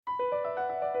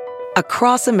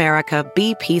Across America,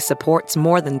 BP supports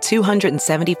more than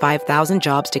 275,000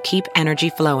 jobs to keep energy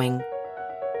flowing.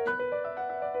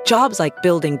 Jobs like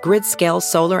building grid-scale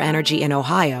solar energy in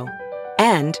Ohio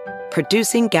and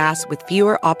producing gas with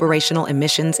fewer operational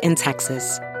emissions in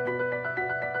Texas.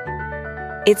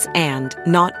 It's and,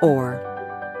 not or.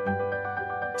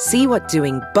 See what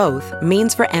doing both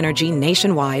means for energy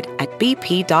nationwide at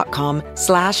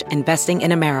bp.com/investing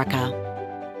in America.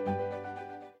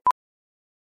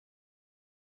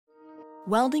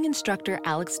 Welding instructor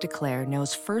Alex DeClaire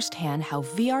knows firsthand how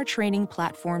VR training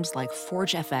platforms like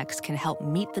ForgeFX can help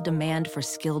meet the demand for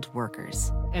skilled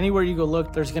workers. Anywhere you go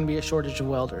look, there's going to be a shortage of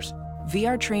welders.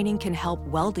 VR training can help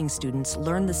welding students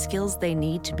learn the skills they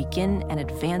need to begin and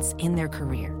advance in their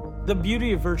career. The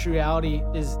beauty of virtual reality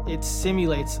is it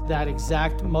simulates that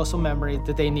exact muscle memory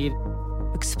that they need.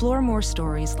 Explore more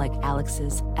stories like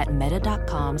Alex's at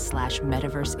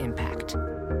meta.com/metaverseimpact.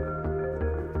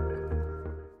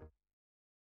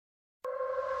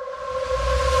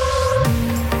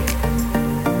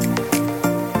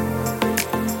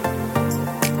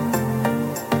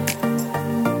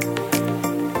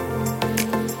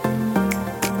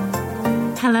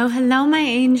 Hello, my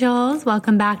angels.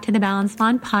 Welcome back to the Balanced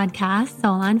Blonde podcast,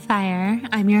 Soul on Fire.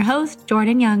 I'm your host,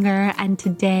 Jordan Younger, and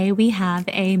today we have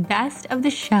a best of the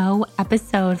show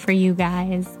episode for you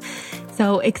guys.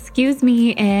 So excuse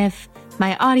me if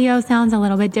my audio sounds a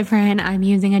little bit different. I'm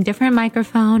using a different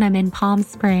microphone. I'm in Palm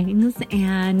Springs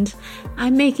and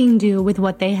I'm making do with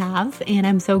what they have. And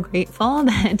I'm so grateful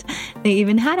that they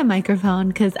even had a microphone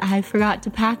because I forgot to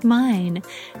pack mine.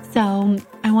 So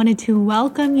I wanted to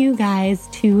welcome you guys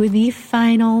to the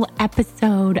final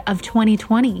episode of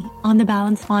 2020 on the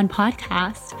Balanced Blonde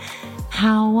podcast.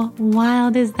 How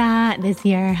wild is that? This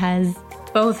year has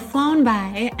both flown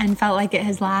by and felt like it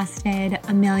has lasted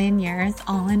a million years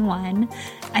all in one.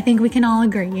 I think we can all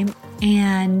agree.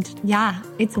 And yeah,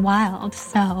 it's wild.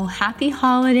 So happy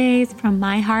holidays from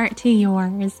my heart to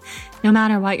yours. No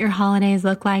matter what your holidays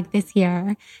look like this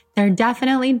year, they're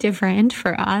definitely different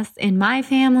for us. In my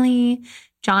family,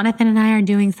 Jonathan and I are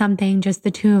doing something, just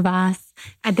the two of us.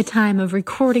 At the time of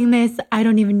recording this, I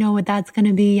don't even know what that's going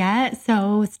to be yet.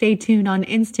 So stay tuned on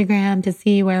Instagram to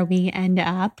see where we end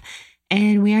up.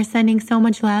 And we are sending so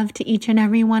much love to each and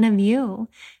every one of you.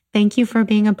 Thank you for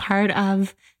being a part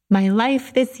of my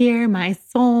life this year, my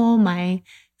soul, my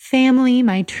family,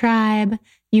 my tribe.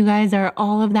 You guys are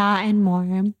all of that and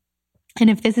more. And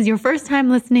if this is your first time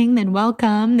listening, then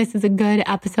welcome. This is a good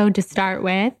episode to start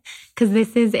with because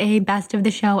this is a best of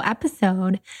the show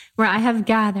episode where I have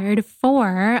gathered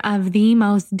 4 of the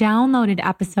most downloaded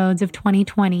episodes of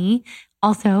 2020,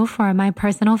 also 4 of my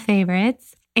personal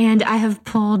favorites. And I have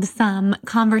pulled some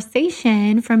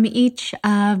conversation from each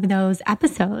of those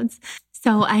episodes.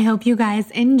 So I hope you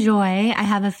guys enjoy. I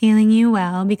have a feeling you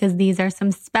will because these are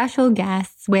some special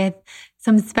guests with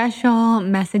some special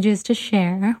messages to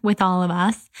share with all of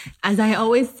us. As I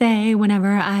always say,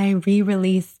 whenever I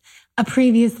re-release a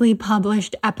previously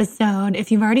published episode,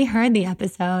 if you've already heard the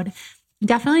episode,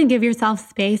 definitely give yourself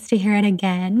space to hear it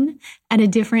again at a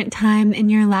different time in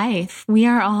your life. We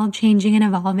are all changing and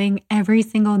evolving every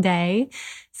single day.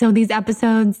 So these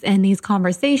episodes and these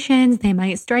conversations, they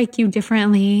might strike you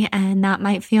differently and that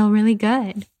might feel really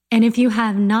good. And if you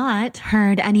have not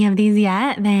heard any of these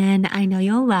yet, then I know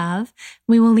you'll love.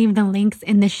 We will leave the links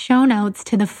in the show notes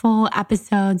to the full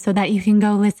episode so that you can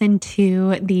go listen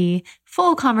to the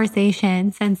full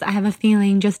conversation, since I have a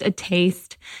feeling just a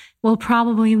taste will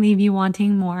probably leave you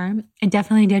wanting more. It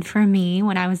definitely did for me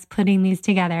when I was putting these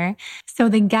together. So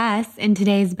the guests in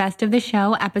today's Best of the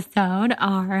Show episode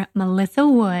are Melissa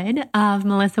Wood of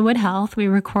Melissa Wood Health. We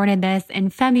recorded this in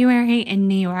February in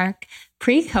New York,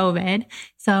 pre-COVID.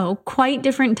 So quite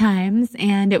different times.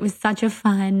 And it was such a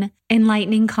fun,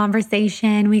 enlightening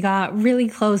conversation. We got really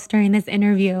close during this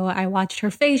interview. I watched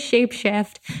her face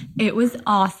shapeshift. It was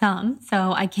awesome.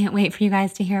 So I can't wait for you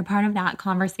guys to hear a part of that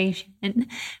conversation.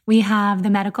 We have the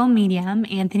medical medium,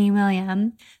 Anthony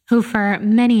William, who for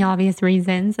many obvious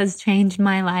reasons has changed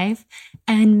my life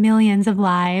and millions of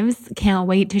lives. Can't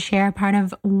wait to share a part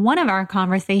of one of our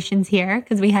conversations here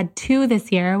because we had 2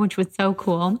 this year, which was so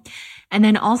cool. And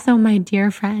then also my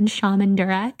dear friend, Shaman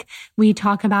Durek. We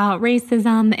talk about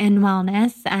racism and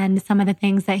wellness and some of the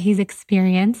things that he's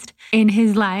experienced in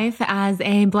his life as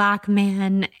a Black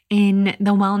man in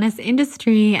the wellness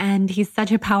industry. And he's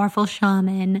such a powerful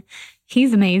shaman.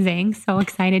 He's amazing. So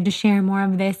excited to share more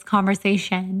of this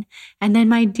conversation. And then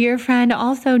my dear friend,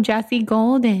 also Jessie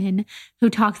Golden, who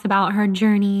talks about her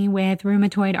journey with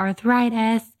rheumatoid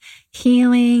arthritis,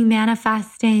 healing,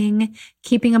 manifesting,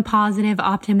 keeping a positive,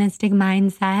 optimistic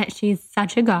mindset. She's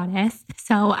such a goddess.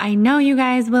 So I know you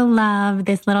guys will love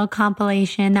this little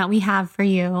compilation that we have for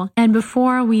you. And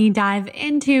before we dive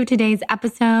into today's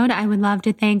episode, I would love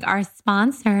to thank our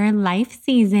sponsor, Life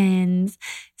Seasons.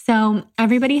 So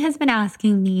everybody has been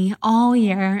asking me all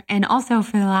year and also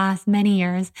for the last many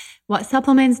years, what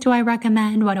supplements do I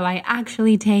recommend? What do I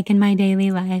actually take in my daily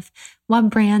life?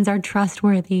 What brands are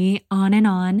trustworthy? On and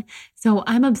on. So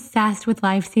I'm obsessed with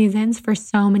Life Seasons for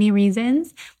so many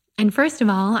reasons. And first of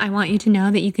all, I want you to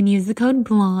know that you can use the code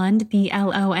BLONDE,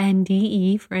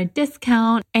 BLONDE, for a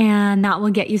discount, and that will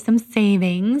get you some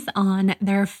savings on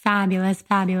their fabulous,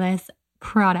 fabulous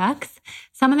products.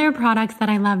 Some of their products that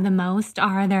I love the most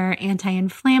are their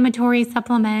anti-inflammatory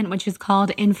supplement, which is called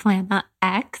Inflamma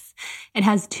X. It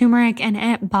has turmeric in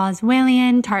it,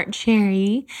 boswellian, tart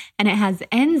cherry, and it has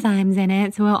enzymes in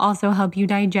it, so it will also help you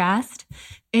digest.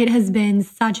 It has been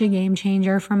such a game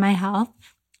changer for my health.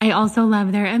 I also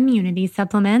love their immunity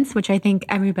supplements, which I think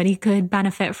everybody could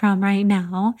benefit from right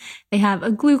now. They have a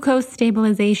glucose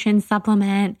stabilization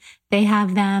supplement. They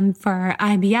have them for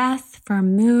IBS, for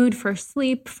mood, for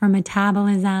sleep, for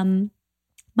metabolism.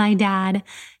 My dad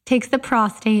takes the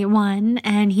prostate one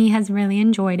and he has really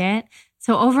enjoyed it.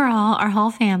 So overall, our whole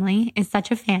family is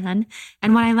such a fan.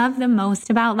 And what I love the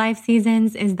most about Life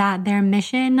Seasons is that their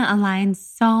mission aligns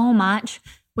so much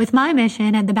with my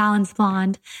mission at The Balanced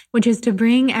Blonde, which is to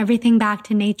bring everything back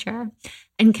to nature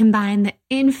and combine the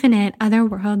infinite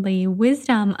otherworldly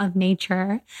wisdom of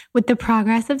nature with the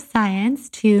progress of science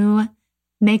to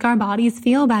make our bodies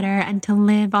feel better and to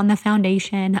live on the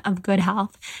foundation of good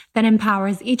health that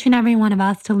empowers each and every one of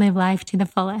us to live life to the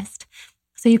fullest.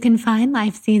 So you can find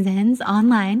Life Seasons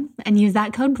online and use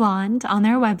that code BLONDE on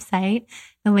their website.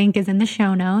 The link is in the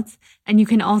show notes. And you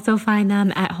can also find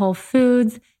them at Whole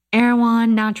Foods,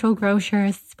 Erewhon, Natural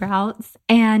Grocers, Sprouts,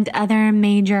 and other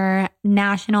major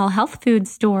national health food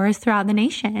stores throughout the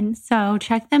nation. So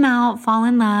check them out, fall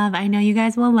in love. I know you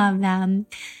guys will love them.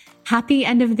 Happy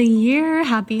end of the year,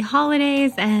 happy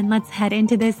holidays, and let's head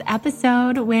into this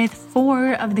episode with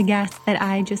 4 of the guests that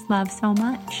I just love so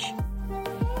much.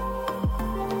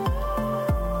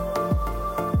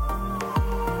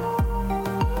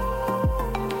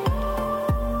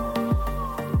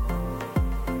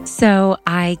 So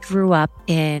I grew up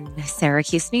in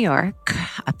Syracuse, New York,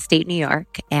 upstate New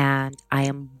York, and I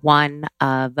am one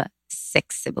of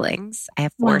 6 siblings. I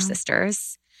have 4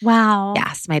 sisters. Wow.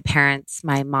 Yes, my parents,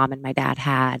 my mom and my dad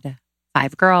had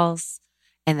 5 girls.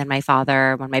 And then my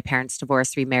father, when my parents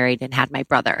divorced, remarried and had my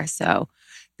brother. So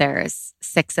there's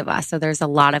 6 of us. So there's a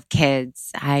lot of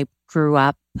kids. I grew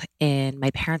up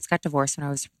my parents got divorced when I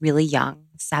was really young,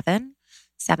 7,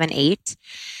 8.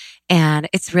 And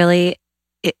it's really,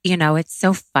 it's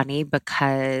so funny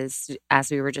because as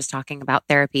we were just talking about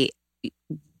therapy,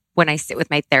 when I sit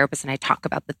with my therapist and I talk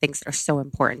about the things that are so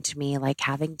important to me, like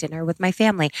having dinner with my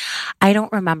family, I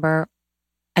don't remember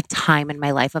a time in my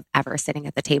life of ever sitting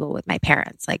at the table with my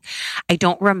parents. Like, I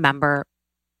don't remember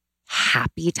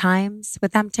happy times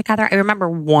with them together. I remember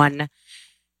one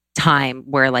time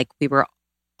where like we were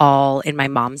all in my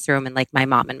mom's room and like my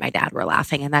mom and my dad were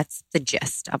laughing. And that's the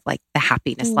gist of like the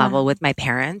happiness level with my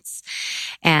parents.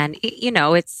 And,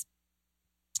 it's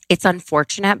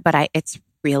unfortunate, but it's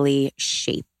really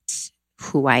shaped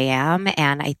who I am.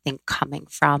 And I think coming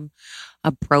from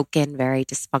a broken, very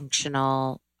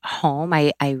dysfunctional home,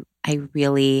 I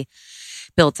really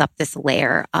built up this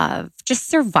layer of just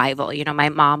survival. My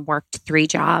mom worked 3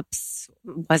 jobs,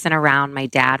 wasn't around. My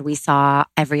dad, we saw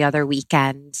every other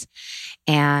weekend.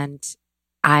 And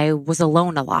I was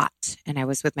alone a lot and I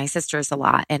was with my sisters a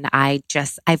lot. And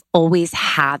I've always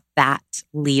had that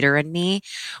leader in me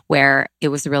where it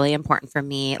was really important for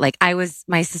me. Like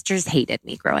my sisters hated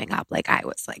me growing up. Like I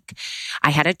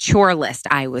had a chore list.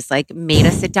 I was like made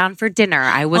to sit down for dinner.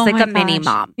 I was like a mini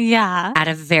mom. Yeah. At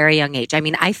a very young age. I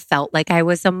mean, I felt like I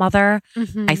was a mother.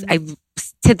 Mm-hmm. I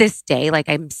to this day, like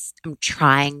I'm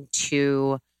trying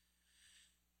to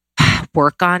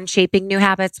work on shaping new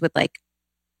habits with like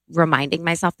reminding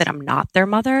myself that I'm not their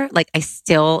mother. Like I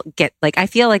still get like, I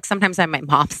feel like sometimes I'm my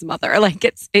mom's mother. Like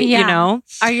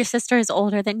Are your sisters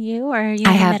older than you or are you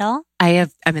in the middle?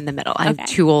 I'm in the middle. I have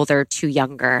 2 older, 2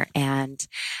 younger. And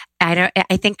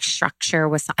I think structure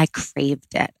I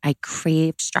craved it. I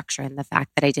craved structure, and the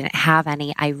fact that I didn't have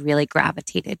any, I really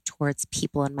gravitated towards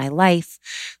people in my life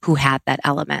who had that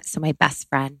element. So my best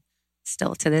friend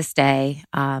still to this day,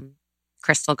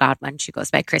 Crystal Godwin. She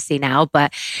goes by Chrissy now,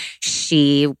 but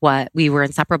we were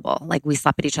inseparable. Like we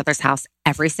slept at each other's house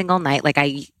every single night. Like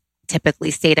I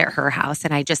typically stayed at her house,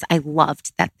 and I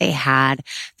loved that they had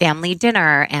family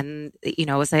dinner, and it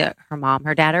was her mom,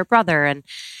 her dad, her brother, and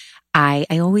I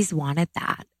always wanted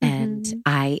that. And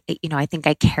I I think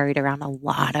I carried around a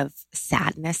lot of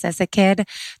sadness as a kid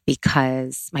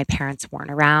because my parents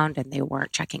weren't around and they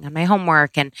weren't checking on my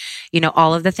homework and,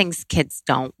 all of the things kids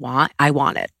don't want. I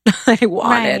wanted,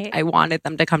 I wanted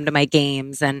them to come to my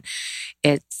games. And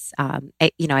it's, I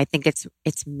think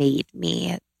it's made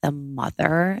me the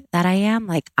mother that I am.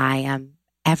 Like I am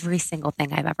every single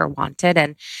thing I've ever wanted.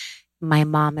 And my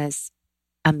mom is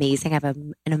amazing. I have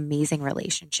an amazing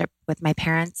relationship with my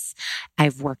parents.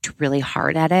 I've worked really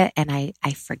hard at it and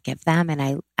I forgive them.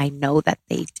 And I know that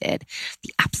they did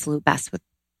the absolute best with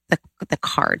the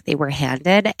card they were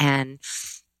handed. And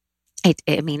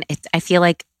I feel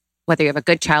like whether you have a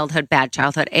good childhood, bad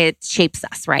childhood, it shapes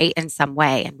us, right? In some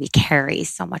way. And we carry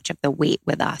so much of the weight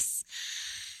with us.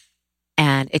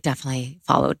 And it definitely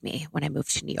followed me when I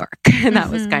moved to New York. And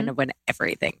that was kind of when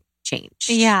everything changed.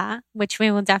 Yeah, which we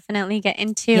will definitely get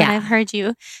into. Yeah. And I've heard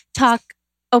you talk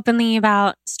openly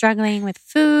about struggling with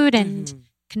food and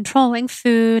controlling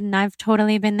food. And I've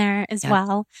totally been there as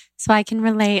well. So I can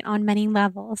relate on many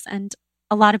levels. And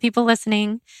a lot of people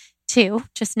listening too,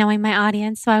 just knowing my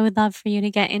audience. So I would love for you to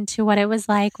get into what it was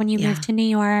like when you moved to New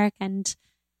York and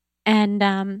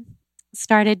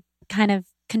started kind of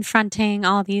confronting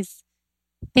all these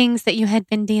things that you had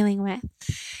been dealing with.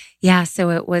 Yeah, so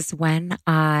it was when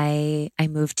I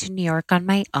moved to New York on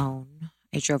my own.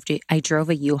 I drove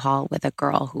a U-Haul with a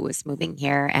girl who was moving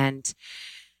here, and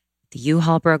the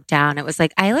U-Haul broke down. It was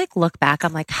like I look back,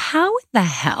 I'm like, how in the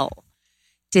hell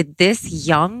did this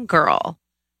young girl,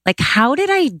 how did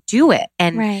I do it?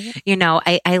 And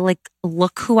I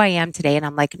look who I am today, and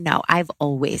I'm like, no, I've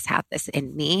always had this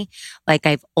in me.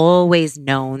 I've always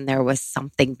known there was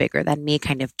something bigger than me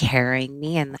kind of carrying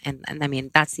me. And I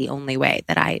mean, that's the only way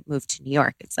that I moved to New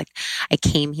York. It's like I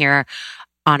came here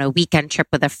on a weekend trip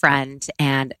with a friend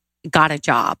and got a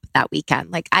job that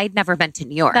weekend. I'd never been to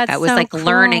New York. That's I was so cool.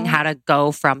 learning how to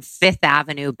go from Fifth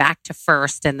Avenue back to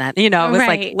First. And then, it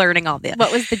was learning all the...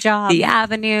 What was the job? The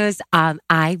avenues.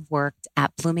 I worked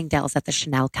at Bloomingdale's at the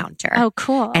Chanel counter. Oh,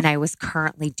 cool. And I was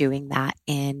currently doing that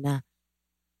in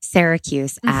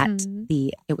Syracuse at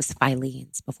it was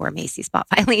Filene's before Macy's bought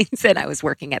Filene's. And I was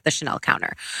working at the Chanel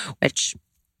counter, which...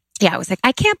 Yeah, I was like,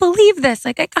 I can't believe this.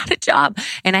 I got a job.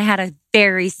 And I had a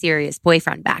very serious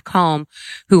boyfriend back home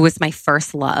who was my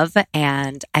first love.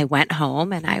 And I went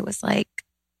home and I was like,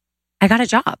 I got a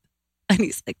job. And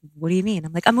he's like, what do you mean?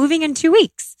 I'm like, I'm moving in 2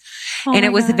 weeks. And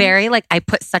it was very I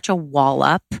put such a wall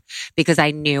up because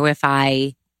I knew if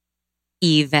I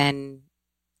even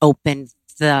opened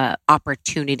the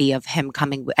opportunity of him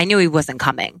coming, I knew he wasn't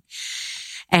coming.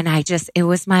 And it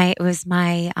was my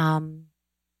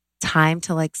time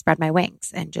to spread my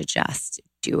wings and to just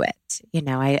do it.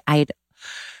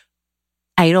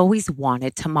 I'd always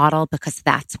wanted to model because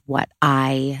that's what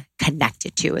I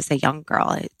connected to as a young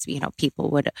girl. It's,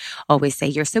 people would always say,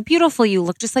 you're so beautiful. You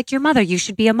look just like your mother. You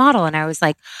should be a model. And I was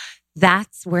like,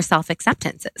 that's where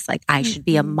self-acceptance is. I should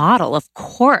be a model, of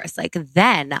course.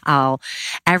 Then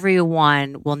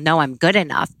everyone will know I'm good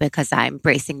enough because I'm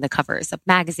bracing the covers of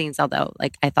magazines. Although,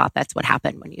 I thought that's what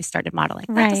happened when you started modeling.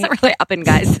 That doesn't really happen,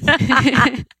 guys.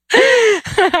 I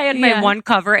had my one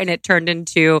cover and it turned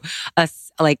into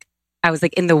I was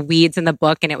in the weeds in the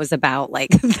book and it was about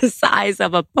the size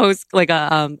of a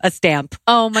a stamp.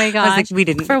 Oh my gosh. I was we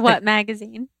didn't. For what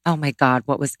magazine? Oh my God.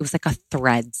 It was a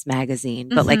Threads magazine,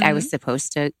 but I was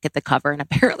supposed to get the cover and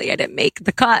apparently I didn't make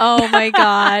the cut. Oh my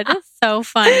God. So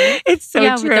funny. It's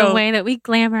so true. With the way that we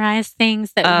glamorize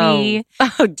things that we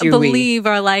believe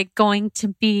are going to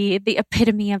be the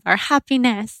epitome of our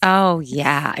happiness. Oh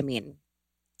yeah. I mean,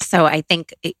 so I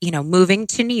think, moving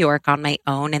to New York on my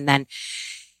own and then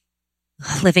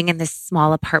living in this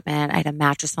small apartment, I had a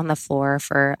mattress on the floor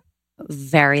for a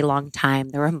very long time.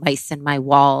 There were mice in my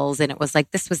walls and it was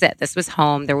this was it. This was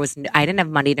home. I didn't have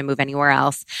money to move anywhere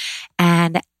else.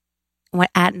 And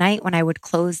at night when I would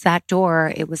close that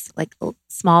door, it was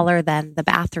smaller than the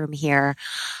bathroom here.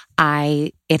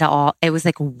 It was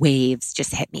waves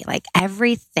just hit me.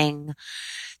 Everything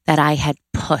that I had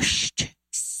pushed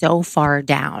so far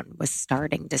down was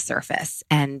starting to surface.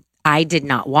 And I did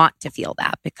not want to feel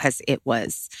that because it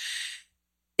was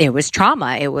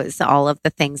trauma. It was all of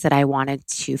the things that I wanted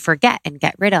to forget and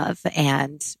get rid of.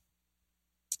 And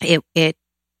it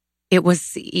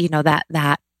was,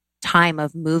 that time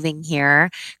of moving here,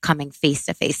 coming face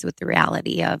to face with the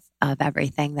reality of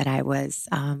everything that I was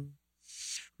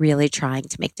really trying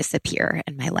to make disappear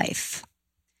in my life.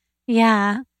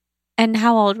 Yeah. And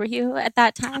how old were you at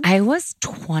that time? I was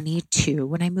 22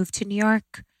 when I moved to New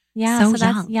York. Yeah, so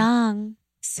that's young.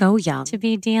 So young. To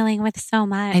be dealing with so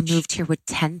much. I moved here with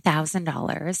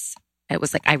 $10,000. It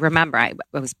was like, I remember I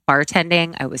was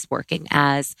bartending. I was working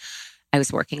at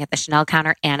the Chanel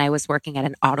counter, and I was working at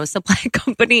an auto supply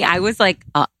company. I was like,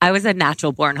 I was a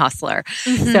natural born hustler.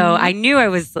 Mm-hmm. So I knew I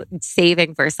was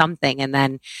saving for something, and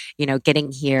then,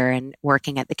 getting here and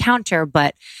working at the counter,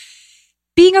 but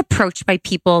being approached by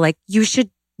people like, you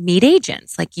should meet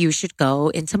agents, like you should go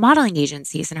into modeling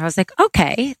agencies. And I was like,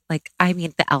 okay. Like, I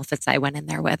mean, the outfits I went in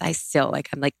there with,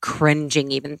 I'm like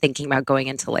cringing even thinking about going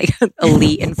into like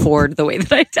Elite and Ford the way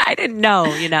that I didn't know,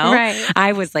 Right.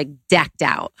 I was like decked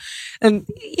out. And,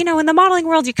 in the modeling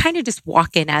world, you kind of just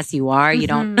walk in as you are. You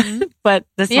don't, but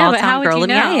the small town girl in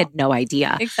me, I had no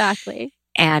idea. Exactly.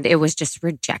 And it was just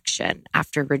rejection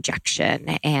after rejection.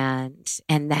 And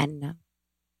then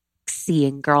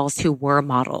seeing girls who were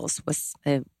models was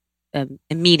an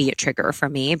immediate trigger for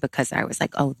me, because I was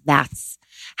like, oh, that's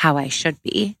how I should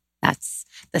be. That's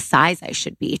the size I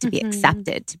should be to be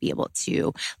accepted, to be able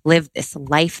to live this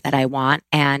life that I want.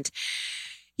 And,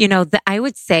 I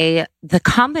would say the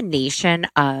combination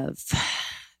of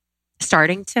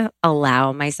starting to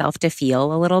allow myself to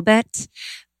feel a little bit,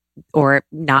 or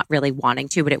not really wanting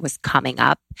to, but it was coming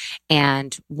up,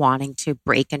 and wanting to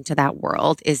break into that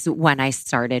world is when I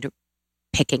started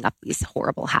picking up these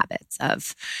horrible habits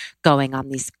of going on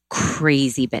these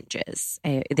crazy binges.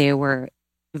 They were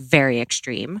very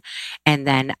extreme. And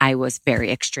then I was very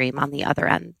extreme on the other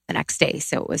end the next day.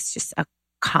 So it was just a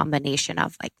combination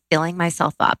of like filling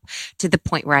myself up to the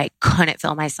point where I couldn't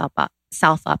fill myself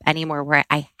up anymore, where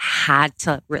I had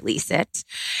to release it,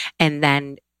 and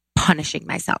then punishing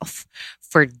myself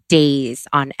for days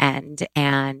on end,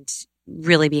 and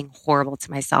really being horrible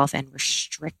to myself and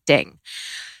restricting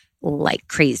like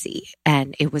crazy.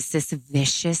 And it was this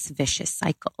vicious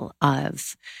cycle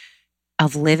of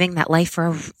living that life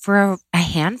for a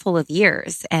handful of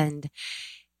years. And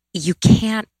you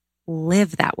can't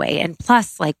live that way. And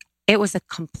plus, like, it was a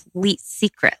complete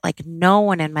secret. Like, no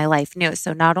one in my life knew.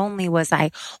 So not only was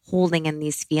I holding in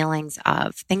these feelings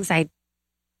of things I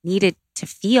needed to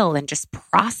feel and just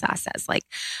process as like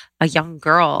a young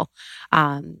girl,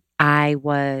 I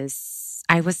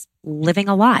was living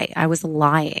a lie. I was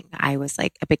lying. I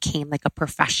became like a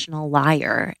professional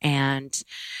liar, and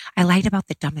I lied about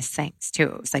the dumbest things too.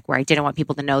 It was like where I didn't want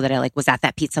people to know that I like was at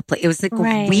that pizza place. It was like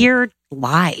weird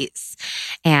lies,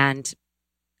 and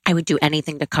I would do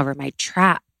anything to cover my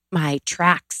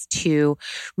tracks to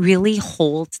really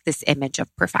hold this image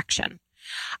of perfection.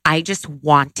 I just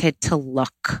wanted to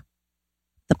look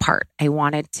the part. I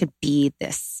wanted to be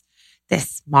this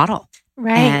model.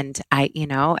 Right. And I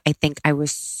think I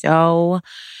was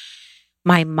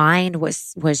my mind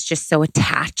was just so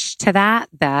attached to that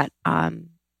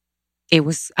I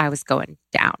was going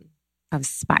down. I was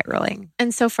spiraling.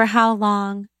 And so for how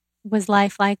long was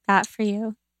life like that for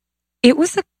you? It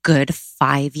was a good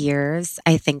 5 years,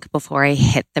 I think, before I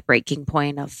hit the breaking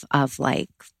point of like,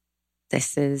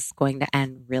 this is going to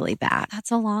end really bad.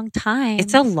 That's a long time.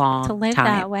 It's a long to live time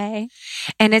that way.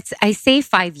 And I say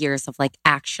 5 years of like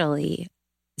actually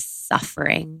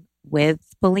suffering with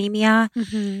bulimia.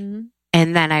 Mm-hmm.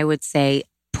 And then I would say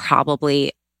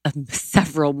probably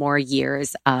several more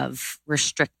years of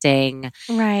restricting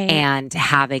and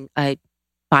having a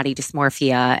body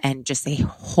dysmorphia and just a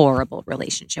horrible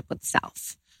relationship with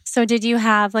self. So did you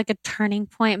have like a turning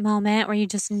point moment where you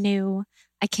just knew,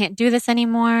 I can't do this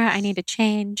anymore, I need to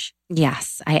change?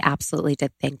 Yes, I absolutely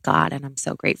did. Thank God. And I'm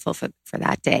so grateful for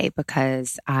that day,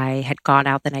 because I had gone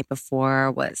out the night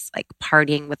before, was like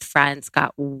partying with friends,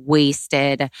 got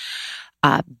wasted,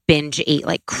 binge ate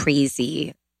like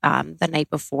crazy. The night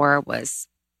before was,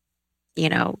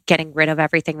 getting rid of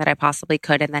everything that I possibly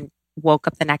could. And then woke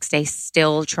up the next day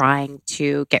still trying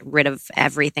to get rid of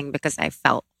everything because I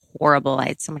felt horrible. I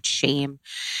had so much shame.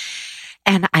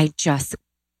 And I just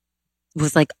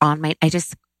was like I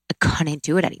couldn't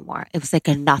do it anymore. It was like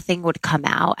nothing would come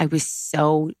out. I was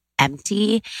so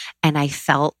empty, and I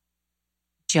felt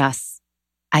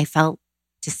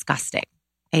disgusting.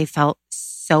 I felt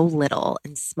so little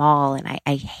and small, and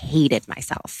I hated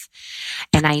myself.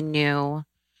 And I knew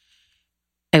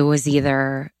it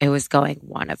was going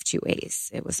one of two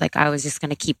ways. It was like I was just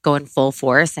going to keep going full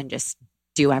force and just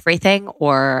do everything,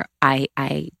 or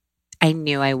I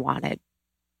knew I wanted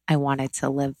to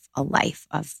live a life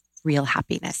of real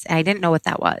happiness. And I didn't know what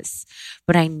that was,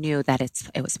 but I knew that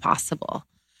it was possible.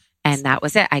 And that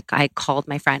was it. I called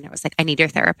my friend. I was like, I need your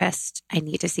therapist. I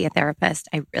need to see a therapist.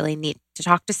 I really need to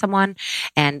talk to someone.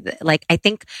 And like, I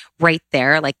think right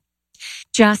there, like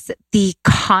just the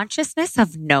consciousness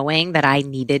of knowing that I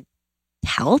needed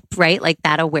help, right? Like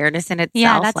that awareness in itself.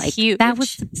 Yeah, that's like huge.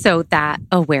 that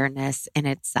awareness in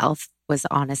itself was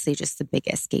honestly just the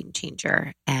biggest game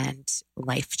changer and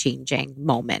life-changing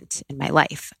moment in my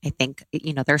life. I think,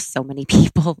 there's so many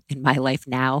people in my life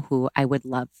now who I would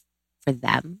love for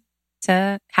them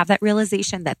to have that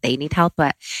realization that they need help,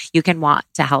 but you can want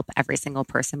to help every single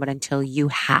person. But until you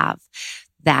have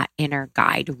that inner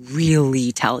guide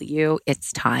really tell you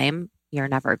it's time, you're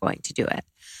never going to do it.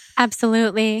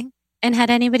 Absolutely. And had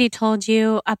anybody told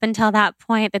you up until that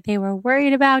point that they were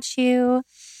worried about you?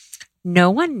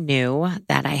 No one knew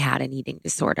that I had an eating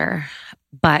disorder,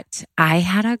 but I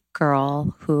had a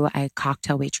girl who I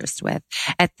cocktail waitressed with.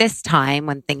 At this time,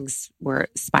 when things were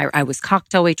I was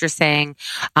cocktail waitressing.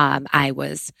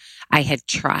 I had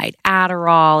tried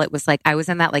Adderall. It was like I was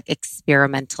in that like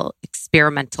experimental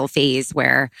phase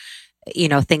where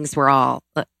things were all,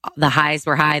 the highs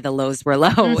were high, the lows were low.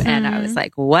 Mm-hmm. And I was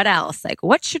like, what else? Like,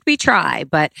 what should we try?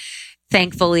 But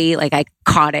thankfully, like I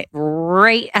caught it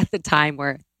right at the time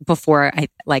where before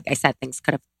like I said, things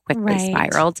could have quickly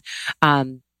spiraled.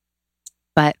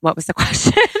 But what was the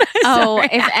question?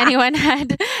 If anyone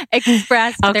had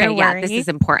expressed their worry. Yeah, this is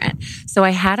important. So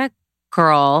I had a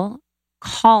girl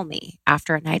call me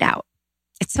after a night out.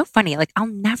 It's so funny. Like I'll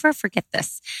never forget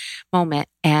this moment.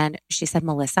 And she said,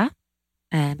 Melissa.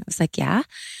 And I was like, yeah.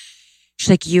 She's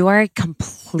like, you are a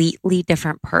completely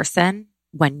different person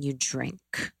when you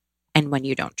drink and when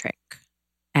you don't drink.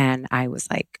 And I was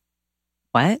like,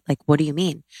 what? Like, what do you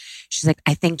mean? She's like,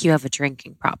 I think you have a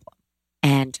drinking problem.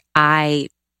 And I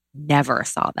never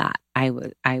saw that. I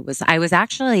was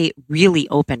actually really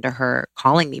open to her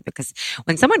calling me, because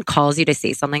when someone calls you to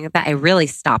say something like that, it really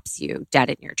stops you dead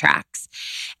in your tracks.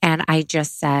 And I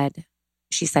just said,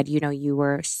 she said, you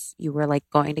were like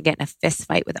going to get in a fist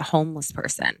fight with a homeless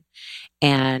person.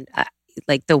 And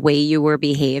like the way you were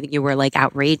behaving, you were like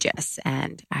outrageous.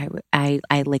 And I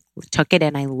like took it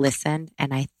and I listened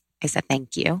and I said,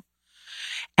 thank you.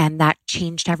 And that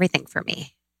changed everything for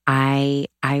me. I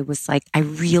was like, I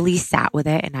really sat with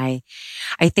it. And I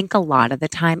think a lot of the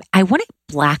time I wouldn't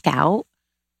black out,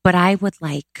 but I would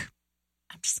like,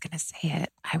 I'm just going to say it.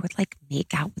 I would like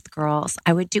make out with girls.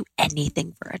 I would do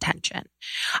anything for attention.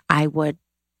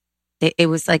 It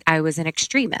was like, I was an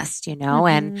extremist, mm-hmm.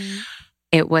 and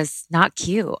it was not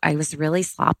cute. I was really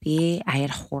sloppy. I had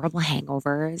horrible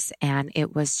hangovers, and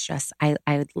it was just, I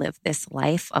would live this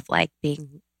life of like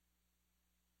being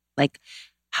like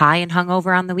high and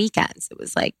hungover on the weekends. It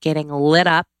was like getting lit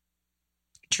up,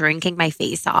 drinking my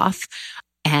face off,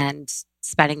 and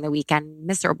spending the weekend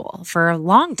miserable for a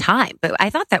long time. But I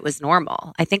thought that was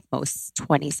normal. I think most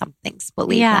 20-somethings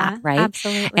believe that, right?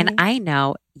 Absolutely. And I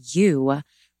know you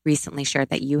recently shared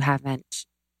that you haven't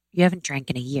drank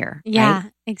in a year. Yeah,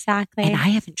 right? exactly. And I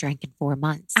haven't drank in 4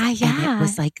 months. Yeah. And it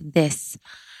was like this,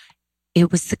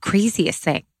 it was the craziest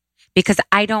thing, because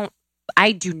I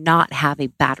do not have a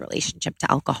bad relationship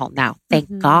to alcohol now. Thank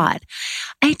mm-hmm. God.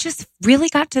 I just really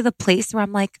got to the place where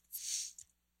I'm like,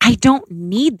 I don't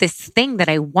need this thing that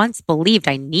I once believed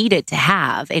I needed to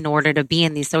have in order to be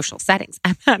in these social settings.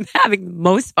 I'm having the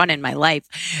most fun in my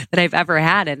life that I've ever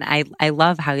had. And I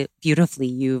love how beautifully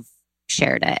you've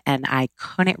shared it. And I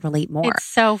couldn't relate more. It's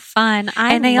so fun.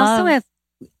 I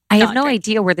have no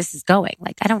idea where this is going.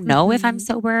 Like, I don't know mm-hmm. if I'm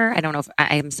sober. I don't know if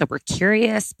I am sober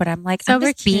curious, but I'm like, I'm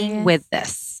just being with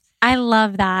this. I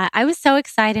love that. I was so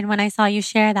excited when I saw you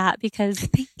share that, because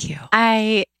thank you.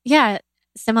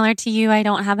 Similar to you, I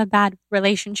don't have a bad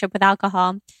relationship with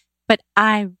alcohol, but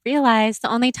I realized the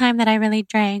only time that I really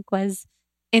drank was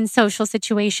in social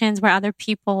situations where other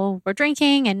people were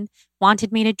drinking and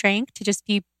wanted me to drink to just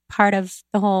be part of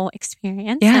the whole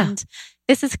experience. Yeah. And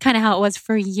this is kind of how it was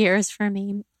for years for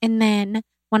me. And then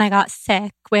when I got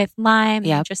sick with Lyme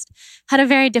and just had a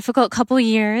very difficult couple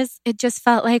years, it just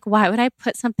felt like, why would I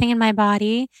put something in my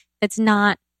body that's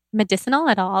not medicinal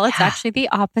at all? It's actually the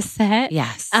opposite.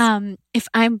 Yes. If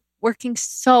I'm working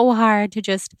so hard to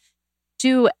just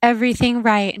do everything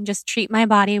right and just treat my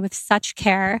body with such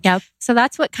care. Yep. So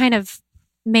that's what kind of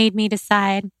made me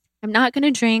decide I'm not going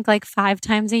to drink like 5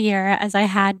 times a year as I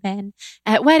had been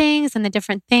at weddings and the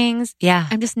different things. Yeah.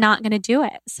 I'm just not going to do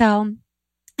it. So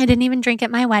I didn't even drink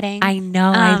at my wedding. I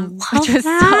know. I love which was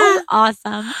so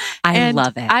awesome. I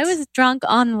love it. I was drunk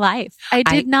on life. I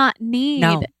did not need.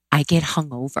 No. I get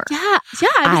hungover. Yeah.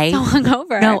 I was so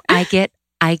hungover. No, I get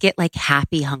like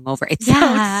happy hungover. It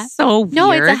sounds so weird.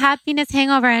 No, it's a happiness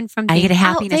hangover, and from being I get a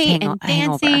happiness and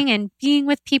dancing and being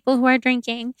with people who are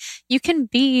drinking, you can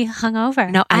be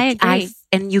hungover. No, I agree.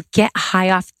 And you get high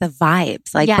off the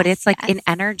vibes, like, but it's like yes. an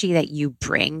energy that you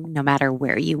bring no matter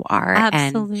where you are.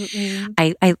 Absolutely.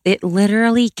 And it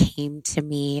literally came to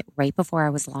me right before I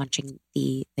was launching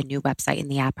the new website and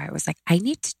the app. I was like, I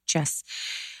need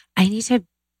to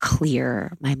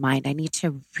clear my mind. I need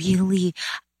to really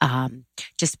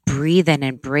just breathe in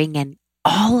and bring in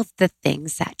all of the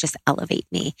things that just elevate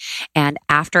me. And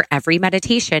after every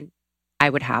meditation, I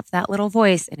would have that little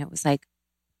voice, and it was like,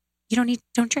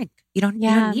 don't drink. You don't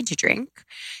need to drink.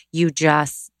 You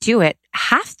just do it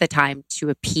half the time to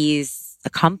appease the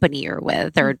company you're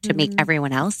with or to make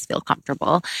everyone else feel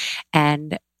comfortable.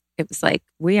 And it was like,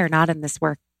 we are not in this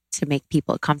work to make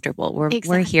people comfortable.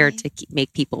 We're here to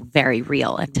make people very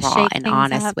real and raw and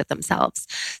honest with themselves.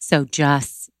 So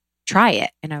just try it.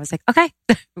 And I was like, okay.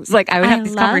 It was like, I would have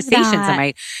these conversations in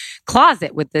my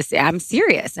closet with this. I'm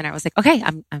serious. And I was like, okay,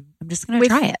 I'm just going to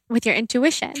try it. With your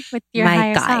intuition, with your my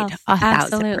higher guide,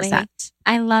 self. 1,000%.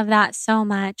 I love that so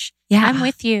much. Yeah. I'm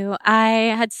with you. I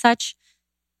had such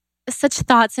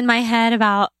thoughts in my head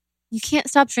about you can't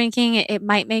stop drinking. It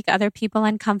might make other people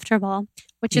uncomfortable,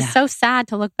 which is so sad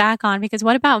to look back on, because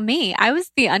what about me? I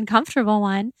was the uncomfortable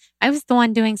one. I was the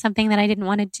one doing something that I didn't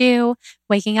want to do,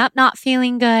 waking up not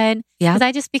feeling good, because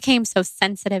I just became so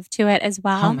sensitive to it as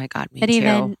well. Oh my God, me too.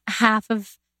 Even half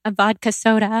of a vodka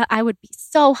soda, I would be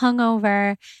so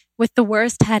hungover with the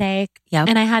worst headache. Yep.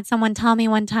 And I had someone tell me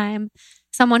one time,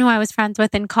 someone who I was friends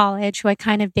with in college, who I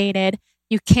kind of dated,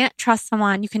 you can't trust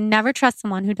someone. You can never trust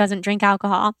someone who doesn't drink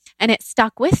alcohol. And it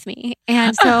stuck with me.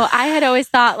 And so I had always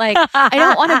thought, like, I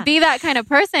don't want to be that kind of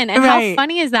person. And how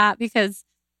funny is that? Because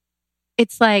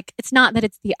it's like, it's not that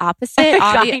it's the opposite.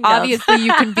 Obviously,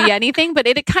 you can be anything, but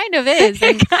it kind of is.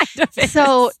 It kind of is.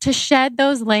 So to shed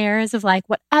those layers of like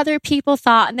what other people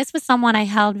thought, and this was someone I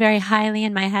held very highly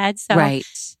in my head. So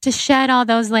to shed all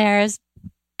those layers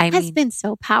has been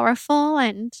so powerful.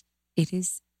 And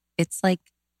it's like,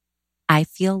 I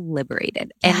feel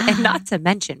liberated. And not to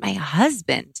mention, my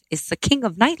husband is the king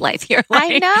of nightlife here.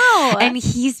 I know. And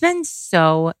he's been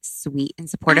so sweet and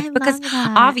supportive because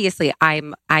obviously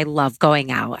I love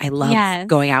going out. I love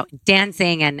going out and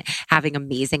dancing and having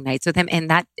amazing nights with him. And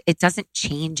that it doesn't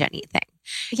change anything,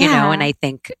 you know? And I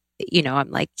think,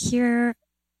 I'm like,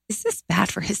 is this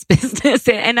bad for his business?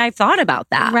 And I've thought about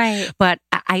that. Right. But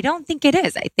I don't think it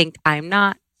is. I think I'm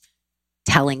not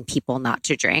telling people not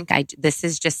to drink. This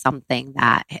is just something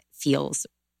that feels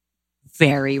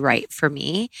very right for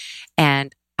me.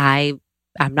 And I'm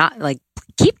not like,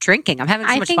 keep drinking. I'm having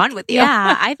so much fun with you.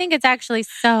 Yeah. I think it's actually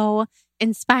so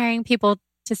inspiring people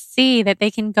to see that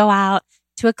they can go out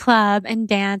to a club and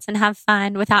dance and have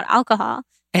fun without alcohol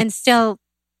and still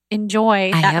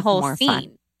enjoy that whole scene.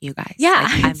 Fun, you guys. Yeah.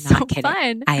 I'm not so kidding.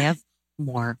 Fun. I have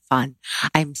more fun.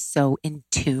 I'm so in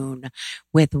tune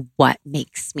with what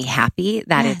makes me happy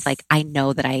that it's like, I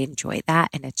know that I enjoy that.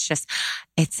 And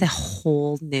it's a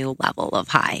whole new level of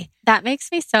high. That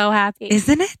makes me so happy.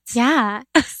 Isn't it? Yeah.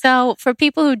 So for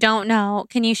people who don't know,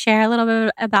 can you share a little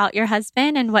bit about your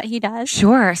husband and what he does?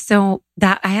 Sure. So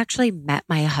I actually met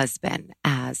my husband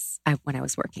when I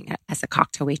was working as a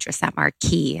cocktail waitress at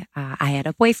Marquis. I had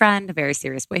a boyfriend, a very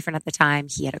serious boyfriend at the time.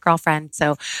 He had a girlfriend.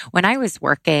 So when I was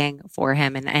working for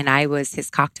him and I was his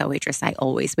cocktail waitress, I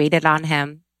always waited on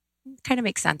him. Kind of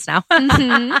makes sense now.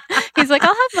 He's like,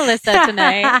 I'll have Melissa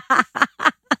tonight.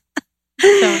 So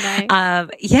nice.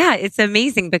 Yeah, it's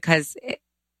amazing because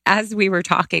as we were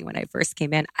talking when I first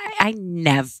came in, I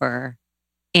never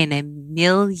in a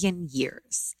million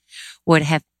years would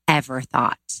have ever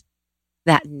thought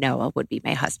that Noah would be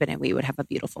my husband and we would have a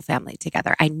beautiful family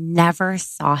together. I never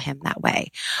saw him that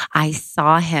way. I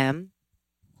saw him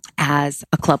as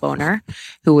a club owner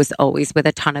who was always with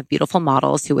a ton of beautiful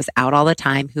models, who was out all the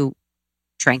time, who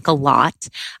drank a lot.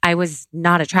 I was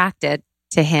not attracted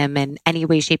to him in any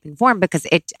way, shape, and form because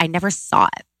I never saw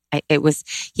it.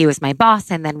 He was my boss.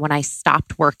 And then when I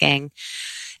stopped working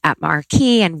at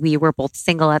Marquis and we were both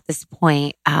single at this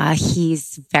point,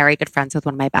 he's very good friends with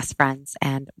one of my best friends.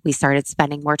 And we started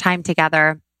spending more time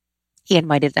together. He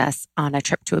invited us on a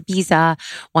trip to Ibiza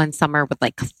one summer with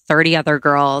like 30 other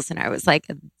girls. And I was like,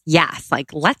 yes,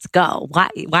 like, let's go.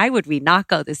 Why would we not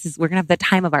go? We're going to have the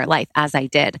time of our life, as I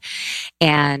did.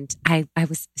 And I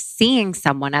was seeing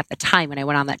someone at the time when I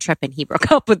went on that trip and he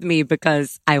broke up with me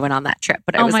because I went on that trip.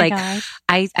 But I was like,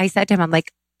 I said to him, I'm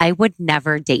like, I would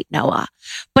never date Noah.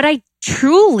 But I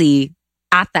truly,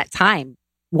 at that time,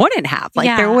 wouldn't have.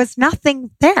 Like, there was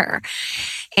nothing there.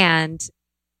 And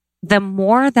the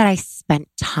more that I spent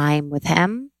time with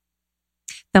him,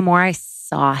 the more I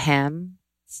saw him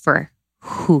for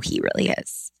who he really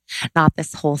is. Not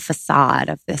this whole facade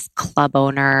of this club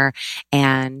owner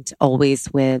and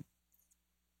always with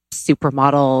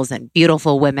supermodels and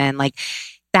beautiful women. Like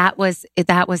that was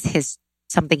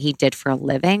something he did for a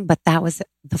living, but that was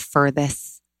the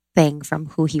furthest thing from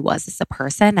who he was as a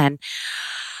person. And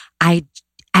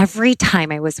every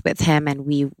time I was with him and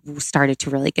we started to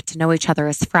really get to know each other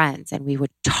as friends, and we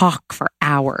would talk for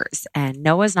hours. And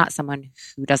Noah's not someone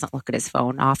who doesn't look at his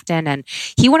phone often. And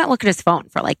he wouldn't look at his phone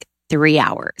for like 3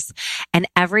 hours. And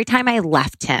every time I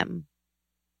left him,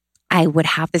 I would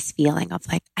have this feeling of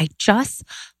like, I just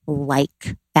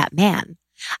like that man.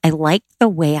 I like the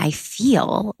way I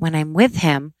feel when I'm with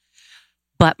him.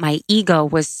 But my ego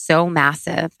was so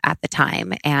massive at the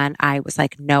time. And I was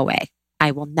like, no way.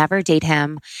 I will never date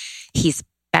him. He's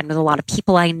been with a lot of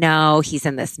people I know. He's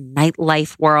in this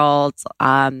nightlife world.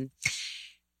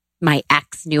 My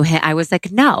ex knew him. I was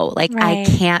like, no, like I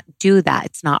can't do that.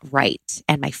 It's not right.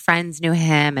 And my friends knew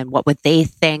him, and what would they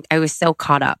think? I was so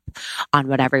caught up on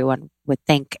what everyone would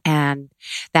think. And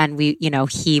then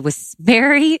he was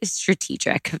very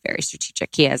strategic.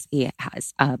 He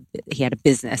had a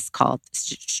business called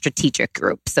Strategic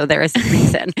Group. So there is a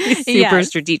reason. He's super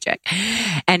strategic.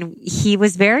 And he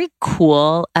was very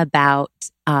cool about,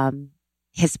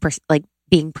 his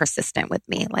being persistent with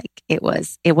me. Like it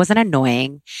wasn't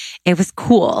annoying. It was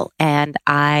cool. And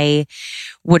I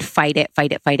would fight it.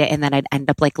 And then I'd end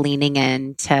up like leaning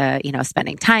into,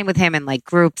 spending time with him in like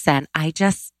groups. And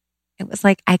it was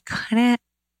like, I couldn't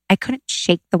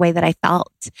shake the way that I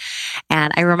felt.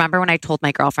 And I remember when I told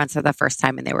my girlfriends for the first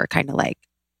time, and they were kind of like,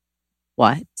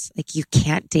 what? Like, you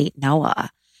can't date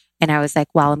Noah. And I was like,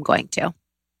 well, I'm going to.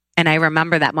 And I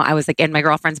remember that I was like in my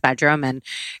girlfriend's bedroom, and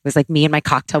it was like me and my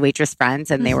cocktail waitress friends.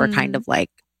 And they were kind of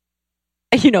like,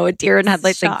 a deer in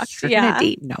headlights. Like, you're going to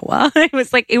date Noah? It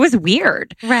was like, it was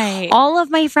weird. Right. All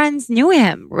of my friends knew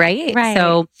him. Right.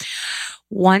 So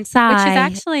which is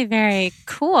actually very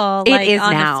cool. It is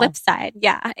on now. The flip side.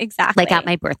 Yeah, exactly. Like at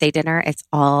my birthday dinner, it's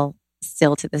all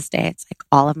still to this day. It's like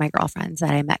all of my girlfriends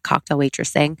that I met cocktail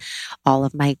waitressing, all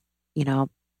of my,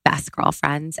 best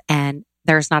girlfriends. And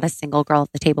there's not a single girl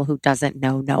at the table who doesn't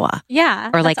know Noah.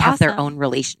 Yeah. Or like have their own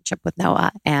relationship with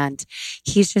Noah. And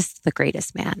he's just the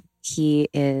greatest man.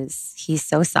 He's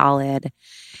so solid.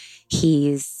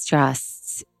 He's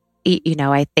just,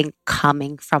 I think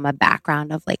coming from a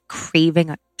background of like craving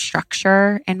a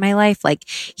structure in my life, like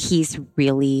he's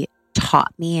really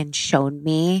taught me and shown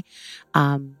me,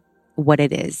 what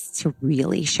it is to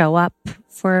really show up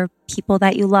for people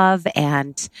that you love,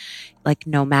 and like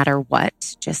no matter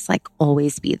what, just like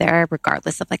always be there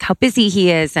regardless of like how busy he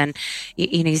is. And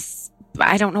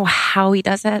I don't know how he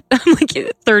does it. I'm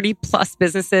like 30 plus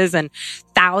businesses and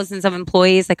thousands of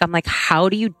employees. Like I'm like, how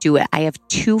do you do it? I have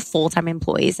 2 full-time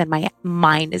employees and my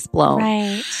mind is blown.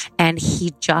 Right. And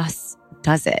he just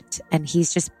does it. And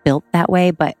he's just built that way.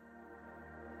 But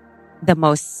the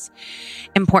most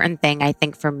important thing I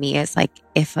think for me is like,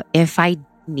 if I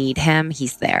need him,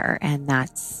 he's there. And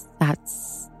that's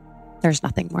there's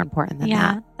nothing more important than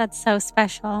that. Yeah, that's so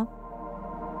special.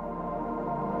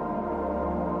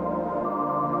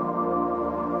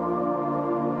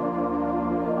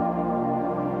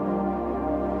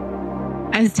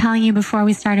 I was telling you before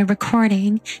we started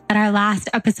recording that our last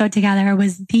episode together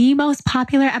was the most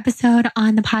popular episode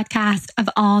on the podcast of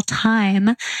all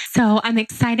time. So I'm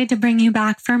excited to bring you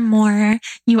back for more.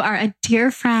 You are a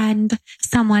dear friend,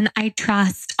 someone I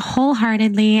trust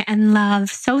wholeheartedly and love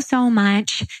so, so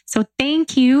much. So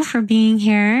thank you for being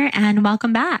here and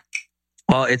welcome back.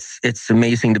 Well, it's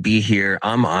amazing to be here.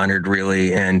 I'm honored,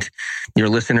 really, and your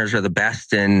listeners are the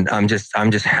best. And I'm just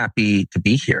happy to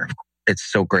be here. It's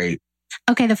so great.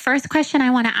 Okay, the first question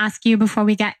I want to ask you before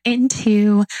we get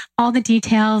into all the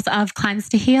details of Cleanse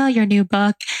to Heal, your new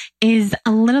book, is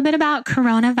a little bit about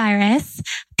coronavirus.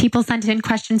 People sent in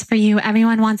questions for you.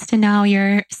 Everyone wants to know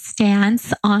your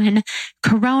stance on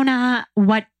corona.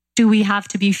 What do we have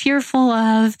to be fearful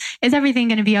of? Is everything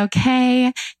going to be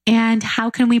okay? And how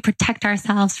can we protect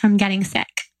ourselves from getting sick?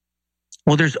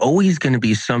 Well, there's always going to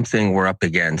be something we're up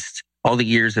against. All the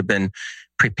years have been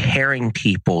preparing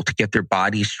people to get their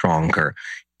bodies stronger.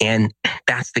 And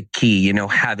that's the key,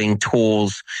 having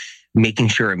tools, making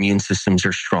sure immune systems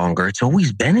are stronger. It's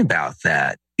always been about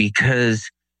that, because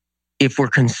if we're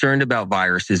concerned about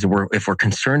viruses, if we're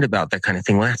concerned about that kind of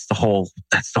thing, well,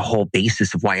 that's the whole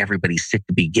basis of why everybody's sick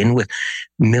to begin with.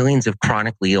 Millions of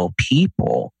chronically ill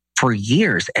people for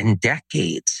years and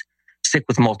decades, sick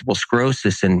with multiple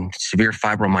sclerosis and severe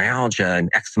fibromyalgia and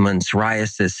eczema and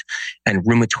psoriasis and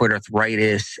rheumatoid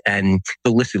arthritis and the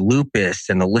list of lupus,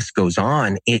 and the list goes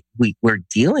on. We're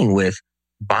dealing with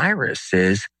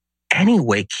viruses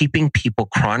anyway, keeping people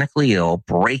chronically ill,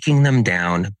 breaking them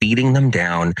down, beating them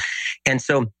down. And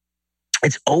so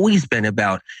it's always been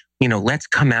about, let's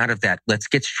come out of that. Let's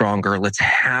get stronger. Let's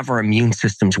have our immune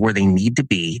systems where they need to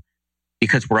be,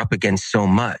 because we're up against so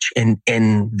much. And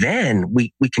then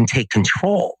we can take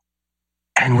control.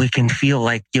 and we can feel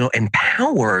like,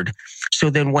 empowered. So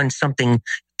then when something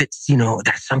that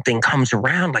something comes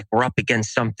around, like we're up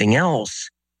against something else,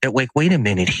 that wait a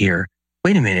minute here.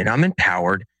 Wait a minute. I'm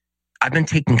empowered. I've been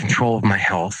taking control of my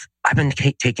health. I've been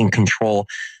taking control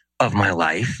of my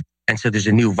life. And so there's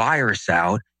a new virus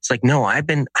out. It's like, no, I've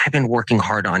been working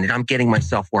hard on it. I'm getting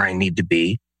myself where I need to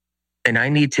be. And I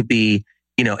need to be,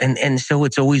 and so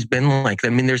it's always been like,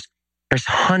 there's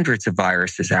hundreds of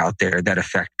viruses out there that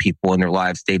affect people in their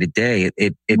lives day to day.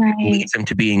 It Right. leads them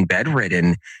to being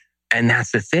bedridden. And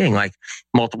that's the thing, like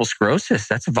multiple sclerosis,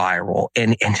 that's viral.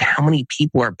 And how many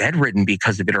people are bedridden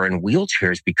because of it or in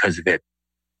wheelchairs because of it?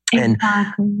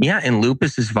 Exactly. And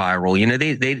lupus is viral.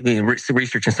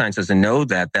 Research and science doesn't know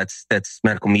that. That's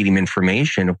medical medium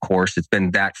information. Of course, it's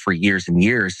been that for years and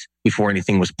years before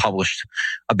anything was published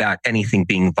about anything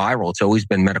being viral. It's always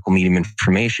been medical medium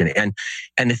information. And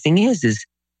the thing is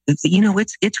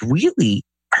it's really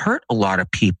hurt a lot of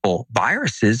people.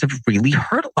 Viruses have really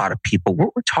hurt a lot of people. We're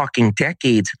talking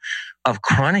decades of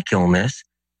chronic illness.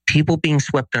 People being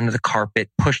swept under the carpet,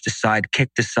 pushed aside,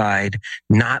 kicked aside,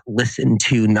 not listened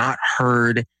to, not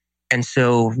heard. And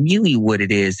so really what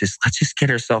it is let's just get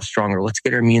ourselves stronger. Let's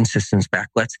get our immune systems back.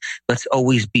 Let's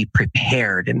always be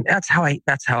prepared. And that's how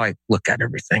I look at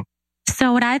everything.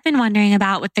 So what I've been wondering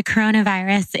about with the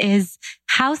coronavirus is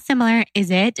how similar is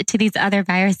it to these other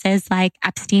viruses like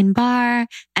Epstein-Barr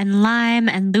and Lyme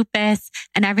and lupus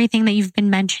and everything that you've been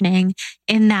mentioning,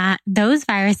 in that those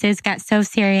viruses get so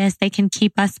serious they can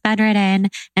keep us bedridden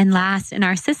and last in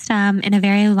our system in a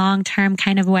very long-term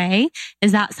kind of way?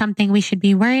 Is that something we should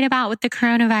be worried about with the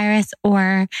coronavirus,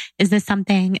 or is this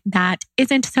something that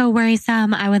isn't so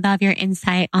worrisome? I would love your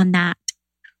insight on that.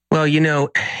 Well,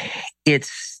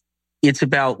 it's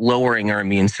about lowering our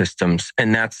immune systems.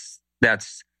 And that's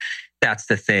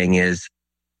the thing is,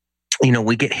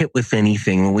 we get hit with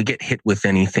anything. When we get hit with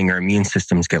anything, our immune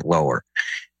systems get lower.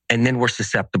 And then we're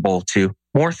susceptible to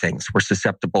more things. We're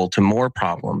susceptible to more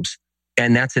problems.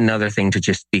 And that's another thing to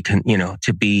just be,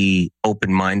 to be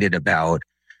open-minded about.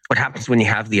 What happens when you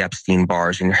have the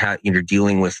Epstein-Barrs and you're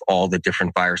dealing with all the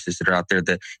different viruses that are out there,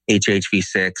 the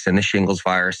HHV6 and the shingles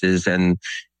viruses and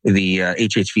the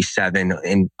HHV7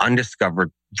 and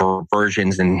undiscovered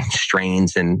versions and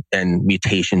strains and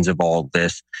mutations of all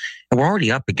this. And we're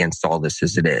already up against all this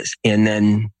as it is. And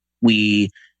then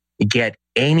we get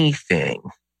any kind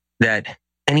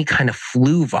of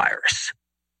flu virus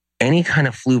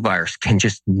can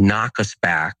just knock us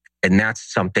back. And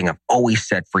that's something I've always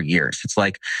said for years. It's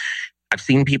like, I've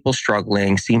seen people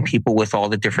struggling, seen people with all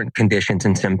the different conditions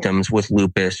and symptoms with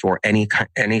lupus or any kind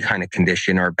of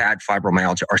condition or bad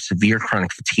fibromyalgia or severe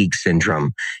chronic fatigue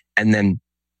syndrome. And then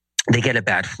they get a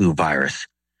bad flu virus.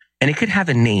 And it could have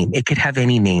a name. It could have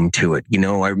any name to it.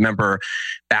 I remember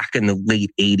back in the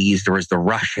late 80s, there was the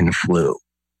Russian flu.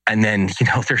 And then,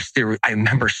 I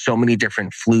remember so many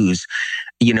different flus,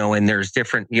 and there's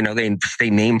different, they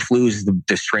name flus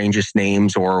the strangest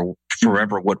names or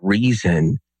forever what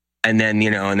reason. And then,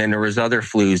 and then there was other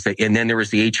flus and then there was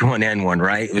the H1N1,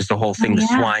 right? It was the whole thing, the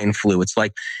swine flu. It's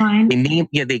like,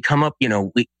 they come up,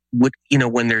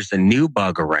 when there's a new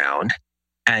bug around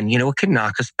and, it could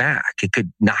knock us back. It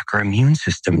could knock our immune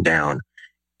system down.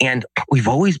 And we've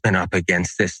always been up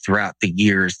against this throughout the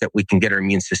years that we can get our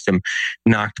immune system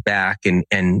knocked back. And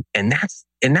that's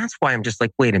why I'm just like,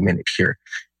 wait a minute here.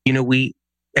 When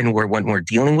we're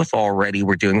dealing with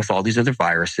all these other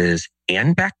viruses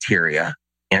and bacteria,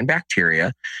 and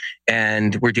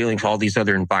we're dealing with all these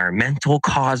other environmental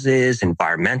causes,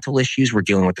 environmental issues. We're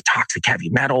dealing with the toxic heavy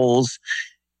metals.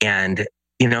 And,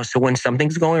 so when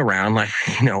something's going around, like,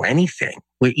 anything,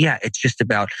 it's just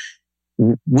about,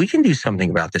 we can do something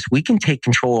about this. We can take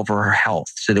control over our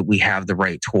health so that we have the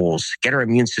right tools, get our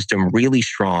immune system really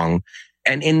strong.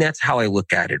 And that's how I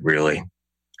look at it, really.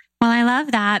 Well, I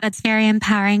love that. That's very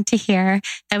empowering to hear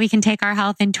that we can take our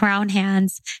health into our own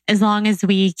hands as long as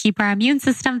we keep our immune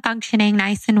system functioning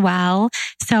nice and well.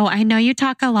 So I know you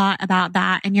talk a lot about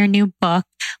that in your new book.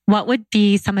 What would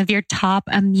be some of your top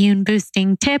immune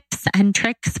boosting tips and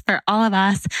tricks for all of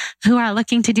us who are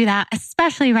looking to do that,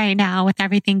 especially right now with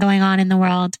everything going on in the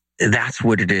world? That's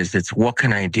what it is. It's what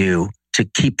can I do to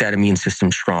keep that immune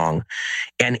system strong?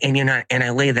 And I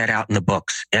lay that out in the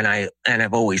books, and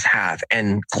I've always have.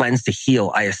 And Cleanse to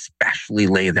Heal, I especially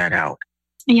lay that out.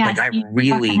 Yeah, like I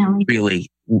really,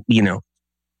 really,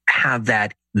 have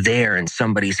that there in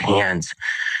somebody's hands.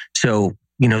 So,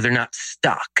 they're not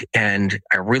stuck. And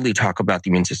I really talk about the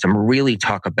immune system, I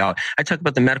talk about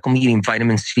the medical medium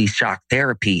vitamin C shock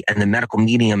therapy and the medical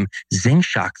medium zinc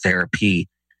shock therapy.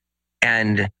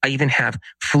 And I even have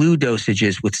flu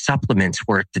dosages with supplements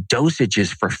where the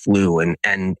dosages for flu and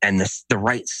the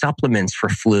right supplements for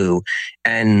flu,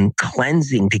 and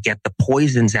cleansing to get the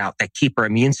poisons out that keep our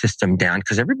immune system down,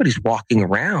 because everybody's walking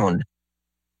around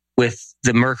with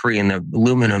the mercury and the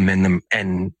aluminum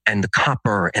and the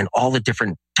copper and all the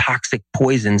different toxic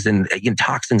poisons and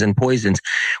toxins and poisons.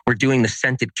 We're doing the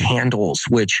scented candles,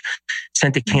 which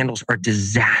scented candles are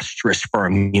disastrous for our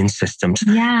immune systems.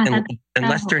 Yeah,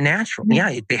 unless they're natural.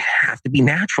 Yeah, they have to be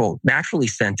naturally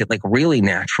scented, like really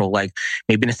natural, like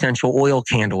maybe an essential oil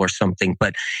candle or something.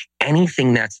 But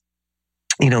anything that's,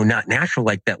 not natural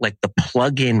like that, like the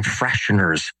plug-in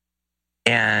fresheners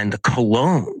and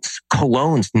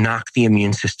colognes knock the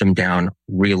immune system down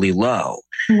really low.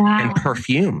 Wow. And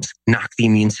perfumes knock the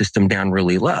immune system down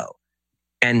really low.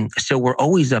 And so we're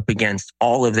always up against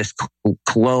all of this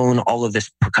cologne, all of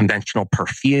this conventional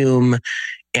perfume.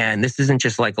 And this isn't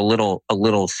just like a little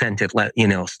scented,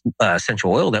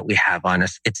 essential oil that we have on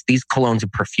us. It's these colognes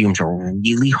and perfumes are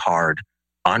really hard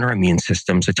on our immune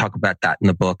systems. I talk about that in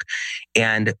the book.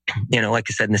 And, like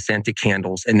I said, in the scented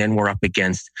candles, and then we're up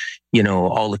against,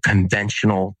 all the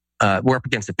conventional, we're up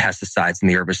against the pesticides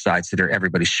and the herbicides that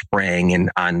everybody's spraying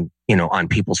and on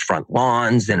people's front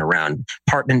lawns and around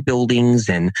apartment buildings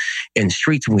and in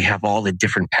streets. And we have all the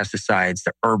different pesticides,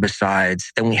 the herbicides.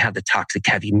 Then we have the toxic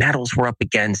heavy metals we're up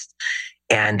against.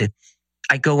 And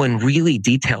I go in really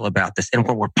detail about this. And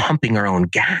when we're pumping our own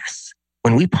gas,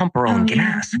 when we pump our own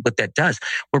gas, what that does,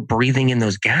 we're breathing in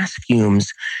those gas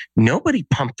fumes. Nobody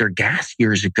pumped their gas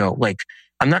years ago. Like,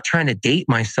 I'm not trying to date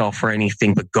myself or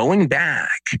anything, but going back,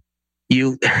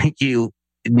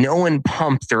 no one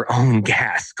pumped their own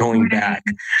gas going back.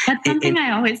 That's something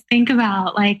I always think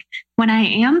about. Like, when I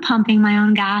am pumping my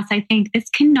own gas, I think this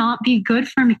cannot be good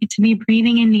for me to be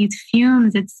breathing in these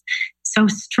fumes. It's so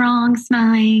strong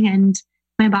smelling, and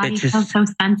my body feels so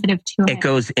sensitive to it. It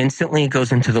goes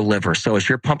into the liver. So as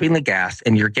you're pumping the gas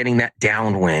and you're getting that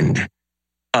downwind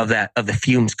of the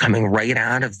fumes coming right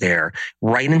out of there,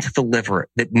 right into the liver,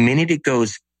 the minute it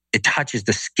touches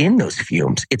the skin, those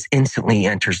fumes, it instantly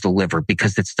enters the liver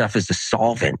because that stuff is a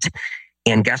solvent,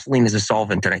 and gasoline is a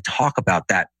solvent. And I talk about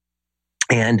that.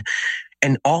 And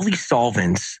all these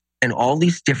solvents and all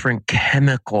these different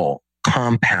chemical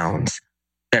compounds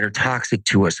that are toxic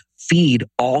to us feed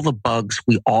all the bugs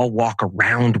we all walk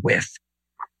around with.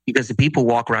 Because if people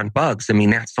walk around bugs,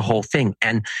 that's the whole thing.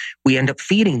 And we end up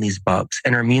feeding these bugs,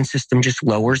 and our immune system just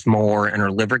lowers more, and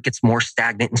our liver gets more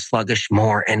stagnant and sluggish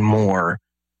more and more.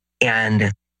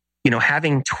 And,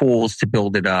 having tools to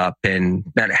build it up, and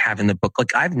that I have in the book,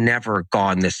 like I've never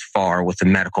gone this far with a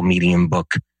medical medium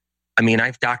book. I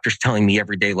have doctors telling me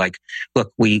every day, like,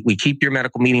 look, we keep your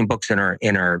medical medium books in our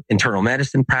internal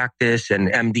medicine practice, and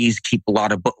MDs keep a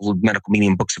lot of medical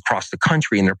medium books across the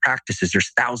country in their practices.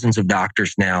 There's thousands of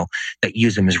doctors now that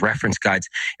use them as reference guides.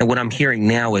 And what I'm hearing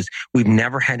now is we've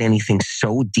never had anything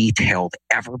so detailed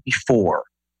ever before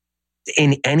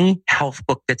in any health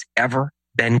book that's ever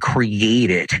been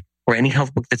created, or any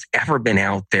health book that's ever been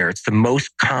out there. It's the most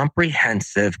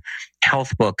comprehensive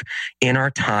health book in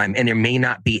our time. And there may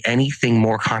not be anything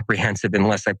more comprehensive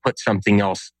unless I put something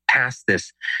else past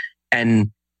this.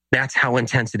 And that's how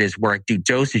intense it is, where I do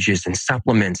dosages and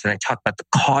supplements. And I talk about the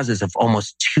causes of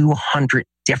almost 200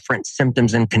 different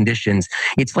symptoms and conditions.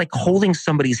 It's like holding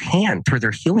somebody's hand through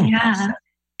their healing process.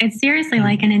 It's seriously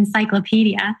like an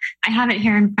encyclopedia. I have it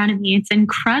here in front of me. It's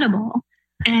incredible.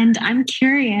 And I'm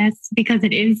curious because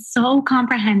it is so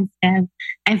comprehensive.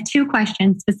 I have two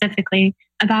questions specifically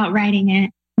about writing it.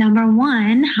 Number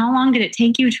one, how long did it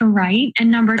take you to write?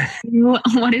 And number two,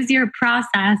 what is your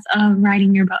process of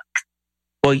writing your book?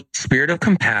 Well, Spirit of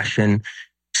Compassion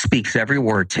speaks every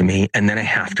word to me, and then I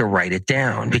have to write it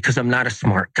down because I'm not a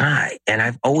smart guy. And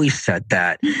I've always said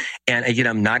that. And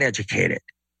I'm not educated.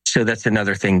 So that's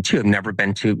another thing too. I never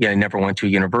went to a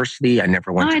university. I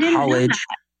never went to college.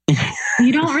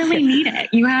 You don't really need it.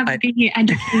 You have the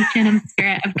education of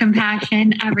Spirit of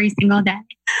Compassion every single day.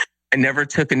 I never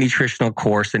took a nutritional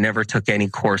course. I never took any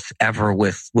course ever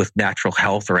with natural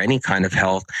health or any kind of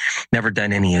health. Never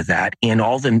done any of that. And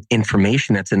all the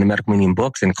information that's in the medical medium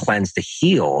books and Cleanse to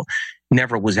Heal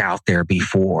never was out there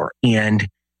before. And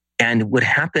what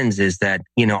happens is that,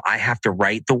 I have to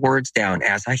write the words down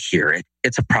as I hear it.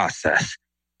 It's a process.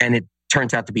 And it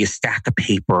turns out to be a stack of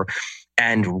paper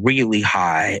and really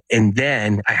high. And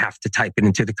then I have to type it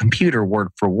into the computer word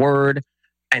for word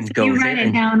and go. You write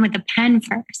it down with a pen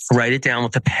first. Write it down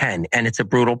with a pen. And it's a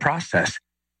brutal process.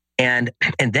 And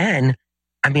then,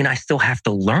 I still have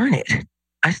to learn it.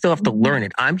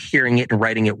 I'm hearing it and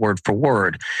writing it word for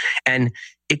word. And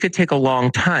it could take a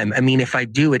long time. If I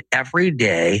do it every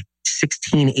day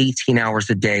 16, 18 hours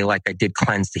a day, like I did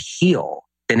Cleanse to Heal,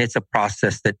 then it's a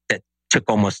process that took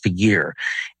almost a year.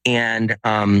 And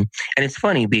it's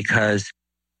funny because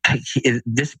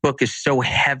this book is so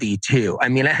heavy too. I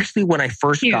mean, actually, when I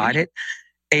first got it,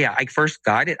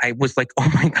 I was like, oh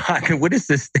my God, what is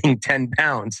this thing? 10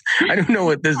 pounds. I don't know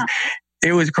what this,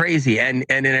 it was crazy. And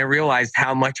then I realized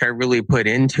how much I really put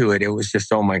into it. It was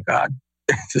just, oh my God.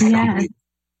 Yeah.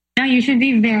 No, you should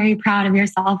be very proud of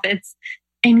yourself. It's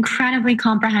incredibly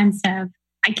comprehensive.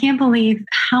 I can't believe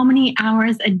how many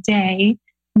hours a day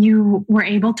you were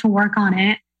able to work on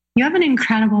it. You have an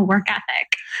incredible work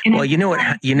ethic. And well, you know what?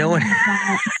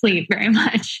 Don't sleep very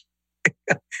much.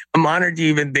 I'm honored you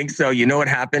even think so. You know what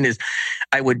happened is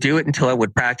I would do it until I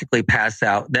would practically pass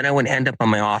out. Then I would end up on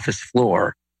my office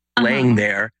floor, laying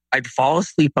there. I'd fall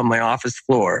asleep on my office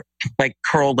floor, like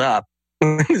curled up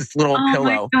with this little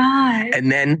pillow. My God.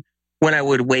 And then when I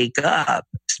would wake up,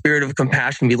 Spirit of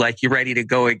Compassion be like, you ready to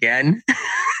go again?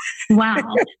 Wow.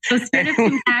 So Spirit of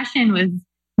Compassion was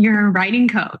your writing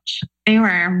coach. They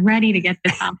were ready to get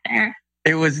this out there.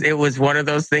 It was one of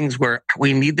those things where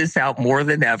we need this out more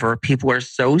than ever. People are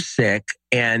so sick,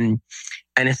 and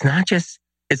it's not just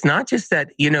that,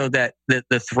 you know, that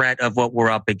the threat of what we're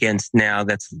up against now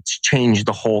that's changed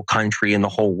the whole country and the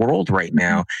whole world right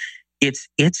now. It's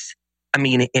I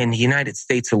mean, in the United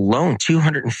States alone,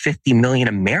 250 million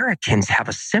Americans have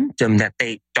a symptom that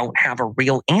they don't have a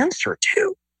real answer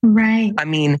to. Right. I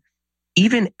mean,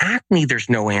 even acne, there's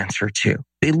no answer to.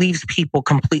 It leaves people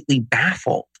completely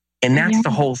baffled. And that's the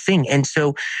whole thing. And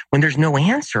so when there's no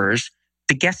answers,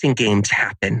 the guessing games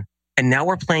happen. And now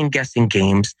we're playing guessing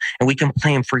games, and we can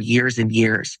play them for years and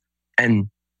years. And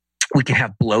we can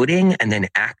have bloating, and then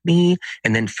acne,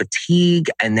 and then fatigue,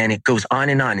 and then it goes on,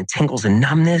 and tingles and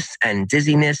numbness and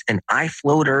dizziness and eye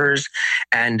floaters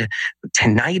and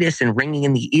tinnitus and ringing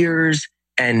in the ears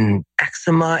and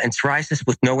eczema and psoriasis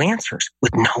with no answers.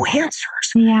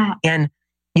 Yeah. And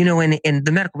you know, in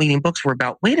the medical meeting books were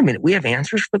about, wait a minute, we have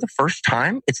answers for the first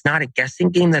time. It's not a guessing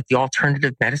game that the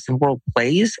alternative medicine world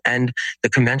plays and the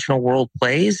conventional world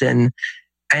plays. And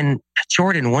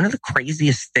Jordan, one of the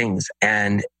craziest things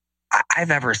I've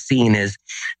ever seen is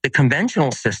the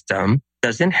conventional system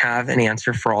doesn't have an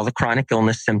answer for all the chronic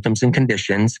illness, symptoms, and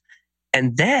conditions.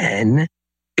 And then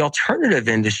the alternative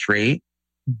industry,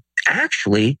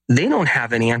 actually, they don't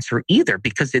have an answer either,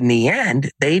 because in the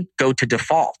end, they go to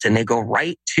default and they go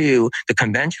right to the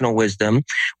conventional wisdom,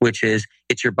 which is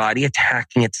it's your body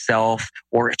attacking itself,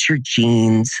 or it's your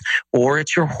genes, or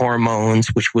it's your hormones,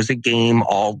 which was a game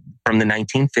all from the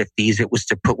 1950s. It was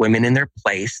to put women in their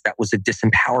place. That was a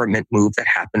disempowerment move that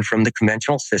happened from the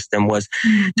conventional system, was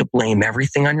to blame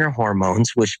everything on your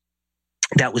hormones, which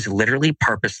that was literally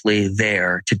purposely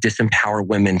there to disempower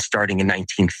women starting in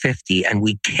 1950. And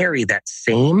we carry that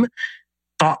same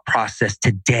thought process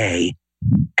today.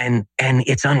 And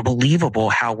it's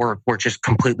unbelievable how we're just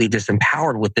completely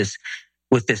disempowered with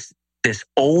this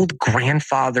old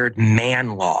grandfathered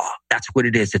man law. That's what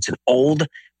it is. It's an old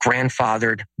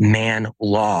grandfathered man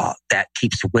law that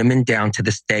keeps women down to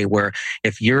this day, where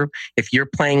if you're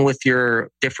playing with your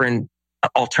different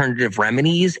alternative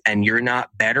remedies and you're not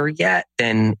better yet,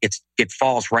 then it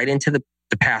falls right into the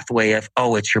pathway of,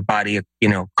 oh, it's your body, you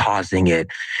know, causing it.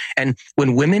 And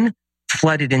when women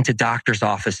flooded into doctors'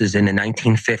 offices in the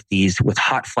 1950s with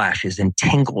hot flashes and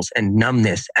tingles and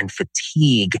numbness and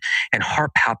fatigue and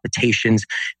heart palpitations,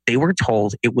 they were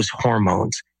told it was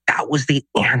hormones. That was the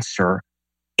answer.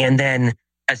 And then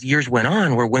as years went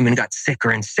on, where women got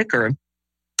sicker and sicker,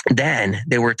 then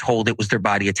they were told it was their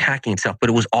body attacking itself,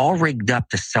 but it was all rigged up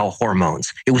to sell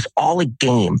hormones. It was all a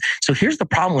game. So here's the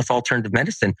problem with alternative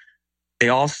medicine. They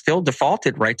all still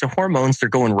defaulted right to hormones. They're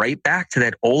going right back to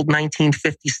that old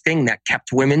 1950s thing that kept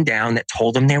women down, that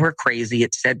told them they were crazy.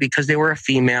 It said because they were a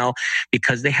female,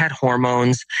 because they had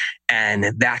hormones,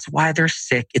 and that's why they're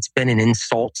sick. It's been an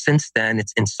insult since then.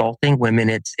 It's insulting women.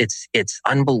 It's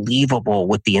unbelievable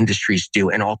what the industries do.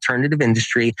 And alternative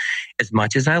industry, as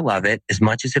much as I love it, as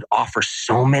much as it offers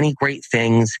so many great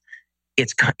things,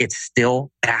 it's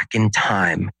still back in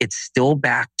time. It's still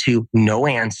back to no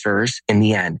answers in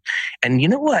the end. And you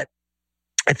know what?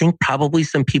 I think probably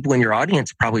some people in your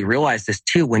audience probably realize this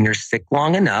too. When you're sick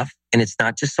long enough, and it's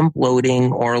not just some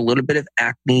bloating or a little bit of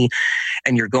acne,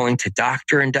 and you're going to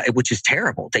doctor, which is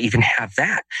terrible to even have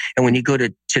that. And when you go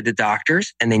to the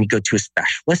doctors, and then you go to a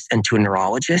specialist and to a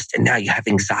neurologist, and now you have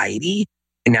anxiety,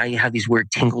 and now you have these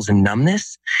weird tingles and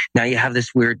numbness. Now you have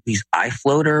these eye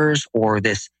floaters, or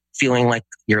this feeling like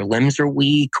your limbs are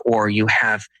weak, or you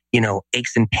have, you know,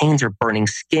 aches and pains or burning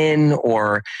skin,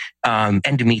 or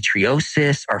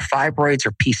endometriosis or fibroids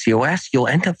or PCOS, you'll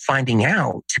end up finding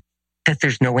out that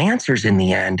there's no answers in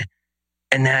the end,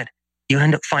 and that you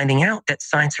end up finding out that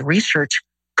science and research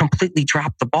completely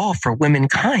dropped the ball for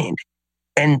womankind.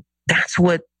 And that's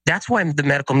why the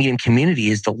medical medium community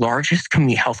is the largest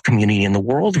health community in the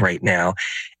world right now.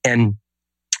 And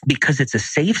because it's a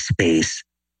safe space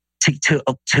to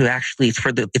actually,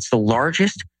 it's the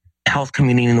largest health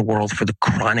community in the world for the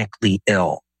chronically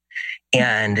ill,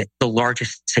 and the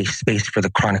largest safe space for the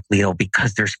chronically ill,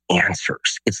 because there's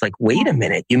answers. It's like, wait a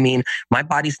minute, you mean my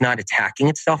body's not attacking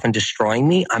itself and destroying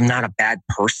me? I'm not a bad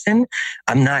person.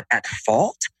 I'm not at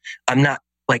fault. I'm not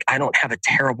like, I don't have a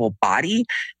terrible body.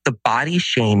 The body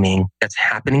shaming that's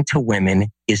happening to women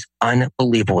is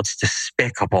unbelievable. It's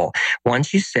despicable.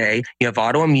 Once you say you have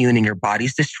autoimmune and your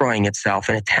body's destroying itself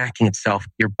and attacking itself,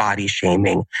 you're body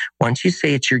shaming. Once you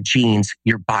say it's your genes,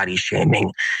 you're body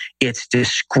shaming. It's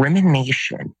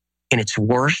discrimination in its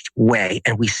worst way.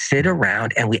 And we sit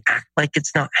around and we act like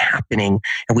it's not happening,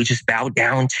 and we just bow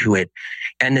down to it.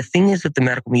 And the thing is, with the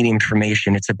medical medium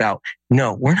information, it's about,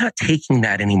 no, we're not taking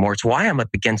that anymore. It's why I'm up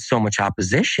against so much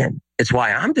opposition. It's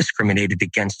why I'm discriminated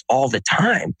against all the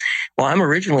time. Well, I'm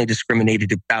originally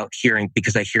discriminated about hearing,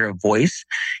 because I hear a voice,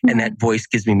 and that voice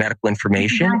gives me medical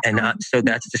information. And so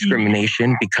that's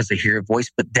discrimination because I hear a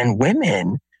voice. But then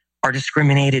women are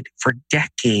discriminated for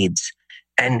decades.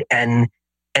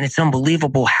 And it's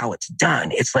unbelievable how it's done.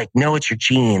 It's like, no, it's your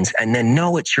genes. And then,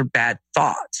 no, it's your bad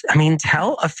thoughts. I mean,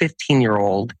 tell a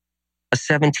 15-year-old, a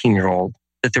 17-year-old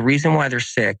that the reason why they're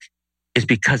sick is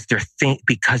because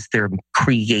they're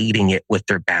creating it with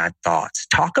their bad thoughts.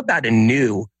 Talk about a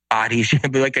new body,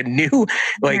 like a new,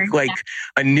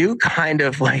 a new kind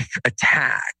of like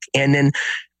attack. And then,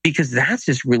 because that's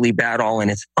just really bad all in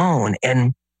its own.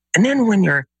 And then when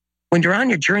you're on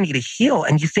your journey to heal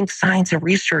and you think science and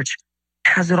research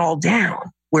has it all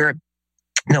down, where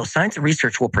no, science and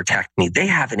research will protect me. They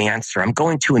have an answer. I'm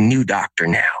going to a new doctor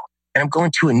now, and I'm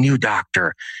going to a new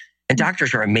doctor. And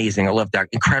doctors are amazing. I love doctors,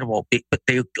 incredible, but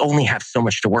they only have so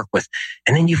much to work with.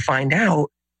 And then you find out,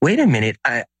 wait a minute,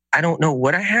 I don't know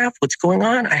what I have, what's going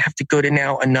on. I have to go to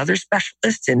now another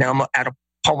specialist, and now I'm at a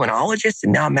pulmonologist,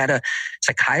 and now I'm at a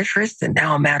psychiatrist, and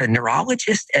now I'm at a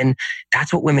neurologist. And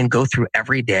that's what women go through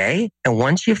every day. And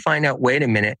once you find out, wait a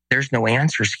minute, there's no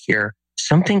answers here,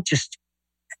 something just,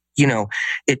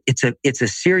 it's a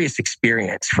serious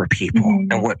experience for people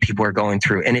and what people are going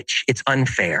through. And it's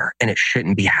unfair, and it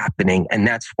shouldn't be happening. And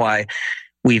that's why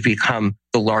we've become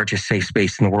the largest safe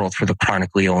space in the world for the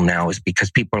chronically ill now, is because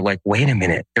people are like, wait a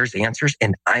minute, there's answers,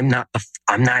 and I'm not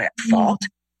at fault.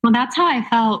 Well, that's how I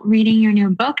felt reading your new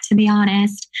book, to be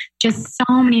honest. Just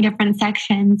so many different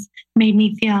sections made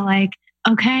me feel like,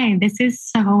 okay, this is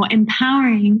so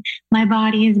empowering. My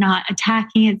body is not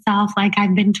attacking itself like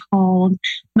I've been told.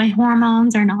 My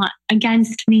hormones are not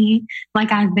against me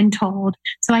like I've been told.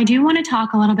 So I do want to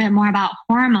talk a little bit more about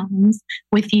hormones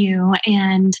with you.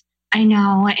 And I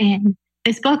know in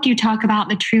this book, you talk about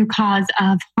the true cause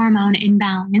of hormone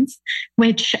imbalance,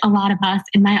 which a lot of us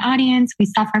in my audience, we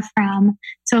suffer from.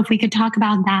 So if we could talk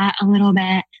about that a little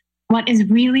bit, what is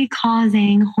really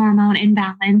causing hormone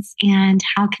imbalance, and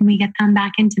how can we get them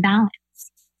back into balance?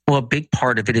 Well, a big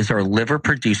part of it is our liver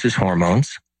produces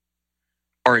hormones,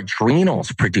 our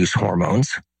adrenals produce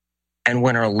hormones. And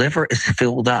when our liver is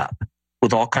filled up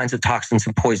with all kinds of toxins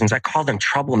and poisons, I call them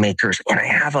troublemakers. And I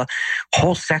have a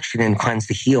whole section in Cleanse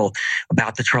to Heal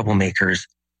about the troublemakers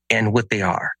and what they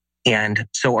are. And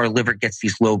so our liver gets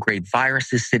these low-grade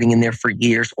viruses sitting in there for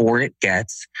years, or it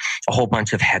gets a whole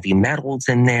bunch of heavy metals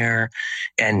in there.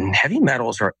 And heavy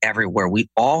metals are everywhere. We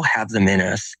all have them in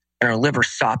us, and our liver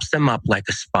sops them up like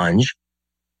a sponge.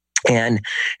 And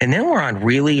then we're on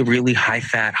really, really high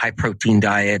fat, high protein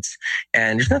diets.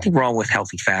 And there's nothing wrong with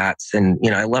healthy fats. And,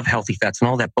 I love healthy fats and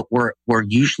all that, but we're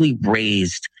usually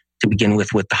raised to begin with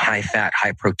the high fat,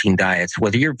 high protein diets,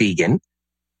 whether you're vegan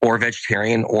or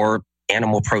vegetarian or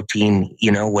animal protein,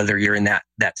 whether you're in that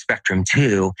spectrum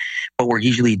too. But we're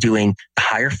usually doing the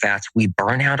higher fats. We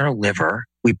burn out our liver.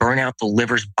 We burn out the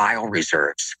liver's bile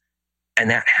reserves. And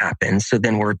that happens. So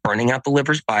then we're burning out the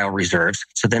liver's bile reserves.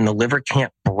 So then the liver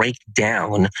can't break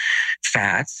down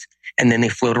fats. And then they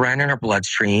float around in our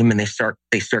bloodstream, and they start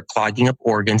clogging up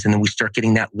organs. And then we start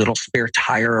getting that little spare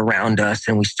tire around us,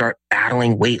 and we start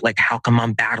battling weight. Like, how come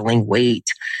I'm battling weight?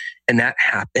 And that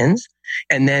happens.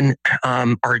 And then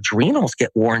our adrenals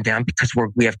get worn down because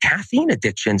we have caffeine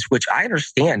addictions, which I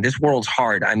understand. This world's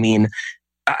hard. I mean,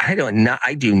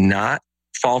 I do not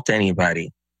fault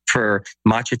anybody for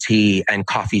matcha tea and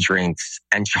coffee drinks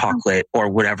and chocolate or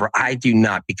whatever. I do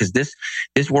not, because this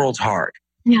world's hard.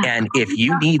 Yeah. And if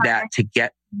you need that to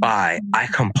get by, I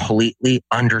completely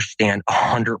understand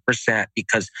 100%,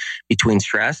 because between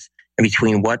stress and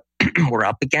between what we're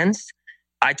up against,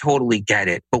 I totally get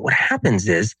it. But what happens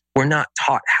is we're not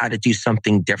taught how to do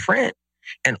something different.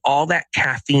 And all that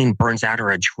caffeine burns out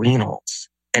our adrenals.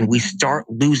 And we start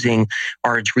losing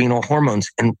our adrenal hormones.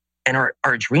 And our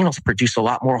adrenals produce a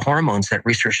lot more hormones that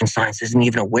research and science isn't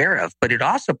even aware of. But it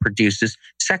also produces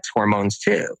sex hormones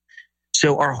too.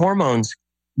 So our hormones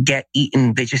get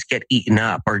eaten, they just get eaten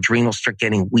up. Our adrenals start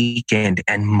getting weakened.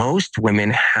 And most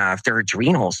women have their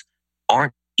adrenals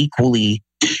aren't equally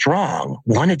strong.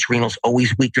 One adrenal's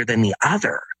always weaker than the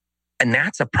other. And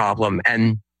that's a problem.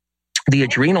 And the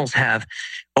adrenals have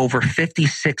over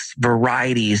 56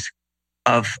 varieties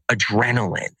of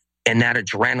adrenaline. And that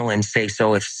adrenaline,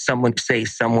 if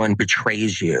someone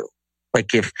betrays you,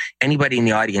 like if anybody in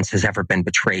the audience has ever been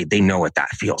betrayed, they know what that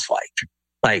feels like.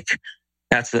 Like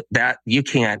that you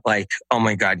can't oh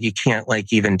my God, you can't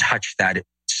even touch that. It's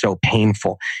so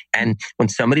painful. And when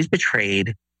somebody's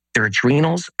betrayed, their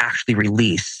adrenals actually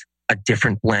release a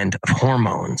different blend of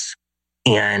hormones.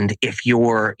 And if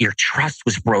your trust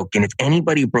was broken, if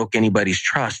anybody broke anybody's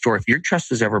trust, or if your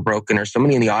trust was ever broken, or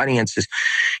somebody in the audience is,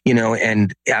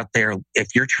 and out there,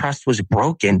 if your trust was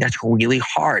broken, that's really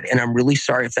hard. And I'm really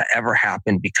sorry if that ever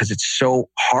happened, because it's so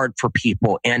hard for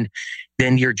people. And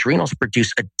then your adrenals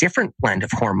produce a different blend of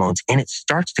hormones, and it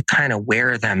starts to kind of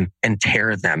wear them and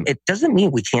tear them. It doesn't mean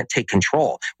we can't take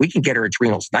control. We can get our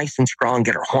adrenals nice and strong,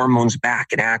 get our hormones back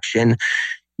in action,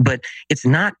 but it's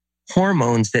not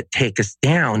hormones that take us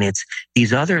down. It's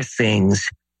these other things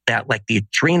that, like the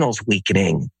adrenals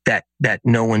weakening, that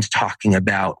no one's talking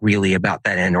about really about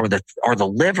that end, or the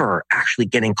liver actually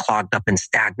getting clogged up and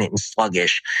stagnant and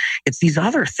sluggish. It's these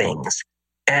other things.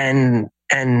 And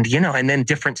then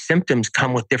different symptoms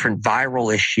come with different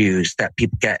viral issues that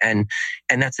people get. And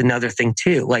that's another thing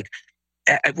too. Like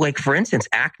for instance,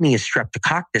 acne is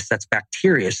streptococcus, that's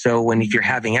bacteria. So if you're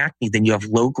having acne, then you have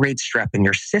low-grade strep in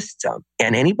your system.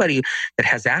 And anybody that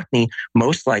has acne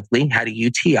most likely had a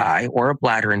UTI or a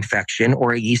bladder infection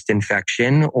or a yeast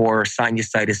infection or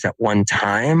sinusitis at one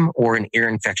time, or an ear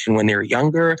infection when they were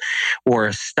younger, or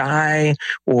a sty,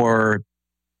 or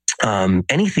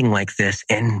anything like this,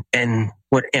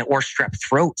 or strep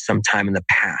throat sometime in the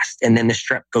past. And then the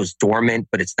strep goes dormant,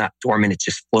 but it's not dormant. It's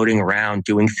just floating around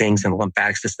doing things in the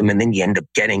lymphatic system. And then you end up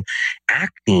getting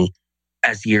acne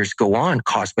as years go on,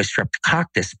 caused by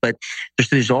streptococcus. But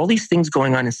there's all these things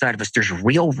going on inside of us. There's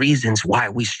real reasons why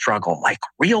we struggle, like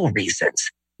real reasons,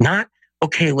 not,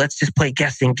 okay, let's just play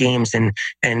guessing games and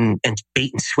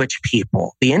bait and switch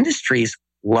people. The industries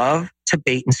love to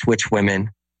bait and switch women.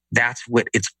 That's what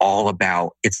it's all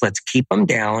about. It's let's keep them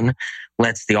down.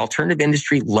 The alternative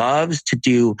industry loves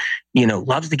to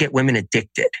get women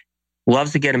addicted,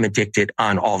 loves to get them addicted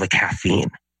on all the caffeine.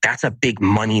 That's a big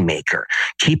money maker.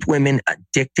 Keep women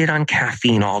addicted on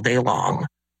caffeine all day long.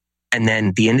 And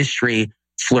then the industry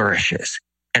flourishes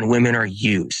and women are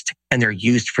used, and they're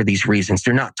used for these reasons.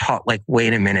 They're not taught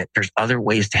wait a minute, there's other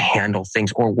ways to handle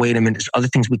things, or wait a minute, there's other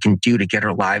things we can do to get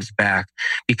our lives back.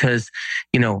 Because,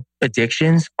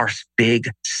 addictions are big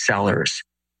sellers.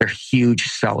 They're huge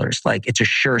sellers. It's a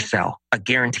sure sell, a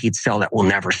guaranteed sell that will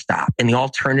never stop. And the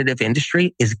alternative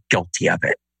industry is guilty of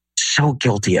it. So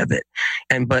guilty of it.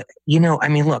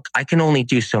 Look, I can only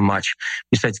do so much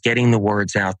besides getting the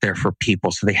words out there for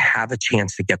people so they have a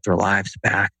chance to get their lives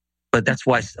back. But that's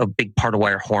why a big part of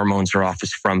why our hormones are off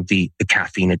is from the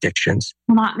caffeine addictions.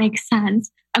 Well, that makes sense.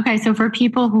 Okay, so for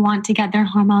people who want to get their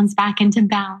hormones back into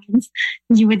balance,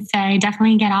 you would say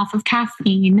definitely get off of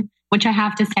caffeine, which I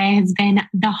have to say has been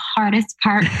the hardest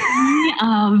part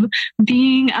of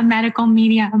being a medical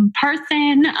media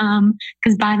person.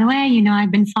 Because by the way,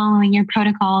 I've been following your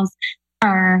protocols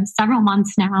for several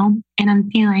months now, and I'm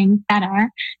feeling better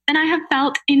than I have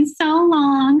felt in so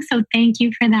long. So thank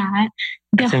you for that.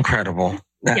 That's incredible.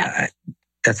 Yeah.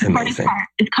 That's amazing.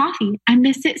 It's coffee. I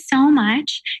miss it so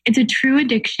much. It's a true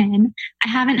addiction. I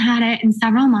haven't had it in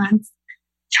several months.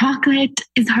 Chocolate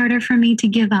is harder for me to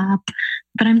give up,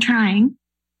 but I'm trying.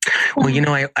 Well,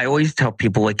 I always tell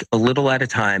people a little at a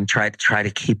time, try to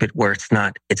keep it where it's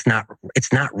not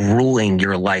ruling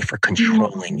your life or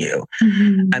controlling you.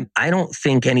 Mm-hmm. I don't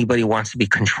think anybody wants to be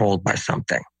controlled by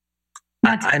something.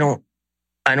 I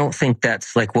don't think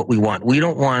that's what we want. We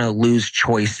don't want to lose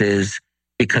choices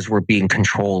because we're being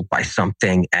controlled by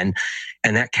something, and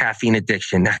that caffeine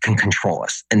addiction that can control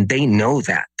us. And they know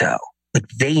that though.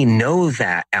 They know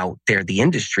that out there. The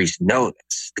industries know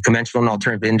this. The conventional and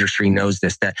alternative industry knows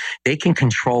this, that they can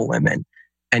control women,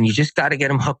 and you just got to get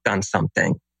them hooked on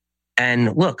something.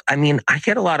 And look, I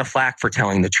get a lot of flack for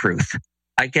telling the truth.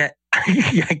 I get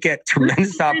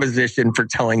tremendous opposition for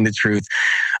telling the truth.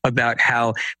 about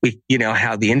how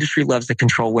how the industry loves to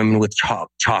control women with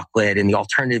chocolate, and the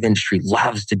alternative industry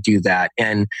loves to do that,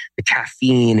 and the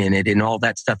caffeine in it and all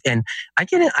that stuff. And I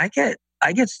get it.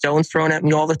 I get stones thrown at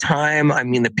me all the time. I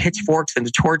mean, the pitchforks and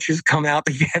the torches come out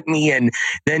to get me. And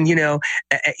then,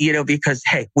 because,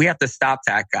 hey, we have to stop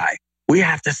that guy. We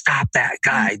have to stop that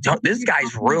guy. This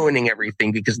guy's ruining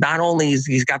everything, because not only is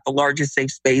he's got the largest safe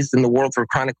space in the world for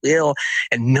chronically ill,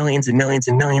 and millions and millions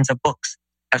and millions of books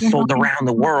have sold around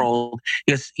the world.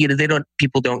 Because,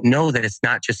 people don't know that it's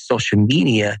not just social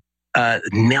media.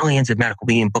 Millions of medical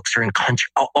medium books are in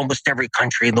almost every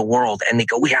country in the world. And they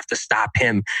go, we have to stop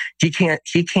him. He can't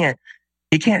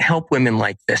help women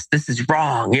like this. This is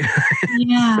wrong.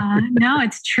 Yeah, no,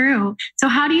 it's true. So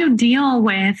how do you deal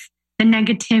with the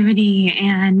negativity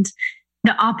and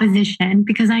the opposition?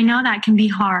 Because I know that can be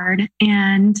hard.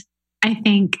 And I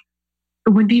think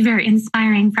it would be very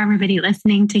inspiring for everybody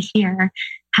listening to hear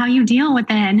how you deal with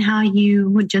it and how you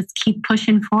would just keep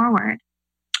pushing forward.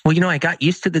 Well, I got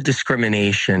used to the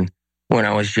discrimination when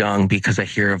I was young, because I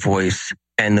hear a voice,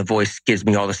 and the voice gives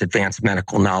me all this advanced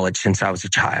medical knowledge since I was a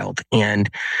child. And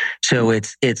so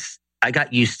I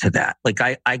got used to that. Like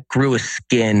I grew a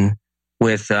skin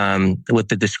with the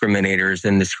discriminators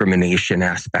and discrimination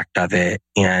aspect of it.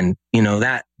 And,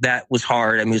 that was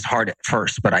hard. I mean, it was hard at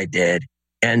first, but I did.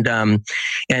 And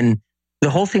the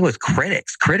whole thing with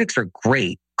critics are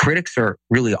great. Critics are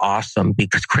really awesome,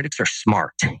 because critics are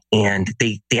smart, and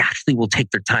they actually will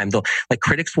take their time.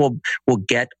 Critics will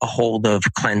get a hold of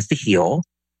Cleanse to Heal,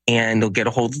 and they'll get a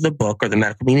hold of the book or the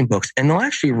medical meaning books, and they'll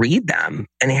actually read them,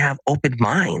 and they have open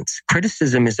minds.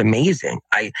 Criticism is amazing.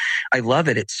 I love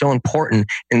it. It's so important.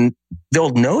 And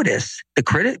they'll notice, the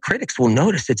critics will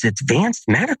notice it's advanced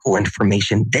medical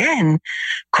information. Then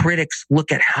critics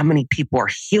look at how many people are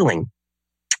healing.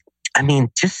 I mean,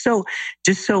 just so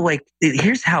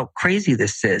here's how crazy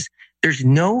this is. There's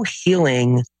no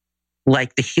healing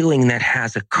like the healing that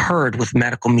has occurred with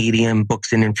medical medium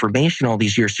books and information all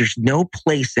these years. There's no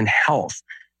place in health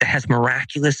that has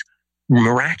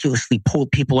miraculously pulled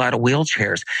people out of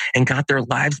wheelchairs and got their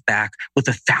lives back with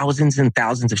the thousands and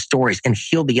thousands of stories, and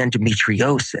healed the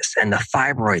endometriosis and the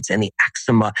fibroids and the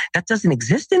eczema. That doesn't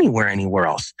exist anywhere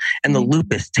else. And the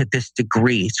lupus to this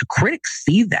degree. So critics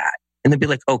see that, and they'll be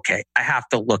like, okay, I have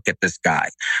to look at this guy,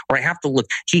 or I have to look,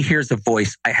 he hears a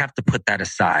voice, I have to put that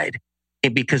aside.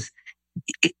 Because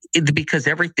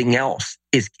everything else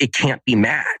it can't be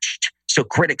matched. So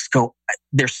critics go,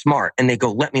 they're smart, and they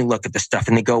go, let me look at the stuff.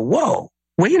 And they go, whoa,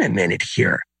 wait a minute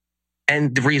here.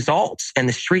 And the results and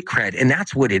the street cred. And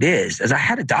that's what it is. As I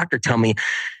had a doctor tell me,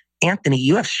 Anthony,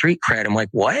 you have street cred. I'm like,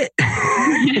 what?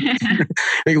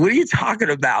 Like, what are you talking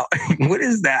about? What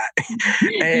is that?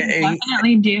 You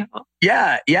definitely do.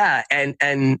 Yeah. And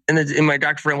my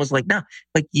doctor friend was like, no,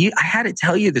 like I had to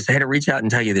tell you this. I had to reach out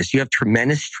and tell you this. You have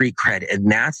tremendous street cred,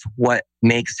 and that's what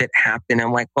makes it happen.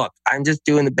 I'm like, look, I'm just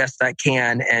doing the best I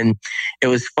can. And it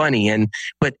was funny.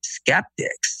 But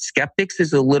skeptics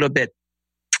is a little bit,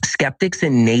 skeptics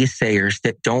and naysayers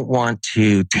that don't want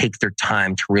to take their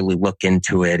time to really look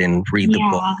into it and read the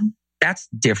book. That's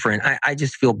different. I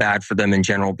just feel bad for them in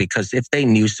general, because if they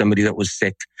knew somebody that was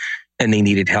sick and they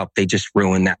needed help, they just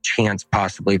ruined that chance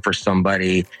possibly for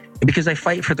somebody. Because I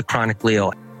fight for the chronically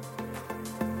ill.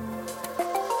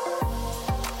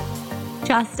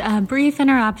 Just a brief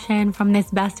interruption from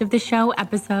this Best of the Show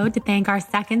episode to thank our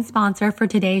second sponsor for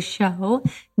today's show,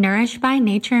 Nourish by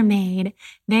Nature Made.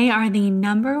 They are the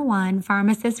 #1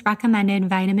 pharmacist recommended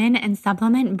vitamin and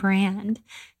supplement brand.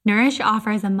 Nourish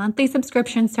offers a monthly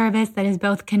subscription service that is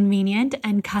both convenient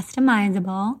and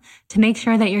customizable to make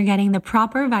sure that you're getting the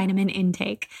proper vitamin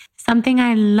intake. Something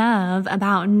I love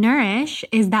about Nourish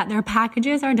is that their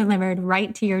packages are delivered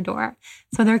right to your door.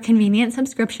 So their convenient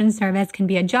subscription service can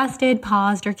be adjusted,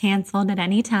 paused, or canceled at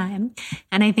any time.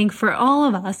 And I think for all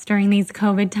of us during these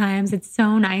COVID times, it's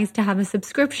so nice to have a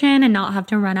subscription and not have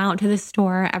to run out to the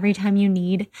store every time you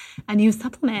need a new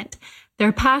supplement.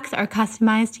 Their packs are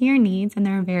customized to your needs, and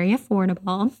they're very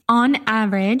affordable. On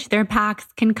average, their packs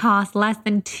can cost less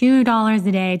than $2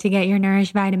 a day to get your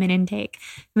Nourish vitamin intake.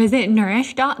 Visit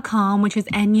nourish.com, which is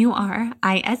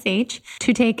NURISH,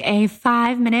 to take a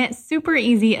 5-minute super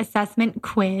easy assessment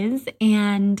quiz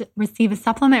and receive a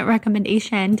supplement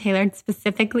recommendation tailored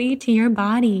specifically to your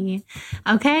body.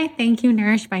 Okay, thank you,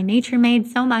 Nourish by Nature Made,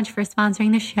 so much for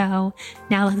sponsoring the show.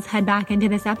 Now let's head back into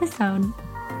this episode.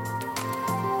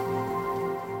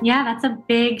 Yeah, that's a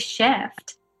big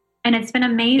shift. And it's been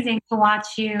amazing to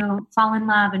watch you fall in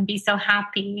love and be so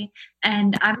happy.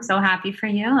 And I'm so happy for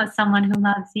you as someone who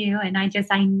loves you. And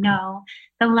I know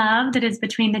the love that is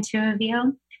between the two of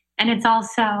you. And it's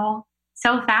also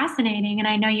so fascinating. And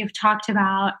I know you've talked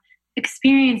about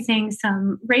experiencing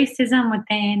some racism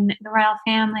within the royal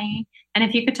family. And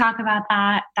if you could talk about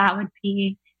that, that would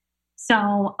be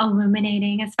so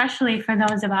illuminating, especially for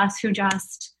those of us who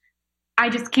I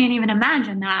just can't even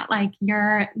imagine that. Like,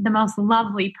 you're the most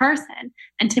lovely person.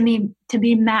 And to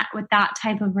be met with that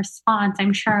type of response,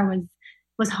 I'm sure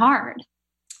was hard.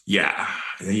 Yeah.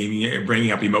 You're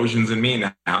bringing up emotions in me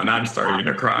now, and I'm starting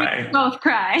to cry. We both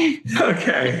cry.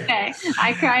 Okay. Okay.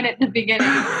 I cried at the beginning.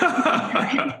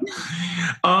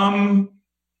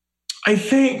 I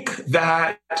think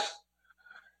that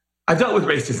I've dealt with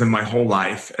racism my whole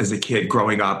life as a kid,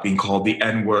 growing up, being called the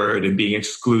N-word and being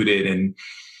excluded, and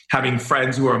having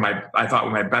friends who I thought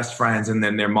were my best friends, and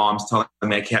then their moms telling them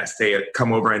they can't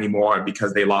come over anymore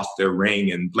because they lost their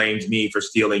ring, and blamed me for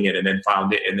stealing it, and then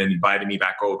found it and then invited me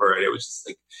back over. And it was just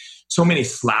like so many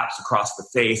slaps across the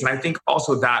face. And I think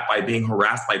also that by being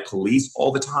harassed by police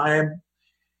all the time,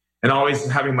 and always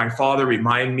having my father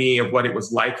remind me of what it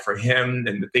was like for him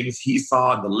and the things he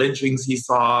saw and the lynchings he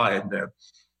saw, and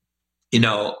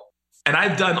and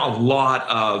I've done a lot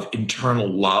of internal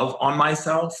love on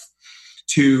myself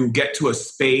to get to a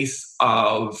space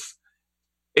of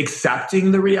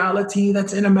accepting the reality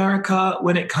that's in America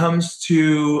when it comes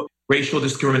to racial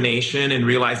discrimination, and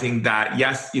realizing that,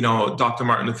 yes, Dr.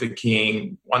 Martin Luther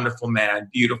King, wonderful man,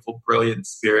 beautiful, brilliant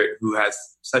spirit who has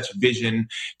such vision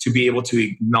to be able to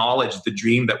acknowledge the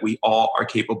dream that we all are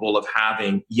capable of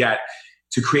having, yet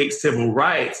to create civil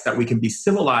rights that we can be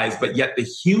civilized, but yet the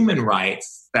human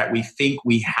rights that we think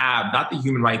we have, not the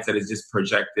human rights that is just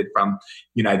projected from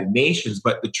United Nations,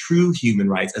 but the true human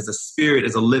rights as a spirit,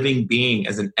 as a living being,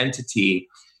 as an entity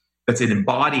that's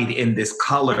embodied in this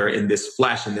color, in this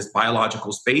flesh, in this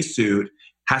biological spacesuit,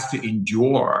 has to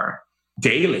endure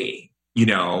daily,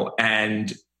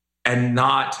 and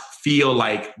not feel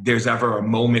like there's ever a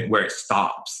moment where it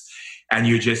stops. And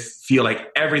you just feel like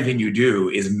everything you do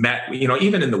is met,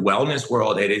 even in the wellness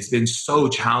world, it has been so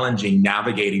challenging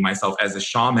navigating myself as a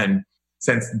shaman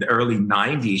since the early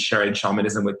 90s, sharing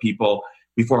shamanism with people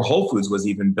before Whole Foods was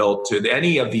even built. To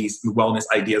any of these wellness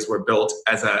ideas were built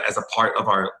as a part of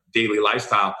our daily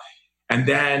lifestyle. And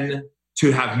then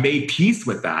to have made peace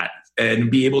with that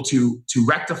and be able to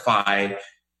rectify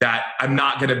that I'm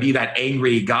not going to be that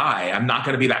angry guy. I'm not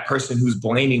going to be that person who's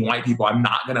blaming white people. I'm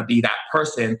not going to be that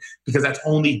person, because that's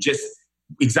only just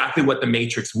exactly what the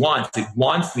Matrix wants. It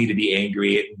wants me to be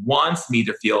angry. It wants me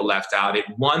to feel left out. It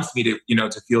wants me to,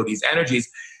 to feel these energies,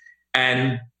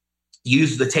 and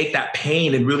take that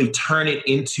pain and really turn it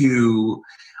into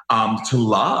to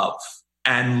love,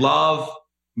 and love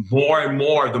more and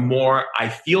more the more I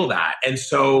feel that. And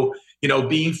so,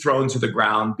 being thrown to the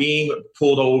ground, being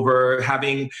pulled over,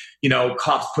 having,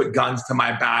 cops put guns to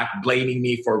my back, blaming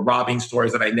me for robbing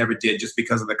stores that I never did just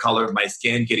because of the color of my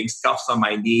skin, getting scuffs on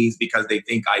my knees because they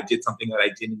think I did something that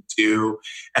I didn't do,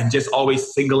 and just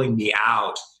always singling me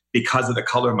out because of the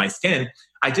color of my skin.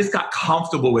 I just got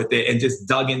comfortable with it and just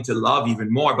dug into love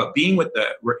even more. But being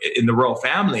in the royal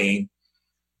family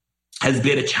has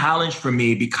been a challenge for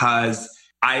me, because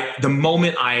the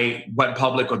moment I went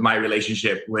public with my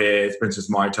relationship with Princess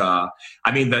Marta,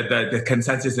 the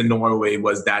consensus in Norway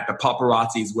was that the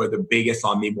paparazzis were the biggest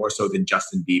on me, more so than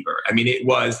Justin Bieber.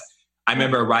 I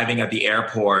remember arriving at the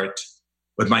airport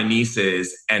with my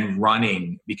nieces and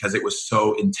running because it was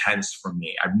so intense for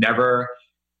me. I've never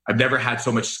had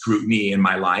so much scrutiny in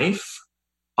my life.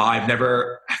 I've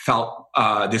never felt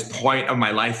this point of my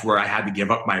life where I had to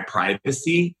give up my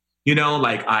privacy.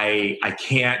 I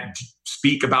can't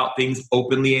speak about things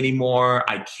openly anymore.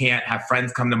 I can't have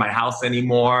friends come to my house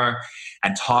anymore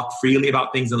and talk freely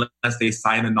about things unless they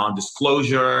sign a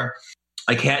non-disclosure.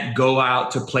 I can't go out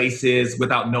to places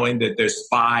without knowing that there's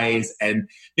spies. And,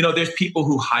 there's people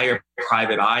who hire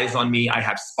private eyes on me. I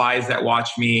have spies that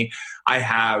watch me. I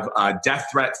have death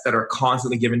threats that are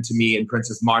constantly given to me in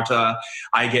Princess Marta.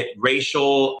 I get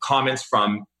racial comments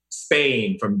from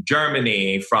Spain, from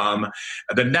Germany, from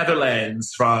the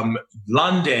Netherlands, from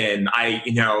London.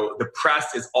 The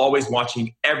press is always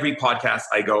watching every podcast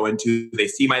I go into. They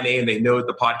see my name, they know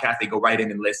the podcast, they go right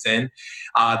in and listen.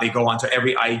 They go onto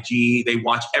every IG, they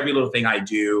watch every little thing I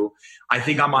do. I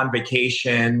think I'm on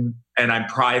vacation and I'm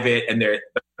private, and the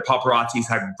paparazzis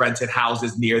have rented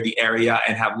houses near the area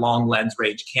and have long lens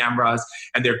range cameras,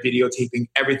 and they're videotaping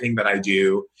everything that I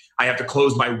do. I have to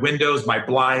close my windows, my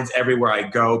blinds everywhere I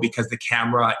go because the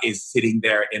camera is sitting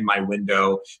there in my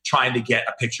window trying to get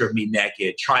a picture of me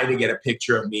naked, trying to get a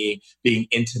picture of me being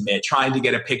intimate, trying to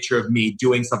get a picture of me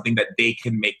doing something that they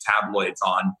can make tabloids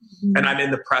on. Mm-hmm. And I'm in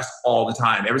the press all the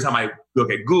time. Every time I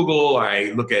look at Google or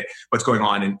I look at what's going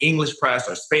on in English press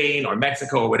or Spain or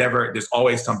Mexico or whatever, there's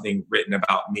always something written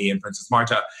about me and Princess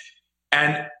Marta.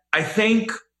 And I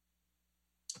think,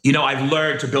 I've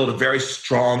learned to build a very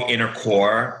strong inner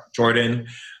core, Jordan,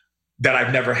 that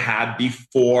I've never had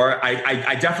before.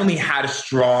 I definitely had a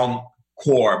strong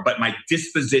core, but my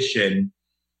disposition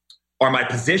or my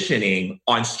positioning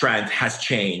on strength has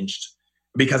changed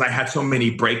because I had so many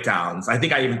breakdowns. I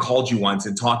think I even called you once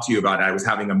and talked to you about it. I was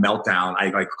having a meltdown.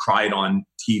 I cried on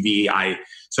TV. I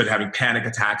started having panic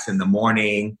attacks in the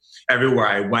morning. Everywhere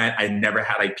I went, I never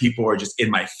had people were just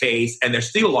in my face, and there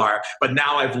still are. But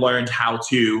now I've learned how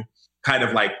to kind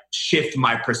of shift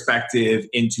my perspective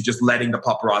into just letting the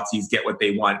paparazzis get what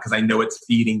they want, because I know it's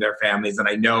feeding their families, and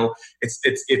I know it's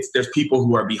there's people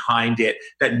who are behind it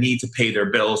that need to pay their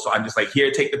bills. So I'm just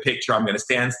here, take the picture. I'm going to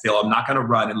stand still. I'm not going to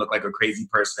run and look like a crazy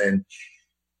person.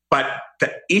 But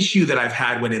the issue that I've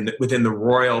had within the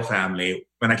royal family,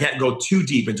 and I can't go too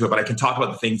deep into it, but I can talk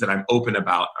about the things that I'm open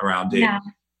about around it,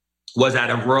 was at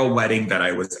a royal wedding that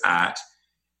I was at.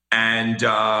 And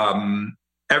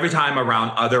every time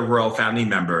around other royal family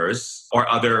members or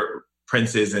other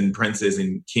princes and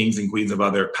kings and queens of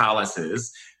other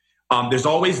palaces, there's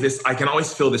always this, I can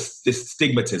always feel this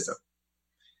stigmatism.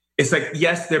 It's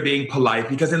yes, they're being polite,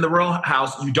 because in the royal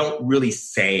house, you don't really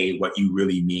say what you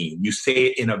really mean. You say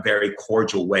it in a very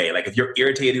cordial way. If you're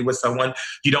irritated with someone,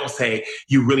 you don't say,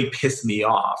 you really piss me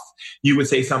off. You would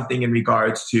say something in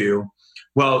regards to,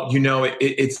 well,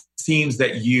 it seems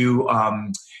that you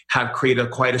have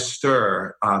created quite a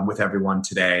stir with everyone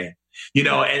today.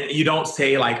 And you don't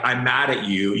say I'm mad at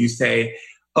you. You say,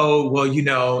 oh,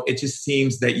 well, it just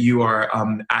seems that you are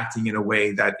acting in a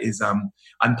way that is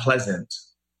unpleasant.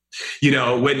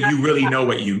 When you really know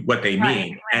what they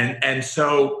mean. Right. And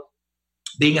so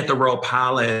being at the royal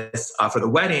palace for the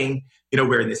wedding,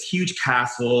 we're in this huge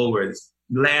castle, we're in this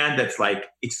land that's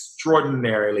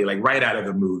extraordinarily right out of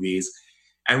the movies.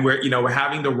 And we're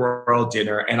having the royal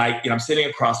dinner, and I'm sitting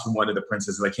across from one of the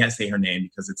princesses. I can't say her name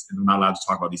because I'm not allowed to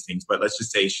talk about these things, but let's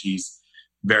just say she's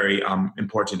very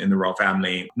important in the royal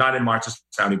family, not in Marta's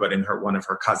family, but in one of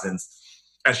her cousins.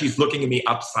 And she's looking at me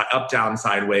up, down,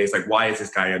 sideways, why is this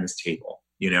guy on this table?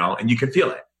 And you can feel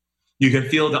it. You can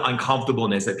feel the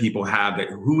uncomfortableness that people have, that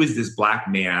who is this black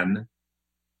man?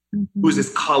 Mm-hmm. Who is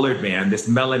this colored man, this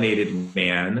melanated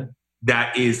man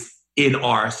that is in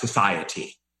our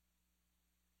society?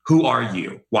 Who are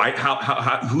you? Why? How?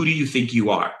 Who do you think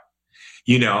you are?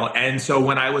 And so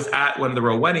when I was at one of the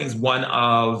royal weddings, one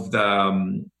of the,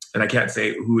 and I can't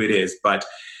say who it is, but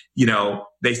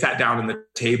they sat down on the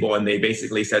table and they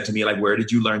basically said to me, where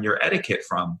did you learn your etiquette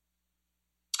from?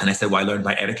 And I said, well, I learned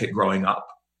my etiquette growing up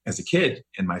as a kid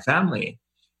in my family.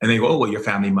 And they go, oh, well, your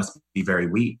family must be very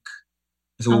weak.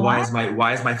 I said, well, why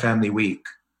is my family weak?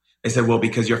 They said, well,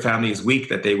 because your family is weak,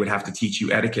 that they would have to teach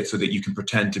you etiquette so that you can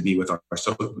pretend to be with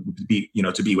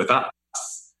to be with us.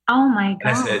 Oh my God. And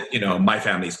I said, my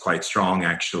family is quite strong,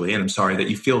 actually, and I'm sorry that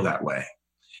you feel that way.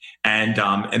 And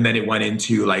then it went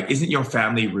into isn't your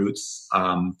family roots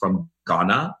from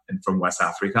Ghana and from West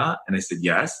Africa? And I said,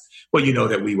 yes. Well,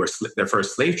 that we were their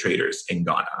first slave traders in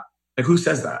Ghana. Who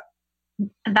says that?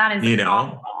 That is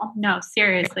awful. No,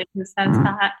 seriously, who says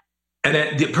that? And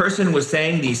then the person was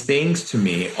saying these things to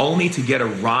me only to get a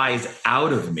rise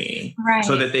out of me, right,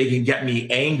 so that they can get me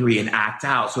angry and act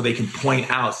out, so they can point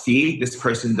out, see, this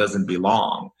person doesn't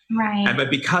belong. Right. But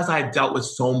because I've dealt with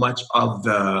so much of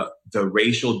the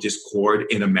racial discord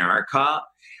in America,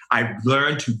 I've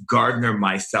learned to garner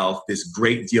myself this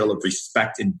great deal of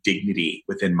respect and dignity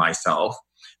within myself.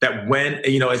 That when,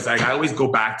 it's I always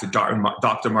go back to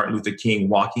Dr. Martin Luther King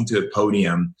walking to the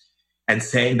podium and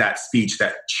saying that speech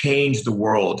that changed the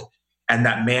world. And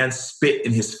that man spit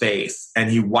in his face, and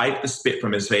he wiped the spit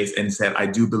from his face and said, I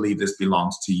do believe this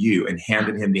belongs to you, and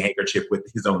handed him the handkerchief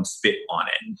with his own spit on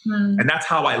it. Mm-hmm. And that's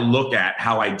how I look at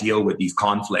how I deal with these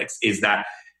conflicts, is that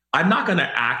I'm not going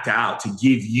to act out to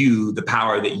give you the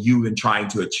power that you've been trying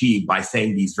to achieve by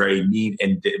saying these very mean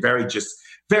and very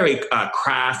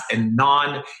crass and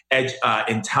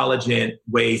non-intelligent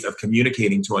ways of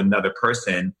communicating to another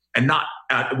person, and not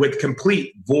with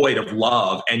complete void of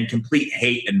love and complete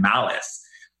hate and malice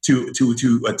to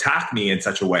attack me in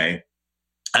such a way.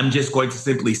 I'm just going to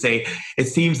simply say, it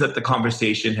seems that the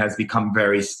conversation has become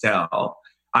very stale.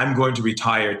 I'm going to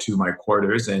retire to my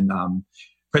quarters. And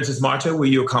Princess Marta, will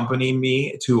you accompany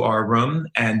me to our room?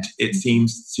 And it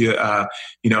seems to,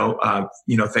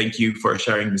 thank you for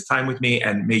sharing this time with me,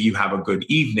 and may you have a good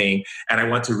evening. And I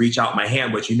want to reach out my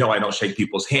hand, which, I don't shake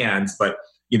people's hands, but,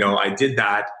 I did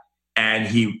that. And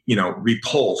he,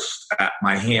 repulsed at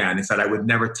my hand and said, I would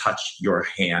never touch your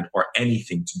hand or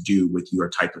anything to do with your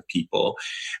type of people.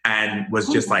 And was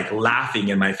just like laughing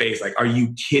in my face. Like, are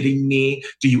you kidding me?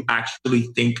 Do you actually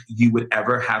think you would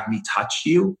ever have me touch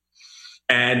you?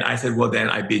 And I said, well, then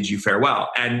I bid you farewell.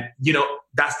 And,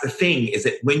 that's the thing, is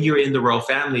that when you're in the royal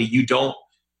family,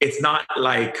 it's not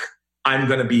like I'm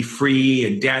going to be free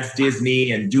and dance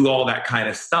Disney and do all that kind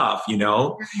of stuff.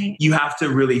 Right. You have to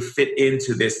really fit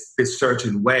into this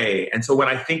certain way. And so when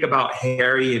I think about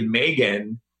Harry and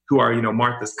Meghan, who are,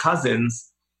 Martha's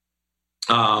cousins,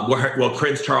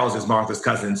 Prince Charles is Martha's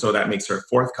cousin, so that makes her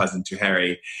fourth cousin to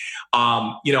Harry.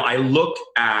 I look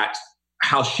at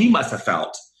how she must have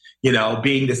felt,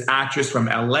 being this actress from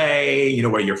LA,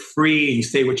 where you're free, you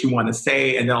say what you want to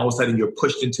say, and then all of a sudden you're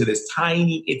pushed into this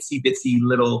tiny, itsy bitsy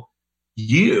little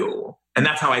you. And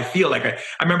that's how I feel. Like I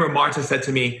remember Marta said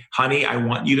to me, honey, I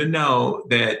want you to know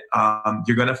that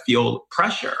you're going to feel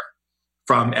pressure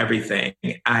from everything.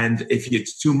 And if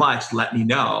it's too much, let me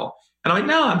know. And I'm like,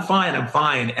 no, I'm fine.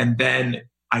 And then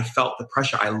I felt the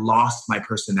pressure. I lost my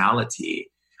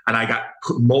personality and I got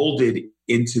molded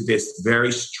into this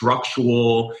very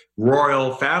structural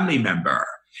royal family member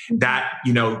that,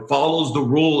 follows the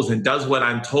rules and does what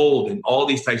I'm told and all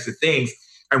these types of things.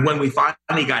 And when we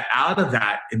finally got out of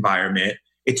that environment,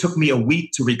 it took me a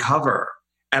week to recover.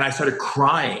 And I started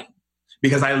crying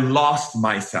because I lost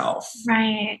myself.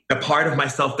 Right. The part of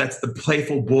myself that's the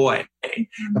playful boy,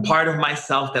 the part of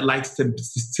myself that likes to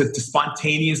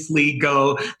spontaneously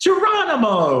go,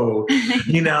 Geronimo,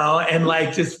 and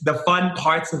like just the fun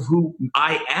parts of who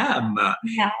I am.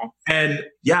 Yes. And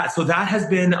so that has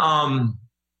been a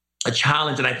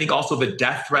challenge. And I think also the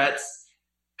death threats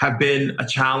have been a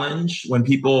challenge when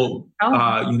people,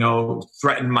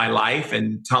 threaten my life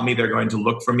and tell me they're going to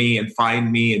look for me and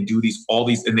find me and do all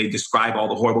these, and they describe all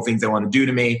the horrible things they want to do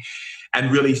to me.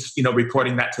 And really,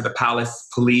 reporting that to the palace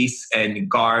police and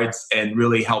guards and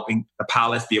really helping the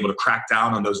palace be able to crack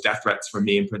down on those death threats for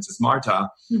me and Princess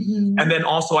Marta. Mm-hmm. And then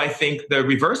also, I think the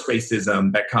reverse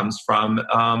racism that comes from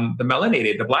the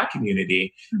melanated, the Black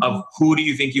community, of who do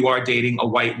you think you are dating a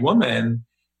white woman?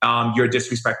 You're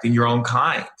disrespecting your own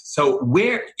kind. So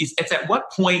it's at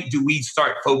what point do we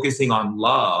start focusing on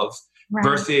love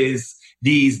versus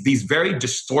these very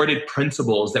distorted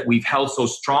principles that we've held so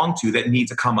strong to that need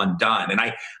to come undone? And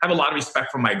I have a lot of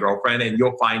respect for my girlfriend, and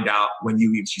you'll find out when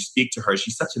you speak to her.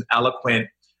 She's such an eloquent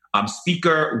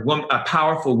speaker, a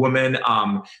powerful woman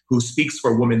who speaks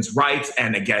for women's rights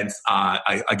and against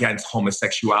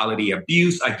homosexuality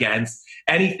abuse, against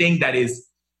anything that is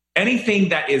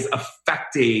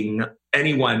affecting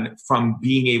anyone from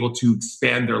being able to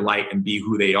expand their light and be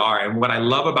who they are. And what I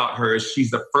love about her is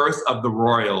she's the first of the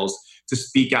royals to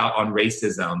speak out on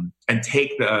racism and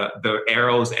take the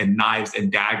arrows and knives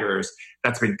and daggers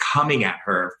that's been coming at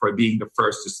her for being the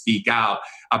first to speak out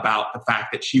about the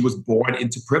fact that she was born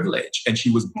into privilege and she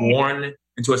was born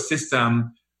into a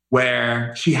system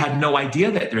where she had no idea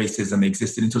that racism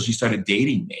existed until she started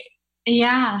dating me.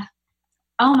 Yeah.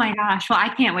 Oh my gosh. Well, I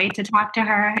can't wait to talk to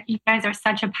her. You guys are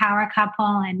such a power couple.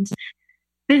 And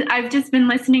I've just been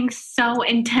listening so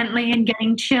intently and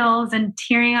getting chills and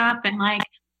tearing up. And like,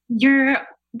 you're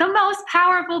the most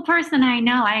powerful person I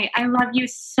know. I love you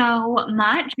so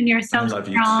much. And you're so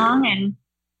strong. And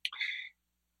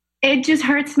it just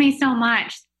hurts me so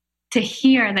much to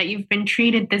hear that you've been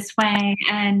treated this way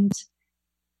and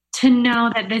to know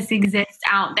that this exists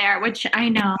out there, which I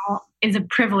know is a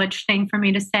privileged thing for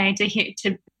me to say,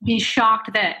 to be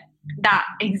shocked that that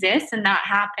exists and that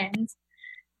happens.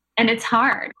 And it's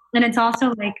hard. And it's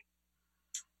also like,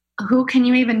 who can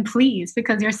you even please?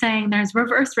 Because you're saying there's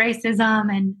reverse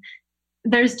racism and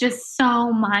there's just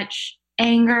so much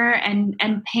anger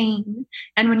and pain.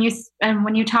 And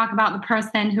when you talk about the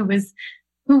person who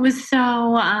was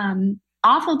so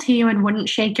awful to you and wouldn't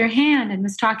shake your hand and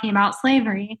was talking about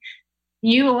slavery,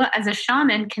 you as a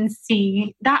shaman can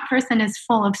see that person is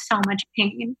full of so much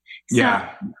pain. So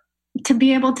to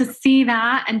be able to see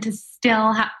that and to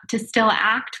still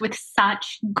act with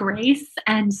such grace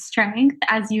and strength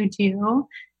as you do,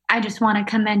 I just want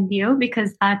to commend you,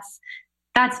 because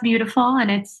that's beautiful,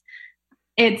 and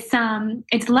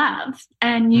it's love,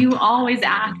 and you always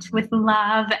act with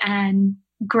love and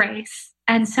grace.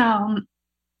 And so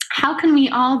how can we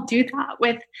all do that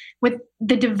with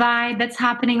the divide that's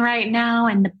happening right now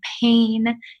and the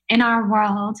pain in our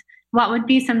world? what would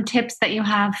be some tips that you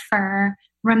have for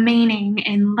remaining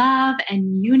in love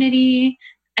and unity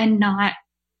and not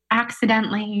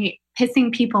accidentally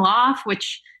pissing people off,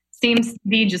 which seems to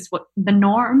be just what the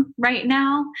norm right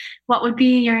now? What would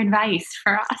be your advice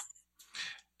for us?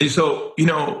 So,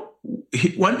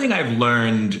 one thing I've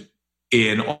learned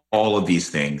in all of these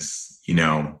things,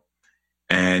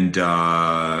 and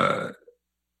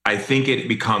I think it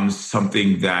becomes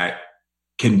something that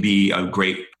can be a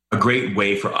great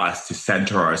way for us to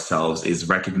center ourselves, is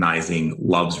recognizing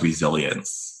love's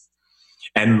resilience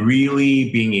and really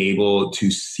being able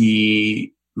to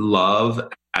see love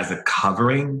as a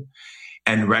covering,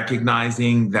 and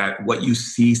recognizing that what you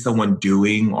see someone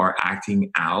doing or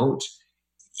acting out,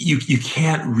 you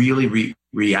can't really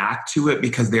react to it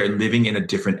because they're living in a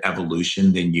different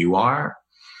evolution than you are.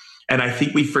 And I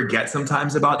think we forget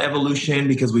sometimes about evolution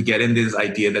because we get into this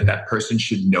idea that that person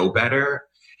should know better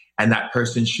and that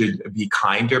person should be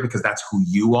kinder because that's who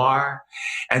you are.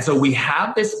 And so we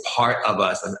have this part of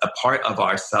us, a part of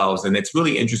ourselves. And it's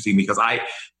really interesting because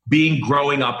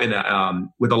growing up in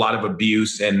with a lot of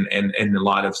abuse and a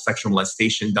lot of sexual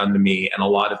molestation done to me, and a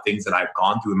lot of things that I've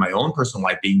gone through in my own personal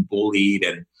life, being bullied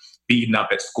and beaten up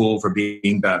at school for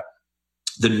being the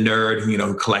nerd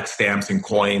who collects stamps and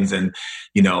coins and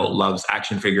loves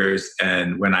action figures,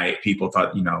 and when people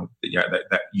thought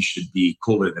that you should be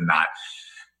cooler than that,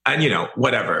 and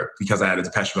whatever, because I had a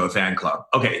Depeche Mode fan club.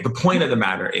 Okay, the point of the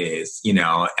matter is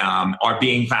or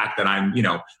being fact that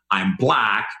I'm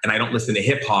black and I don't listen to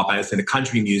hip hop, I listen to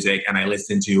country music and I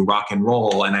listen to rock and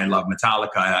roll and I love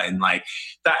Metallica and like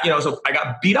that, so I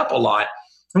got beat up a lot.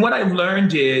 And what I've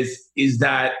learned is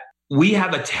that we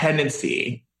have a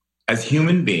tendency as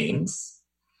human beings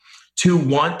to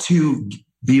want to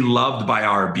be loved by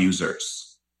our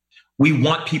abusers. We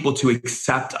want people to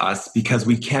accept us because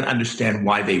we can't understand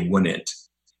why they wouldn't.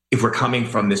 If we're coming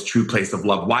from this true place of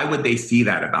love, why would they see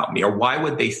that about me? Or why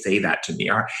would they say that to me?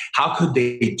 Or how could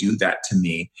they do that to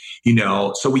me?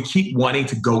 So we keep wanting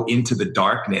to go into the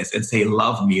darkness and say,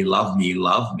 love me, love me,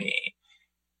 love me.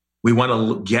 We want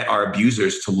to get our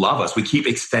abusers to love us. We keep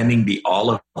extending the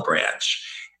olive branch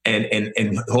and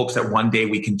in hopes that one day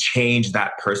we can change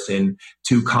that person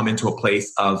to come into a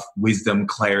place of wisdom,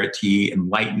 clarity,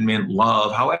 enlightenment,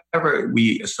 love, however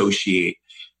we associate,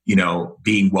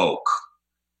 being woke.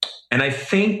 And I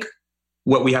think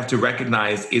what we have to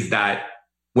recognize is that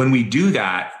when we do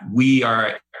that, we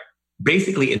are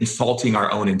basically insulting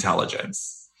our own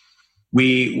intelligence.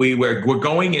 We're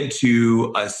going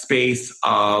into a space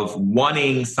of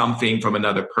wanting something from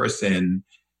another person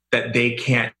that they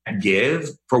can't give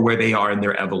for where they are in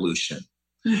their evolution.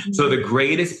 Mm-hmm. So the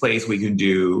greatest place we can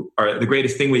do, or the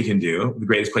greatest thing we can do, the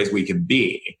greatest place we can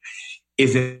be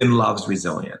is in love's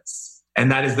resilience.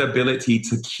 And that is the ability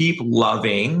to keep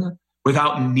loving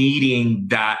without needing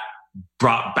that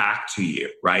brought back to you,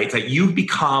 right? It's like you've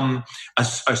become a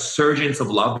surgeon of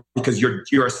love because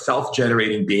you're a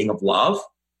self-generating being of love,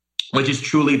 which is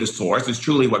truly the source. It's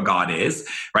truly what God is,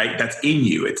 right? That's in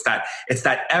you. It's that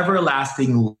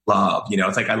everlasting love.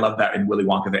 It's like, I love that in Willy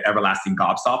Wonka, the everlasting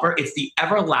gobstopper. It's the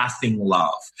everlasting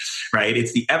love, right?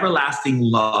 It's the everlasting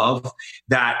love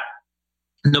that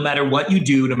no matter what you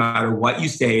do, no matter what you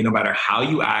say, no matter how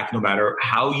you act, no matter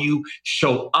how you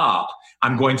show up,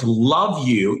 I'm going to love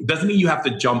you. It doesn't mean you have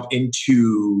to jump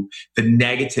into the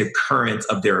negative currents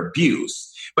of their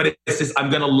abuse, but it's just, I'm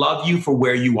going to love you for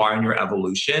where you are in your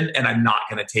evolution, and I'm not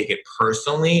going to take it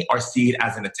personally or see it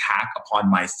as an attack upon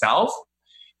myself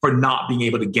for not being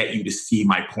able to get you to see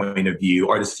my point of view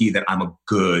or to see that I'm a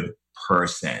good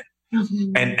person.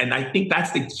 Mm-hmm. And I think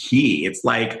that's the key. It's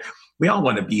like, we all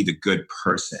want to be the good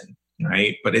person,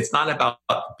 right? But it's not about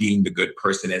being the good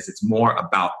person, as it's more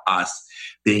about us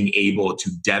being able to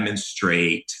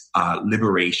demonstrate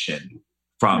liberation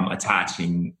from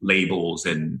attaching labels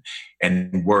and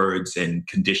words and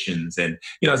conditions. And,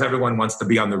 as everyone wants to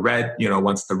be on the red,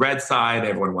 wants the red side,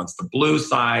 everyone wants the blue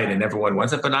side, and everyone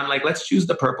wants it. But I'm like, let's choose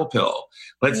the purple pill.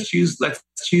 Let's choose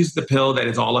the pill that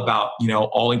is all about,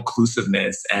 all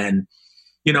inclusiveness. And,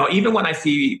 even when I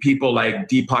see people like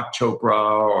Deepak Chopra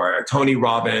or Tony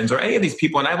Robbins or any of these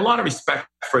people, and I have a lot of respect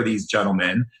for these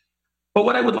gentlemen, but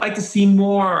what I would like to see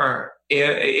more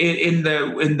in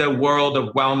the world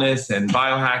of wellness and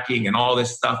biohacking and all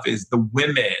this stuff is the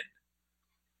women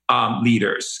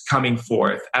leaders coming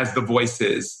forth as the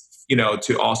voices,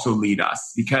 to also lead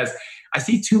us, because I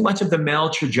see too much of the male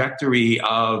trajectory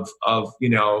of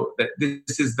that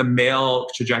this is the male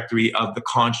trajectory of the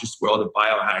conscious world of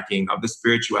biohacking, of the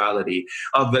spirituality,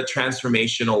 of the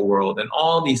transformational world, and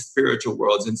all these spiritual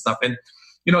worlds and stuff. And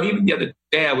even the other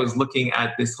day I was looking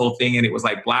at this whole thing and it was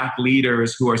like Black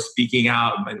leaders who are speaking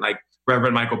out, and like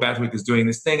Reverend Michael Beswick is doing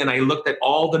this thing. And I looked at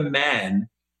all the men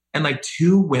and like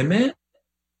 2 women.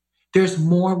 There's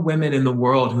more women in the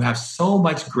world who have so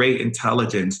much great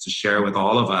intelligence to share with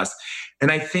all of us.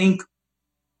 And I think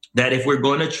that if we're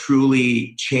going to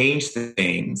truly change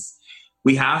things,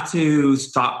 we have to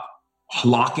stop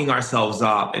locking ourselves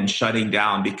up and shutting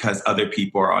down because other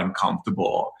people are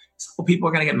uncomfortable. So people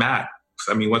are going to get mad.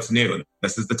 I mean, what's new?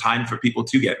 This is the time for people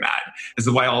to get mad. This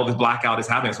is why all this blackout is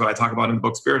happening. It's what I talk about in the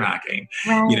book, Spirit Hacking.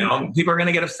 Right. People are going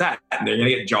to get upset and they're going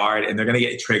to get jarred and they're going to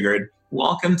get triggered.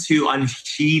 Welcome to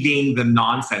unsheathing the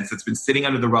nonsense that's been sitting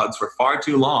under the rugs for far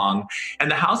too long.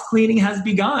 And the house cleaning has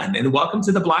begun. And welcome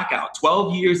to the blackout.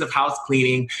 12 years of house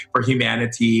cleaning for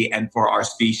humanity and for our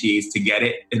species to get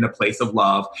it in a place of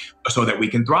love so that we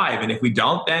can thrive. And if we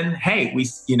don't, then hey,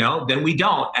 then we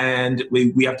don't. And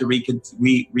we have to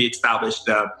reestablish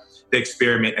the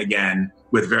experiment again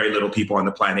with very little people on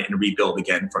the planet and rebuild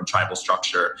again from tribal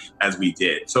structure as we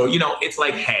did. So, it's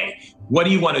like, hey, what do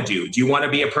you want to do? Do you want to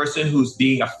be a person who's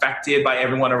being affected by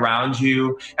everyone around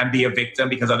you and be a victim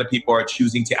because other people are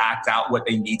choosing to act out what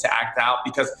they need to act out?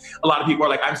 Because a lot of people are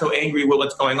like, I'm so angry with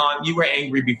what's going on. You were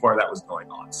angry before that was going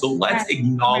on. So let's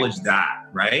acknowledge that,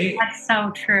 right? That's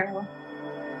so true.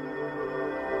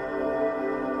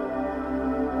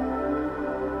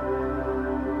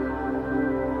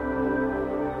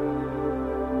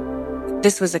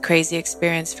 This was a crazy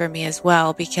experience for me as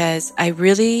well, because I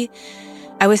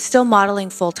was still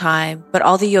modeling full time, but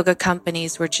all the yoga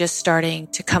companies were just starting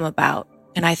to come about.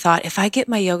 And I thought, if I get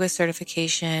my yoga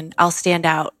certification, I'll stand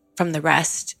out from the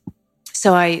rest.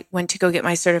 So I went to go get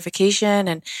my certification,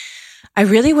 and I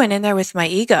really went in there with my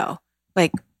ego.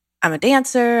 Like, I'm a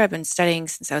dancer. I've been studying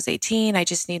since I was 18. I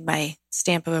just need my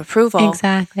stamp of approval.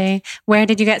 Exactly. Where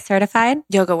did you get certified?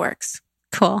 Yoga Works.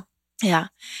 Cool. Yeah.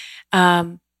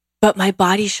 But my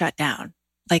body shut down,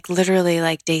 like literally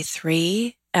like day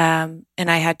 3. And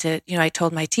I had to, I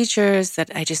told my teachers that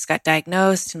I just got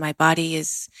diagnosed and my body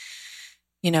is,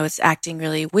 it's acting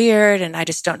really weird. And I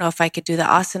just don't know if I could do the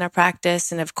asana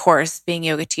practice. And of course, being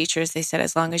yoga teachers, they said,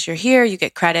 as long as you're here, you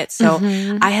get credit. So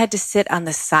I had to sit on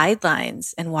the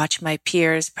sidelines and watch my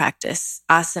peers practice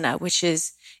asana,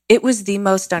 it was the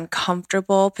most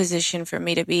uncomfortable position for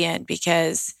me to be in,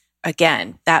 because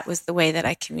again, that was the way that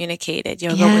I communicated.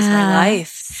 Yoga was my life.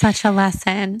 Such a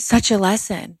lesson. Such a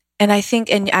lesson. And I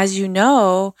think, and as you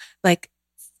know, like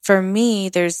for me,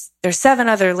 there's 7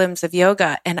 other limbs of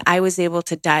yoga, and I was able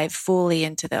to dive fully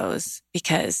into those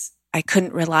because I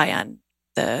couldn't rely on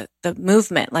the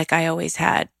movement like I always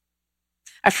had.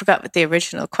 I forgot what the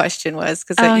original question was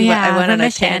because I went on a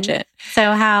tangent.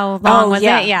 So how long was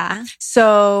it? Yeah.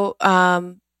 So,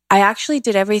 I actually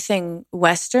did everything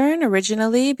Western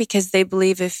originally because they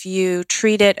believe if you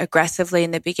treat it aggressively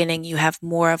in the beginning, you have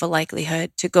more of a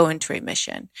likelihood to go into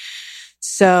remission.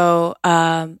 So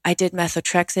I did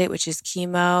methotrexate, which is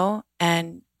chemo,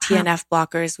 and TNF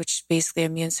blockers, which is basically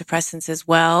immune suppressants as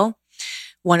well.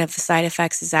 One of the side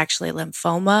effects is actually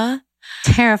lymphoma.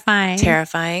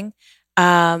 Terrifying.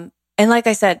 And like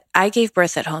I said, I gave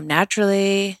birth at home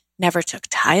naturally. Never took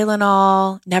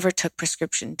Tylenol, never took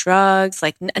prescription drugs,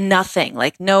 like nothing,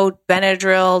 like no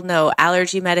Benadryl, no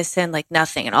allergy medicine, like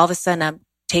nothing. And all of a sudden I'm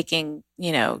taking,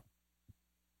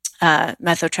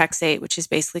 methotrexate, which is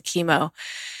basically chemo.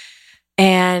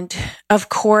 And of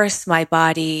course my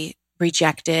body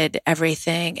rejected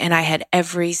everything. And I had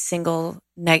every single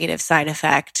negative side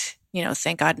effect,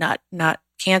 thank God, not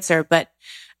cancer, but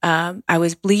I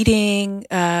was bleeding,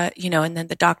 and then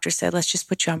the doctor said, let's just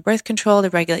put you on birth control to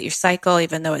regulate your cycle,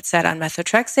 even though it said on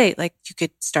methotrexate, like you could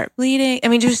start bleeding. I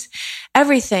mean, just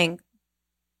everything.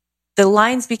 The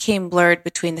lines became blurred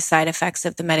between the side effects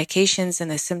of the medications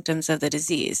and the symptoms of the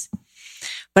disease.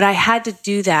 But I had to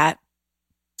do that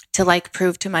to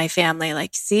prove to my family,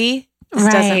 see,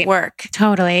 this doesn't work.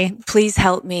 Totally. Please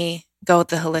help me go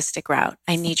the holistic route.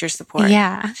 I need your support.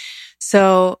 Yeah.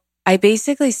 So I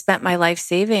basically spent my life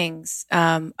savings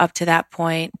up to that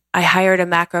point. I hired a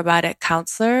macrobiotic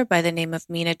counselor by the name of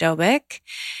Mina Dobik,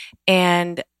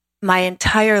 and my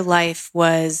entire life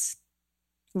was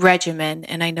regimen.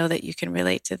 And I know that you can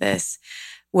relate to this,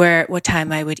 what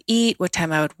time I would eat, what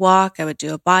time I would walk. I would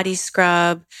do a body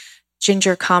scrub,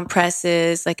 ginger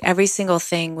compresses, every single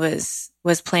thing was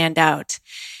planned out.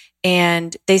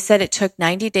 And they said it took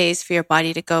 90 days for your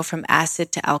body to go from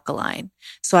acid to alkaline.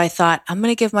 So I thought, I'm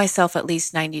going to give myself at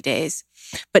least 90 days.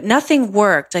 But nothing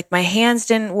worked. Like my hands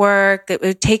didn't work. It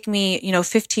would take me,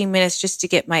 15 minutes just to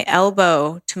get my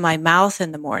elbow to my mouth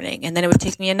in the morning. And then it would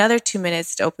take me another 2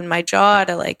 minutes to open my jaw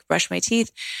to like brush my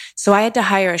teeth. So I had to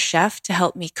hire a chef to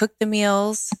help me cook the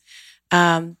meals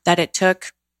that it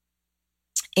took.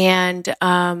 And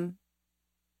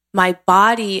my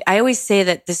body, I always say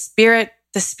that the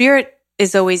spirit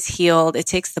is always healed. It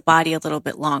takes the body a little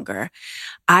bit longer.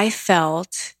 I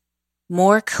felt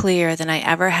more clear than I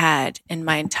ever had in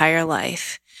my entire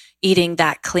life, eating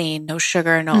that clean, no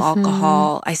sugar, no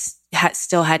alcohol. I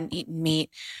still hadn't eaten meat.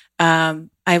 I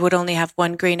would only have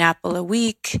 1 green apple a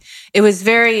week. It was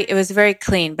very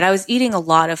clean, but I was eating a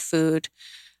lot of food.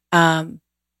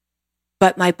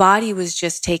 But my body was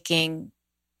just taking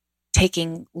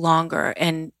longer,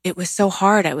 and it was so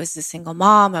hard. I was a single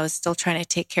mom. I was still trying to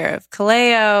take care of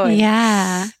Kaleo.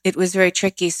 Yeah. It was very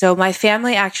tricky. So my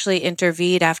family actually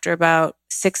intervened after about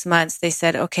 6 months. They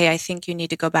said, okay, I think you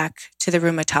need to go back to the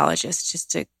rheumatologist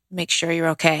just to make sure you're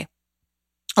okay.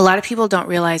 A lot of people don't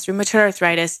realize rheumatoid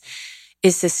arthritis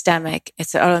is systemic.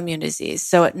 It's an autoimmune disease.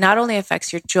 So it not only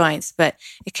affects your joints, but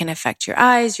it can affect your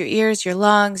eyes, your ears, your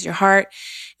lungs, your heart.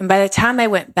 And by the time I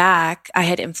went back, I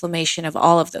had inflammation of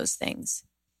all of those things.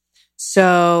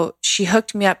 So she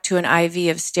hooked me up to an IV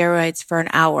of steroids for an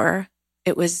hour.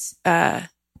 It was the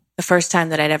first time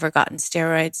that I'd ever gotten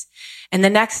steroids. And the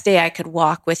next day I could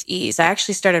walk with ease. I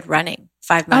actually started running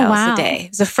 5 miles a day. It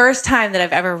was the first time that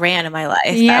I've ever ran in my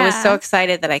life. Yeah. I was so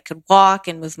excited that I could walk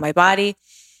and move my body.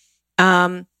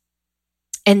 And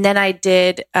then I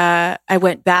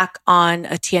went back on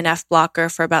a TNF blocker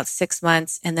for about 6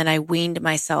 months, and then I weaned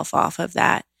myself off of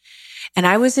that. And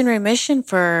I was in remission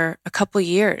for a couple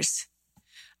years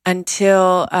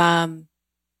until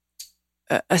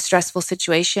a stressful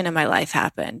situation in my life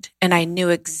happened. And I knew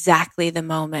exactly the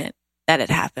moment that it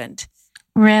happened.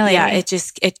 Really? Yeah,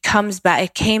 it comes back.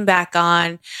 It came back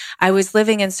on. I was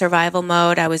living in survival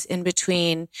mode. I was in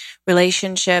between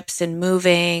relationships and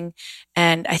moving.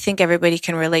 And I think everybody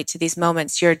can relate to these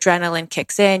moments. Your adrenaline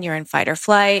kicks in, you're in fight or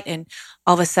flight. And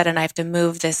all of a sudden I have to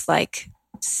move this like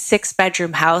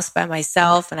 6-bedroom house by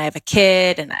myself, and I have a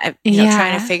kid, and I'm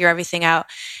trying to figure everything out.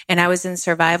 And I was in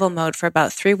survival mode for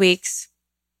about 3 weeks.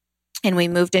 And we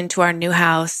moved into our new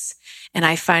house, and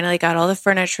I finally got all the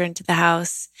furniture into the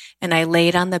house, and I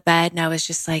laid on the bed, and I was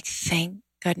just like, thank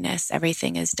goodness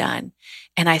everything is done.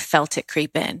 And I felt it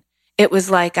creep in. It was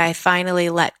like I finally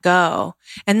let go.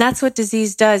 And that's what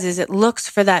disease does, is it looks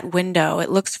for that window.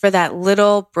 It looks for that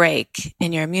little break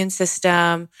in your immune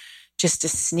system just to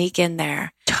sneak in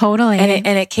there. Totally. And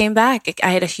it came back. I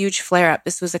had a huge flare up.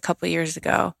 This was a couple of years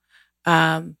ago.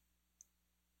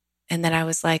 And then I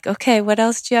was like, okay, what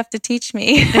else do you have to teach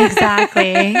me?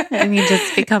 Exactly. And you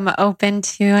just become open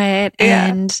to it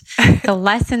and the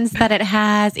lessons that it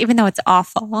has, even though it's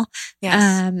awful.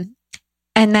 Yes.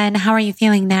 And then how are you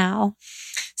feeling now?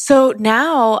 So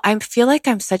now I feel like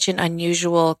I'm such an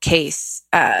unusual case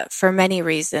for many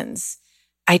reasons.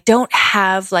 I don't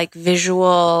have like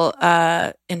visual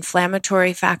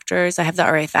inflammatory factors. I have the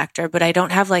RA factor, but I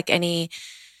don't have like any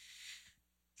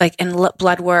like in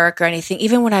blood work or anything.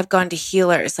 Even when I've gone to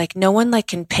healers, like no one like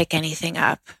can pick anything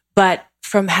up. But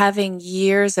from having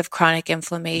years of chronic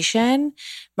inflammation,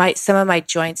 some of my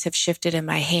joints have shifted in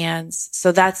my hands.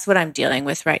 So that's what I'm dealing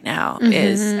with right now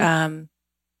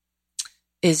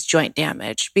is joint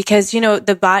damage, because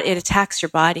the body, it attacks your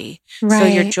body. Right. So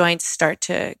your joints start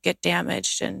to get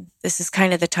damaged, and this is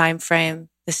kind of the time frame,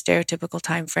 the stereotypical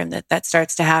time frame that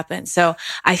starts to happen. So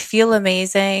I feel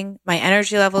amazing. My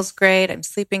energy level's great. I'm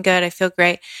sleeping good. I feel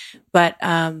great, but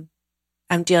I'm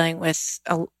dealing with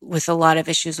a lot of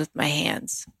issues with my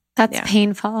hands. That's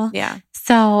painful. Yeah.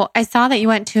 So I saw that you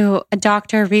went to a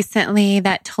doctor recently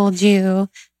that told you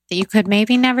that you could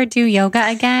maybe never do yoga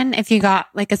again if you got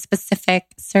like a specific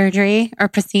surgery or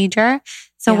procedure.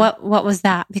 So what was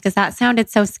that? Because that sounded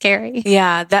so scary.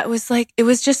 Yeah, that was it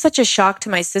was just such a shock to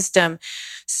my system.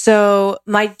 So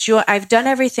I've done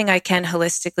everything I can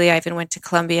holistically. I even went to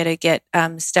Columbia to get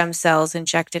stem cells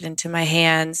injected into my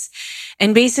hands.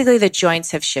 And basically the joints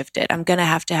have shifted. I'm going to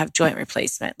have joint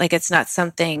replacement. Like it's not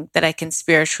something that I can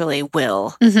spiritually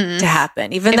will to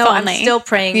happen. Even though I'm still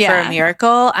praying for a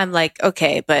miracle, I'm like,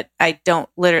 okay, but I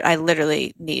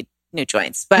literally need new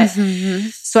joints. But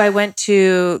so I went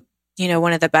to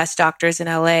one of the best doctors in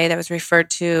LA that was referred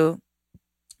to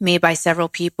me by several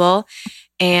people.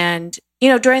 And,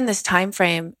 during this time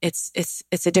frame, it's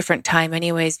a different time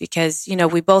anyways, because,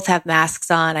 we both have masks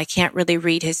on. I can't really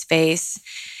read his face.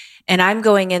 And I'm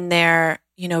going in there,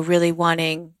 really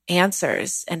wanting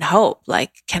answers and hope.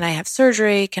 Like, can I have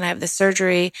surgery? Can I have the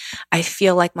surgery? I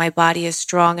feel like my body is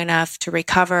strong enough to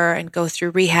recover and go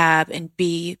through rehab and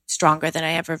be stronger than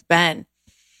I ever been.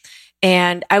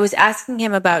 And I was asking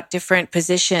him about different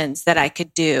positions that I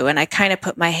could do. And I kind of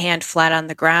put my hand flat on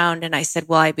the ground and I said,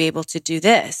 will I be able to do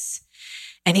this?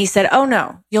 And he said, oh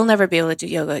no, you'll never be able to do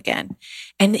yoga again.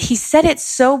 And he said it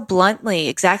so bluntly,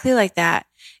 exactly like that.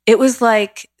 It was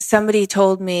like somebody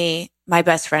told me my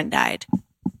best friend died.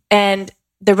 And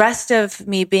the rest of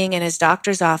me being in his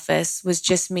doctor's office was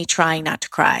just me trying not to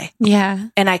cry. Yeah.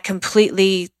 And I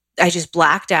just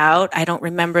blacked out. I don't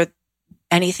remember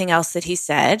anything else that he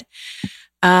said.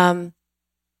 But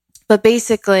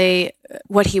basically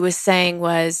what he was saying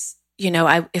was,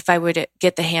 if I would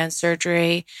get the hand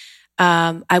surgery,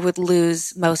 I would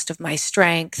lose most of my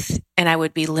strength and I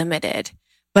would be limited.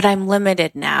 But I'm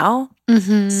limited now.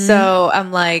 Mm-hmm. So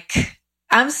I'm like,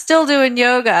 I'm still doing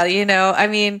yoga, I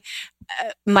mean,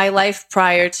 my life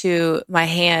prior to my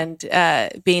hand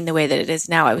being the way that it is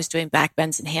now, I was doing back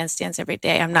bends and handstands every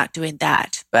day. I'm not doing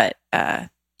that, but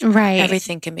right.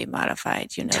 Everything can be modified,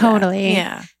 Totally. That.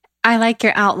 Yeah. I like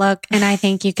your outlook, and I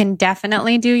think you can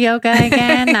definitely do yoga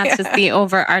again. That's just the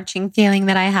overarching feeling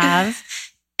that I have.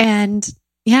 And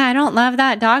yeah, I don't love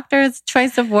that doctor's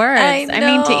choice of words. I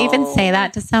mean, to even say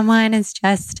that to someone is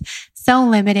just so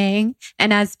limiting.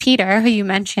 And as Peter, who you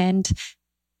mentioned,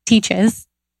 teaches,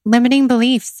 limiting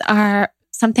beliefs are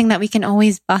something that we can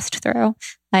always bust through.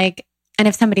 And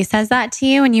if somebody says that to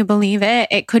you and you believe it,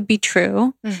 it could be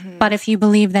true. Mm-hmm. But if you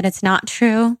believe that it's not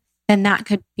true, then that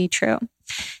could be true.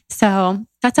 So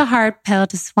that's a hard pill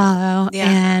to swallow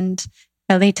and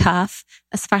really tough,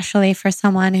 especially for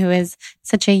someone who is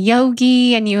such a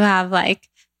yogi and you have I've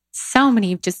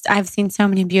seen so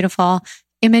many beautiful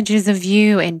images of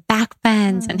you in back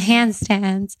bends and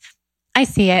handstands. I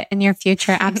see it in your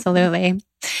future. Absolutely.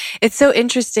 It's so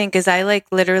interesting because I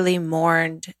literally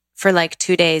mourned for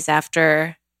 2 days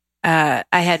after I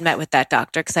had met with that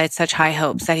doctor because I had such high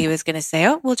hopes that he was going to say,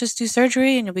 oh, we'll just do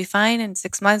surgery and you'll be fine in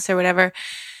 6 months or whatever.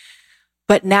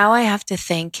 But now I have to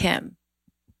thank him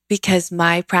because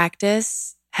my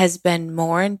practice has been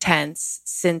more intense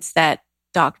since that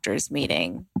doctor's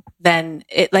meeting than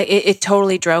it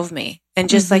totally drove me. And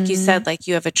just like you said,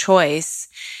 you have a choice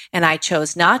and I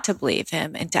chose not to believe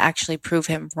him and to actually prove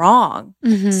him wrong.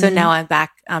 Mm-hmm. So now I'm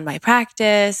back on my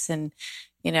practice and,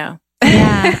 yeah,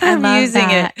 I'm using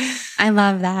that. it. I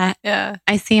love that. Yeah.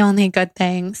 I see only good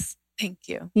things. Thank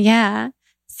you. Yeah.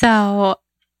 So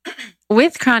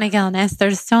with chronic illness,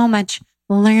 there's so much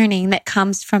learning that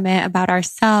comes from it about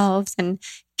ourselves and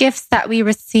gifts that we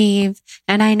receive.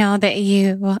 And I know that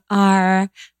you are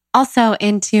also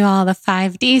into all the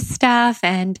 5D stuff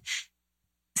and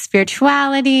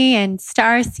spirituality and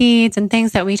star seeds and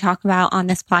things that we talk about on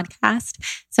this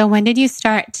podcast. So when did you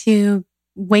start to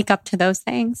wake up to those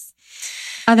things?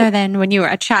 Other than when you were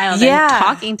a child and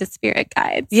talking to spirit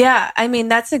guides. Yeah. I mean,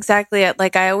 that's exactly it.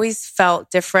 I always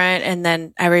felt different. And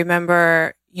then I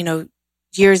remember,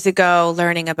 years ago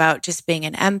learning about just being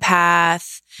an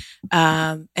empath.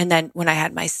 And then when I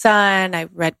had my son, I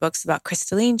read books about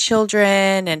crystalline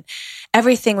children and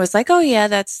everything was like, oh yeah,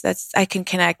 that's, I can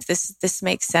connect. This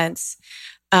makes sense.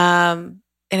 And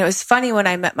it was funny when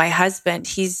I met my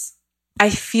husband, I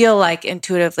feel like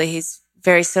intuitively he's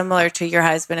very similar to your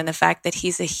husband in the fact that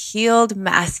he's a healed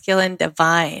masculine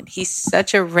divine. He's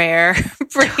such a rare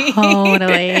breed.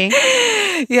 Totally.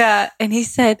 Yeah. And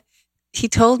he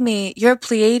told me, you're a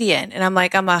Pleiadian. And I'm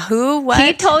like, I'm a who? What?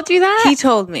 He told you that? He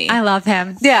told me. I love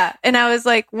him. Yeah. And I was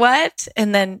like, what?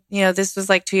 And then, this was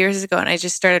 2 years ago and I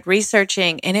just started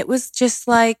researching and it was just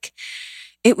like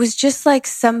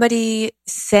somebody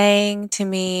saying to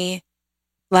me,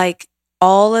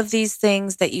 all of these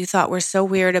things that you thought were so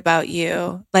weird about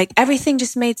you, everything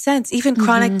just made sense. Even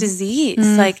chronic disease,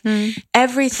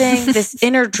 everything, this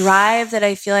inner drive that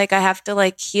I feel like I have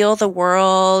to heal the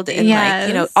world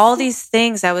and all these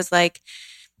things. I was like,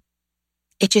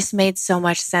 it just made so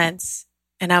much sense.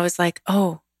 And I was like,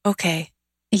 oh, okay.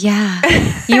 Yeah.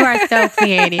 You are so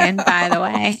Pleiadian, by the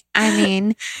way. I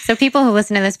mean, so people who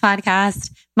listen to this podcast,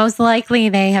 most likely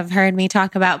they have heard me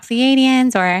talk about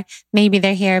Pleiadians, or maybe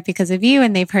they're here because of you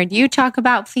and they've heard you talk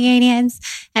about Pleiadians.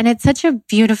 And it's such a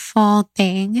beautiful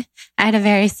thing. I had a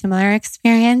very similar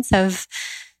experience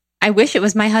I wish it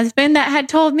was my husband that had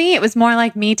told me. It was more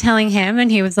like me telling him and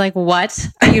he was like, what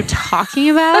are you talking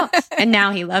about? And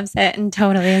now he loves it and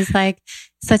totally is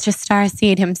such a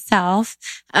starseed himself.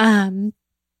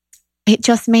 It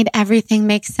just made everything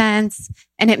make sense.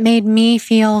 And it made me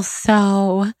feel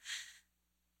so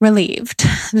relieved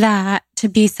that to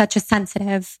be such a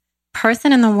sensitive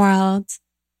person in the world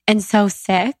and so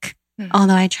sick.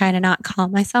 Although I try to not call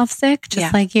myself sick,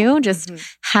 just like you, just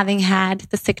having had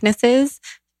the sicknesses,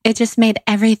 it just made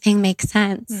everything make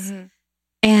sense.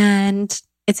 And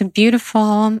it's a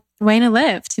beautiful way to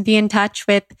live, to be in touch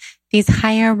with these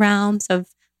higher realms of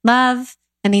love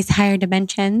and these higher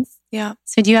dimensions. Yeah.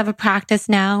 So do you have a practice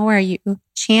now where you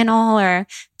channel or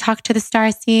talk to the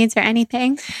star seeds or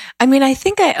anything? I mean, I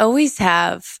think I always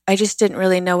have. I just didn't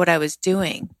really know what I was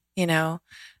doing, you know?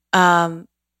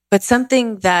 But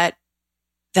something that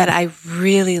I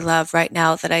really love right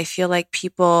now, that I feel like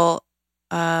people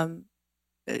in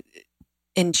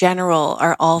general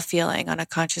are all feeling on a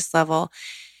conscious level,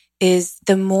 is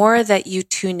the more that you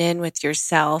tune in with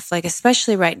yourself, like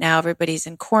especially right now, everybody's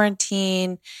in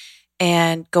quarantine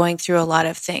and going through a lot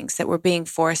of things that we're being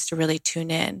forced to really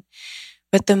tune in.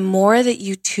 But the more that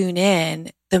you tune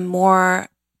in, the more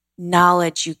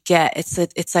knowledge you get.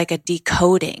 It's like a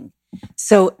decoding.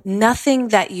 So nothing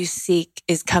that you seek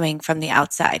is coming from the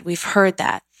outside. We've heard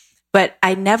that, but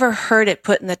I never heard it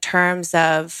put in the terms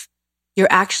of you're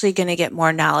actually going to get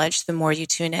more knowledge the more you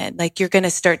tune in. Like you're going to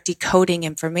start decoding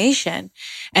information.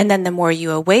 And then the more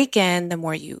you awaken, the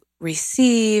more you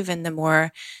receive, and the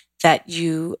more that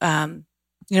you, a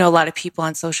lot of people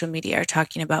on social media are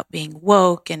talking about being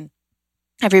woke, and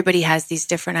everybody has these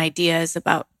different ideas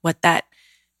about what that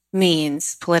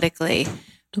means politically.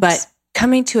 But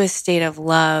coming to a state of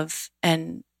love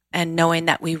and knowing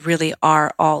that we really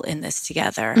are all in this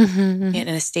together, in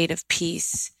a state of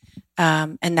peace,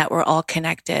 and that we're all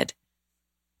connected.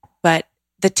 But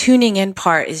the tuning in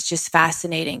part is just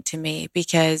fascinating to me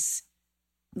because,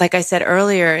 like I said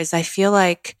earlier, is I feel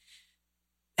like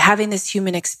having this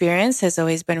human experience has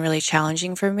always been really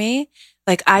challenging for me.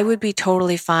 Like I would be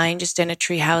totally fine just in a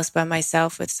tree house by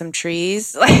myself with some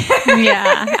trees.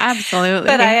 Yeah, absolutely.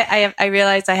 But I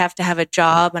realize I have to have a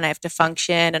job and I have to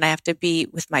function and I have to be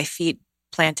with my feet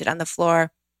planted on the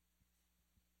floor.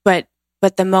 But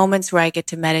the moments where I get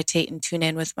to meditate and tune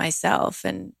in with myself,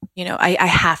 and I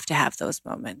have to have those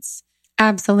moments.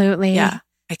 Absolutely. Yeah.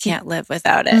 I can't live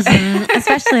without it.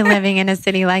 Especially living in a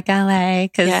city like LA,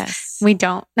 because we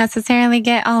don't necessarily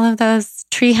get all of those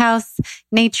treehouse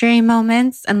naturey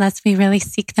moments unless we really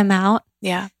seek them out.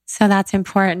 Yeah. So that's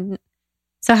important.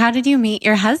 So how did you meet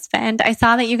your husband? I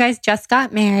saw that you guys just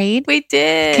got married. We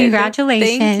did.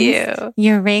 Congratulations. Thank you.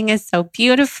 Your ring is so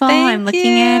beautiful. I'm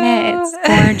looking at it. It's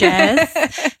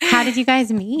gorgeous. How did you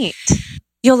guys meet?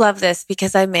 You'll love this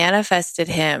because I manifested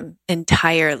him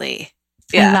entirely.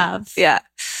 Yeah. I love. Yeah.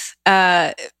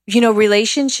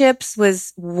 Relationships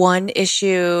was one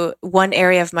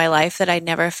area of my life that I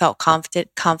never felt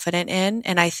confident in.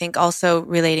 And I think also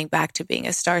relating back to being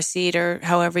a starseed, or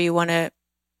however you want to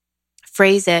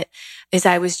phrase it, is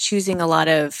I was choosing a lot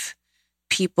of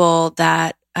people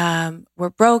that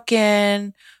were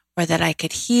broken, or that I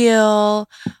could heal,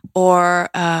 or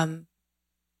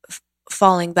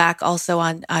falling back also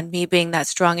on me being that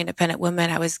strong, independent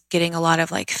woman. I was getting a lot of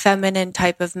like feminine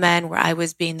type of men where I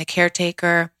was being the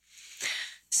caretaker.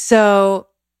 So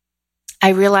I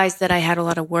realized that I had a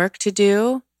lot of work to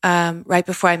do right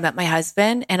before I met my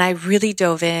husband. And I really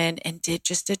dove in and did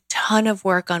just a ton of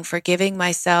work on forgiving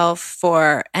myself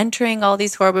for entering all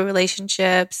these horrible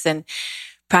relationships and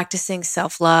practicing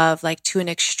self-love, like to an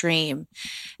extreme.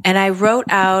 And I wrote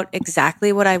out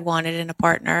exactly what I wanted in a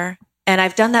partner. And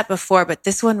I've done that before, but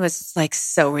this one was like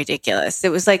so ridiculous. It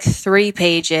was like 3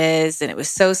 pages and it was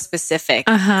so specific,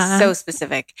 so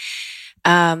specific.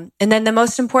 And then the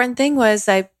most important thing was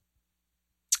I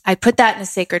put that in a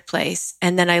sacred place,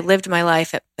 and then I lived my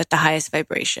life at the highest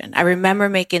vibration. I remember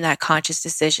making that conscious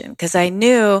decision because I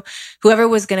knew whoever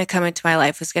was going to come into my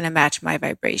life was going to match my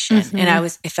vibration.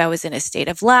 And if I was in a state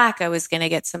of lack, I was going to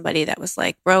get somebody that was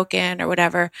like broken or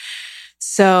whatever.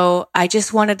 So I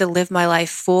just wanted to live my life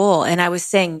full. And I was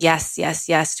saying yes, yes,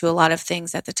 yes to a lot of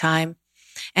things at the time.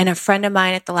 And a friend of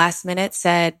mine at the last minute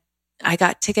said, I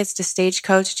got tickets to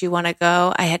Stagecoach. Do you want to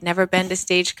go? I had never been to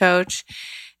Stagecoach.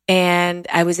 And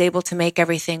I was able to make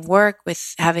everything work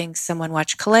with having someone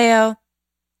watch Kaleo.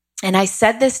 And I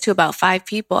said this to about 5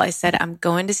 people. I said, I'm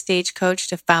going to Stagecoach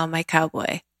to found my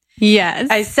cowboy. Yes.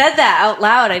 I said that out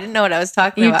loud. I didn't know what I was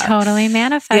talking about. You totally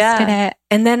manifested it.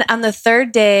 And then on the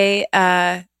 3rd day,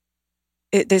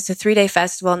 there's a 3-day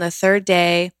festival. On the 3rd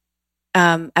day,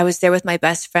 I was there with my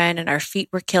best friend and our feet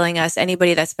were killing us.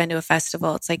 Anybody that's been to a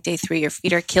festival, it's like day 3, your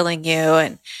feet are killing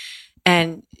you.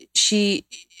 And she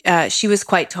was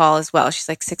quite tall as well. She's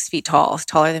like 6 feet tall,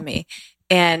 taller than me.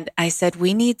 And I said,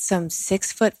 we need some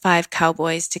 6'5"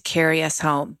 cowboys to carry us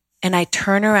home. and I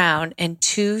turn around and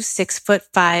 2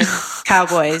 6'5"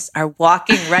 cowboys are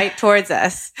walking right towards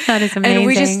us. That is amazing. And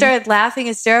we just started laughing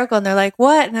hysterical, and they're like,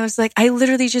 "What?" And I was like, "I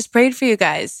literally just prayed for you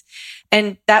guys."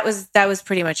 And that was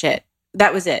pretty much it.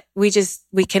 That was it.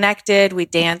 We connected. We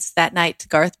danced that night to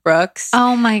Garth Brooks.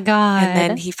 Oh my God. And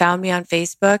then he found me on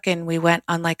Facebook, and we went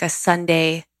on like a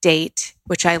Sunday date,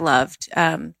 which I loved.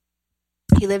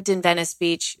 He lived in Venice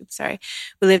Beach. He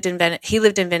lived in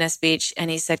Venice Beach,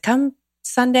 and he said, "Come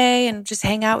Sunday and just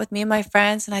hang out with me and my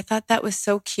friends." And I thought that was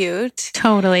so cute.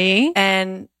 Totally.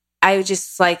 And I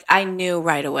just I knew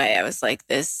right away. I was like,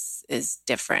 this is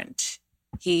different.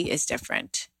 He is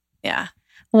different. Yeah.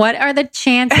 What are the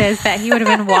chances that he would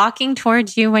have been walking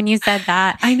towards you when you said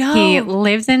that? I know. He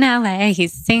lives in LA.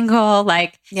 He's single.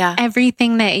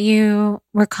 Everything that you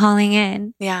were calling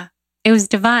in. Yeah. It was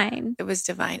divine. It was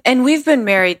divine. And we've been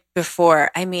married before.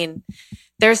 I mean,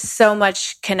 there's so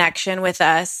much connection with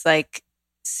us, like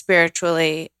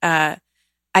spiritually. I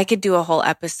could do a whole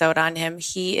episode on him.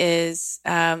 He is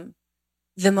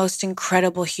the most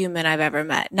incredible human I've ever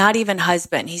met. Not even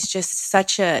husband. He's just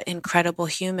such an incredible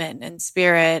human and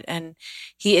spirit. And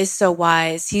he is so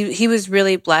wise. He was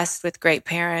really blessed with great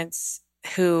parents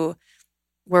who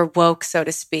were woke, so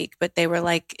to speak, but they were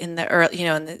like in the early,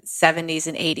 in the 70s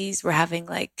and 80s, we're having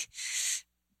like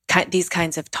these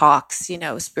kinds of talks,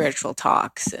 spiritual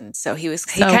talks. And so he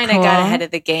kind of got ahead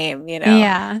of the game,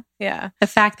 Yeah. Yeah. The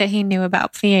fact that he knew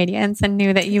about Pleiadians and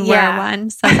knew that you were one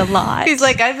says a lot. He's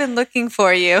like, "I've been looking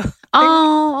for you."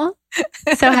 Oh.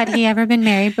 So had he ever been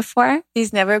married before?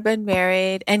 He's never been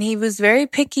married. And he was very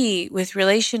picky with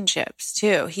relationships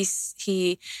too.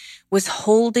 He was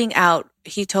holding out.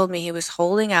 He told me he was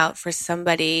holding out for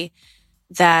somebody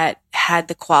that had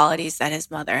the qualities that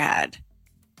his mother had.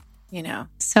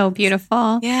 So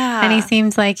beautiful. Yeah. And he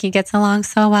seems like he gets along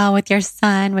so well with your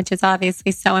son, which is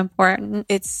obviously so important.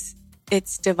 It's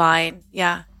divine.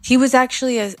 Yeah. He was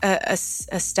actually a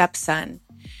stepson.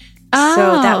 Oh.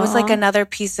 So that was like another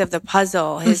piece of the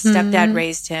puzzle. His stepdad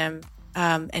raised him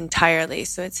entirely.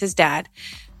 So it's his dad.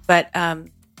 But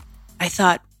I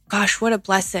thought, gosh, what a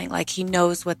blessing. Like he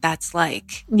knows what that's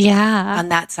like. Yeah. On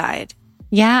that side.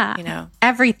 Yeah.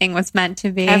 Everything was meant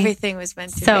to be. Everything was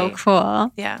meant to be. So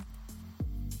cool. Yeah.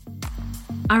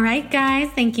 All right, guys,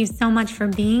 thank you so much for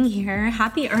being here.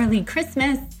 Happy early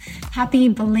Christmas. Happy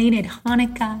belated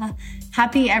Hanukkah.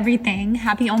 Happy everything.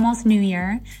 Happy almost New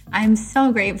Year. I'm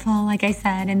so grateful, like I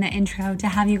said in the intro, to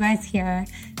have you guys here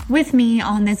with me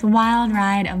on this wild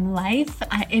ride of life.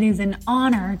 It is an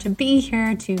honor to be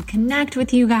here, to connect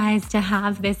with you guys, to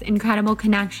have this incredible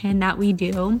connection that we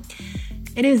do.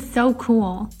 It is so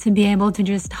cool to be able to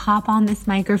just hop on this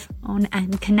microphone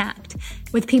and connect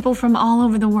with people from all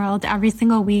over the world every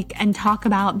single week and talk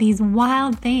about these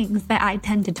wild things that I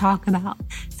tend to talk about.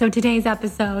 So today's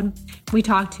episode, we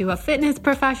talked to a fitness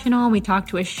professional, we talked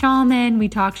to a shaman, we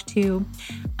talked to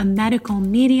a medical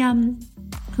medium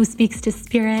who speaks to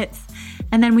spirits,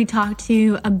 and then we talked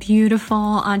to a beautiful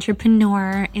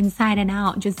entrepreneur, inside and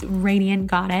out, just radiant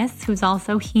goddess who's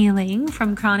also healing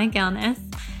from chronic illness.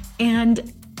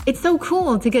 And it's so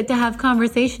cool to get to have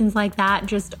conversations like that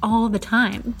just all the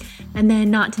time. And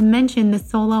then not to mention the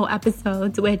solo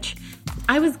episodes, which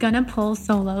I was gonna pull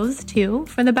solos too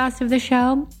for the best of the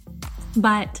show,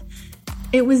 but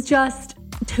it was just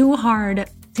too hard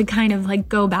to kind of like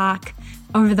go back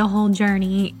over the whole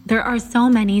journey. There are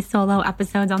so many solo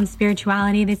episodes on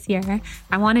spirituality this year.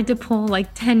 I wanted to pull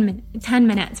like 10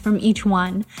 minutes from each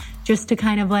one just to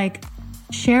kind of like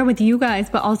share with you guys,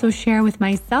 but also share with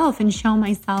myself and show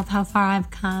myself how far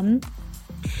I've come.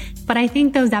 But I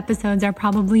think those episodes are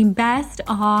probably best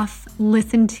off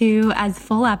listened to as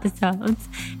full episodes.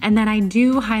 And then I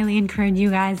do highly encourage you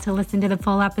guys to listen to the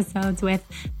full episodes with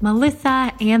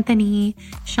Melissa, Anthony,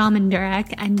 Shaman,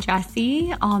 Durek, and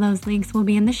Jesse. All those links will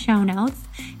be in the show notes.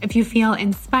 If you feel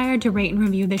inspired to rate and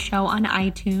review the show on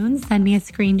iTunes, send me a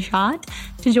screenshot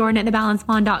to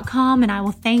jordan@thebalancedblonde.com and I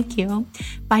will thank you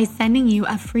by sending you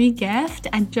a free gift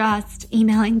and just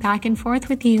emailing back and forth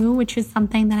with you, which is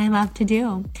something that I love to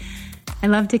do. I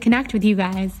love to connect with you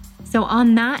guys. So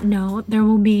on that note, there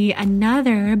will be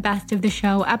another Best of the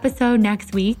Show episode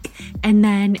next week, and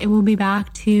then it will be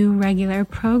back to regular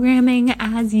programming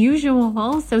as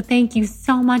usual. So thank you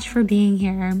so much for being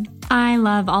here. I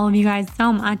love all of you guys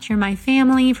so much. You're my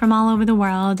family from all over the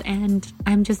world, and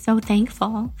I'm just so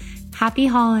thankful. Happy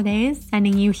holidays.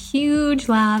 Sending you huge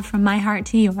love from my heart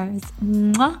to yours.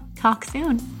 Mwah. Talk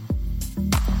soon.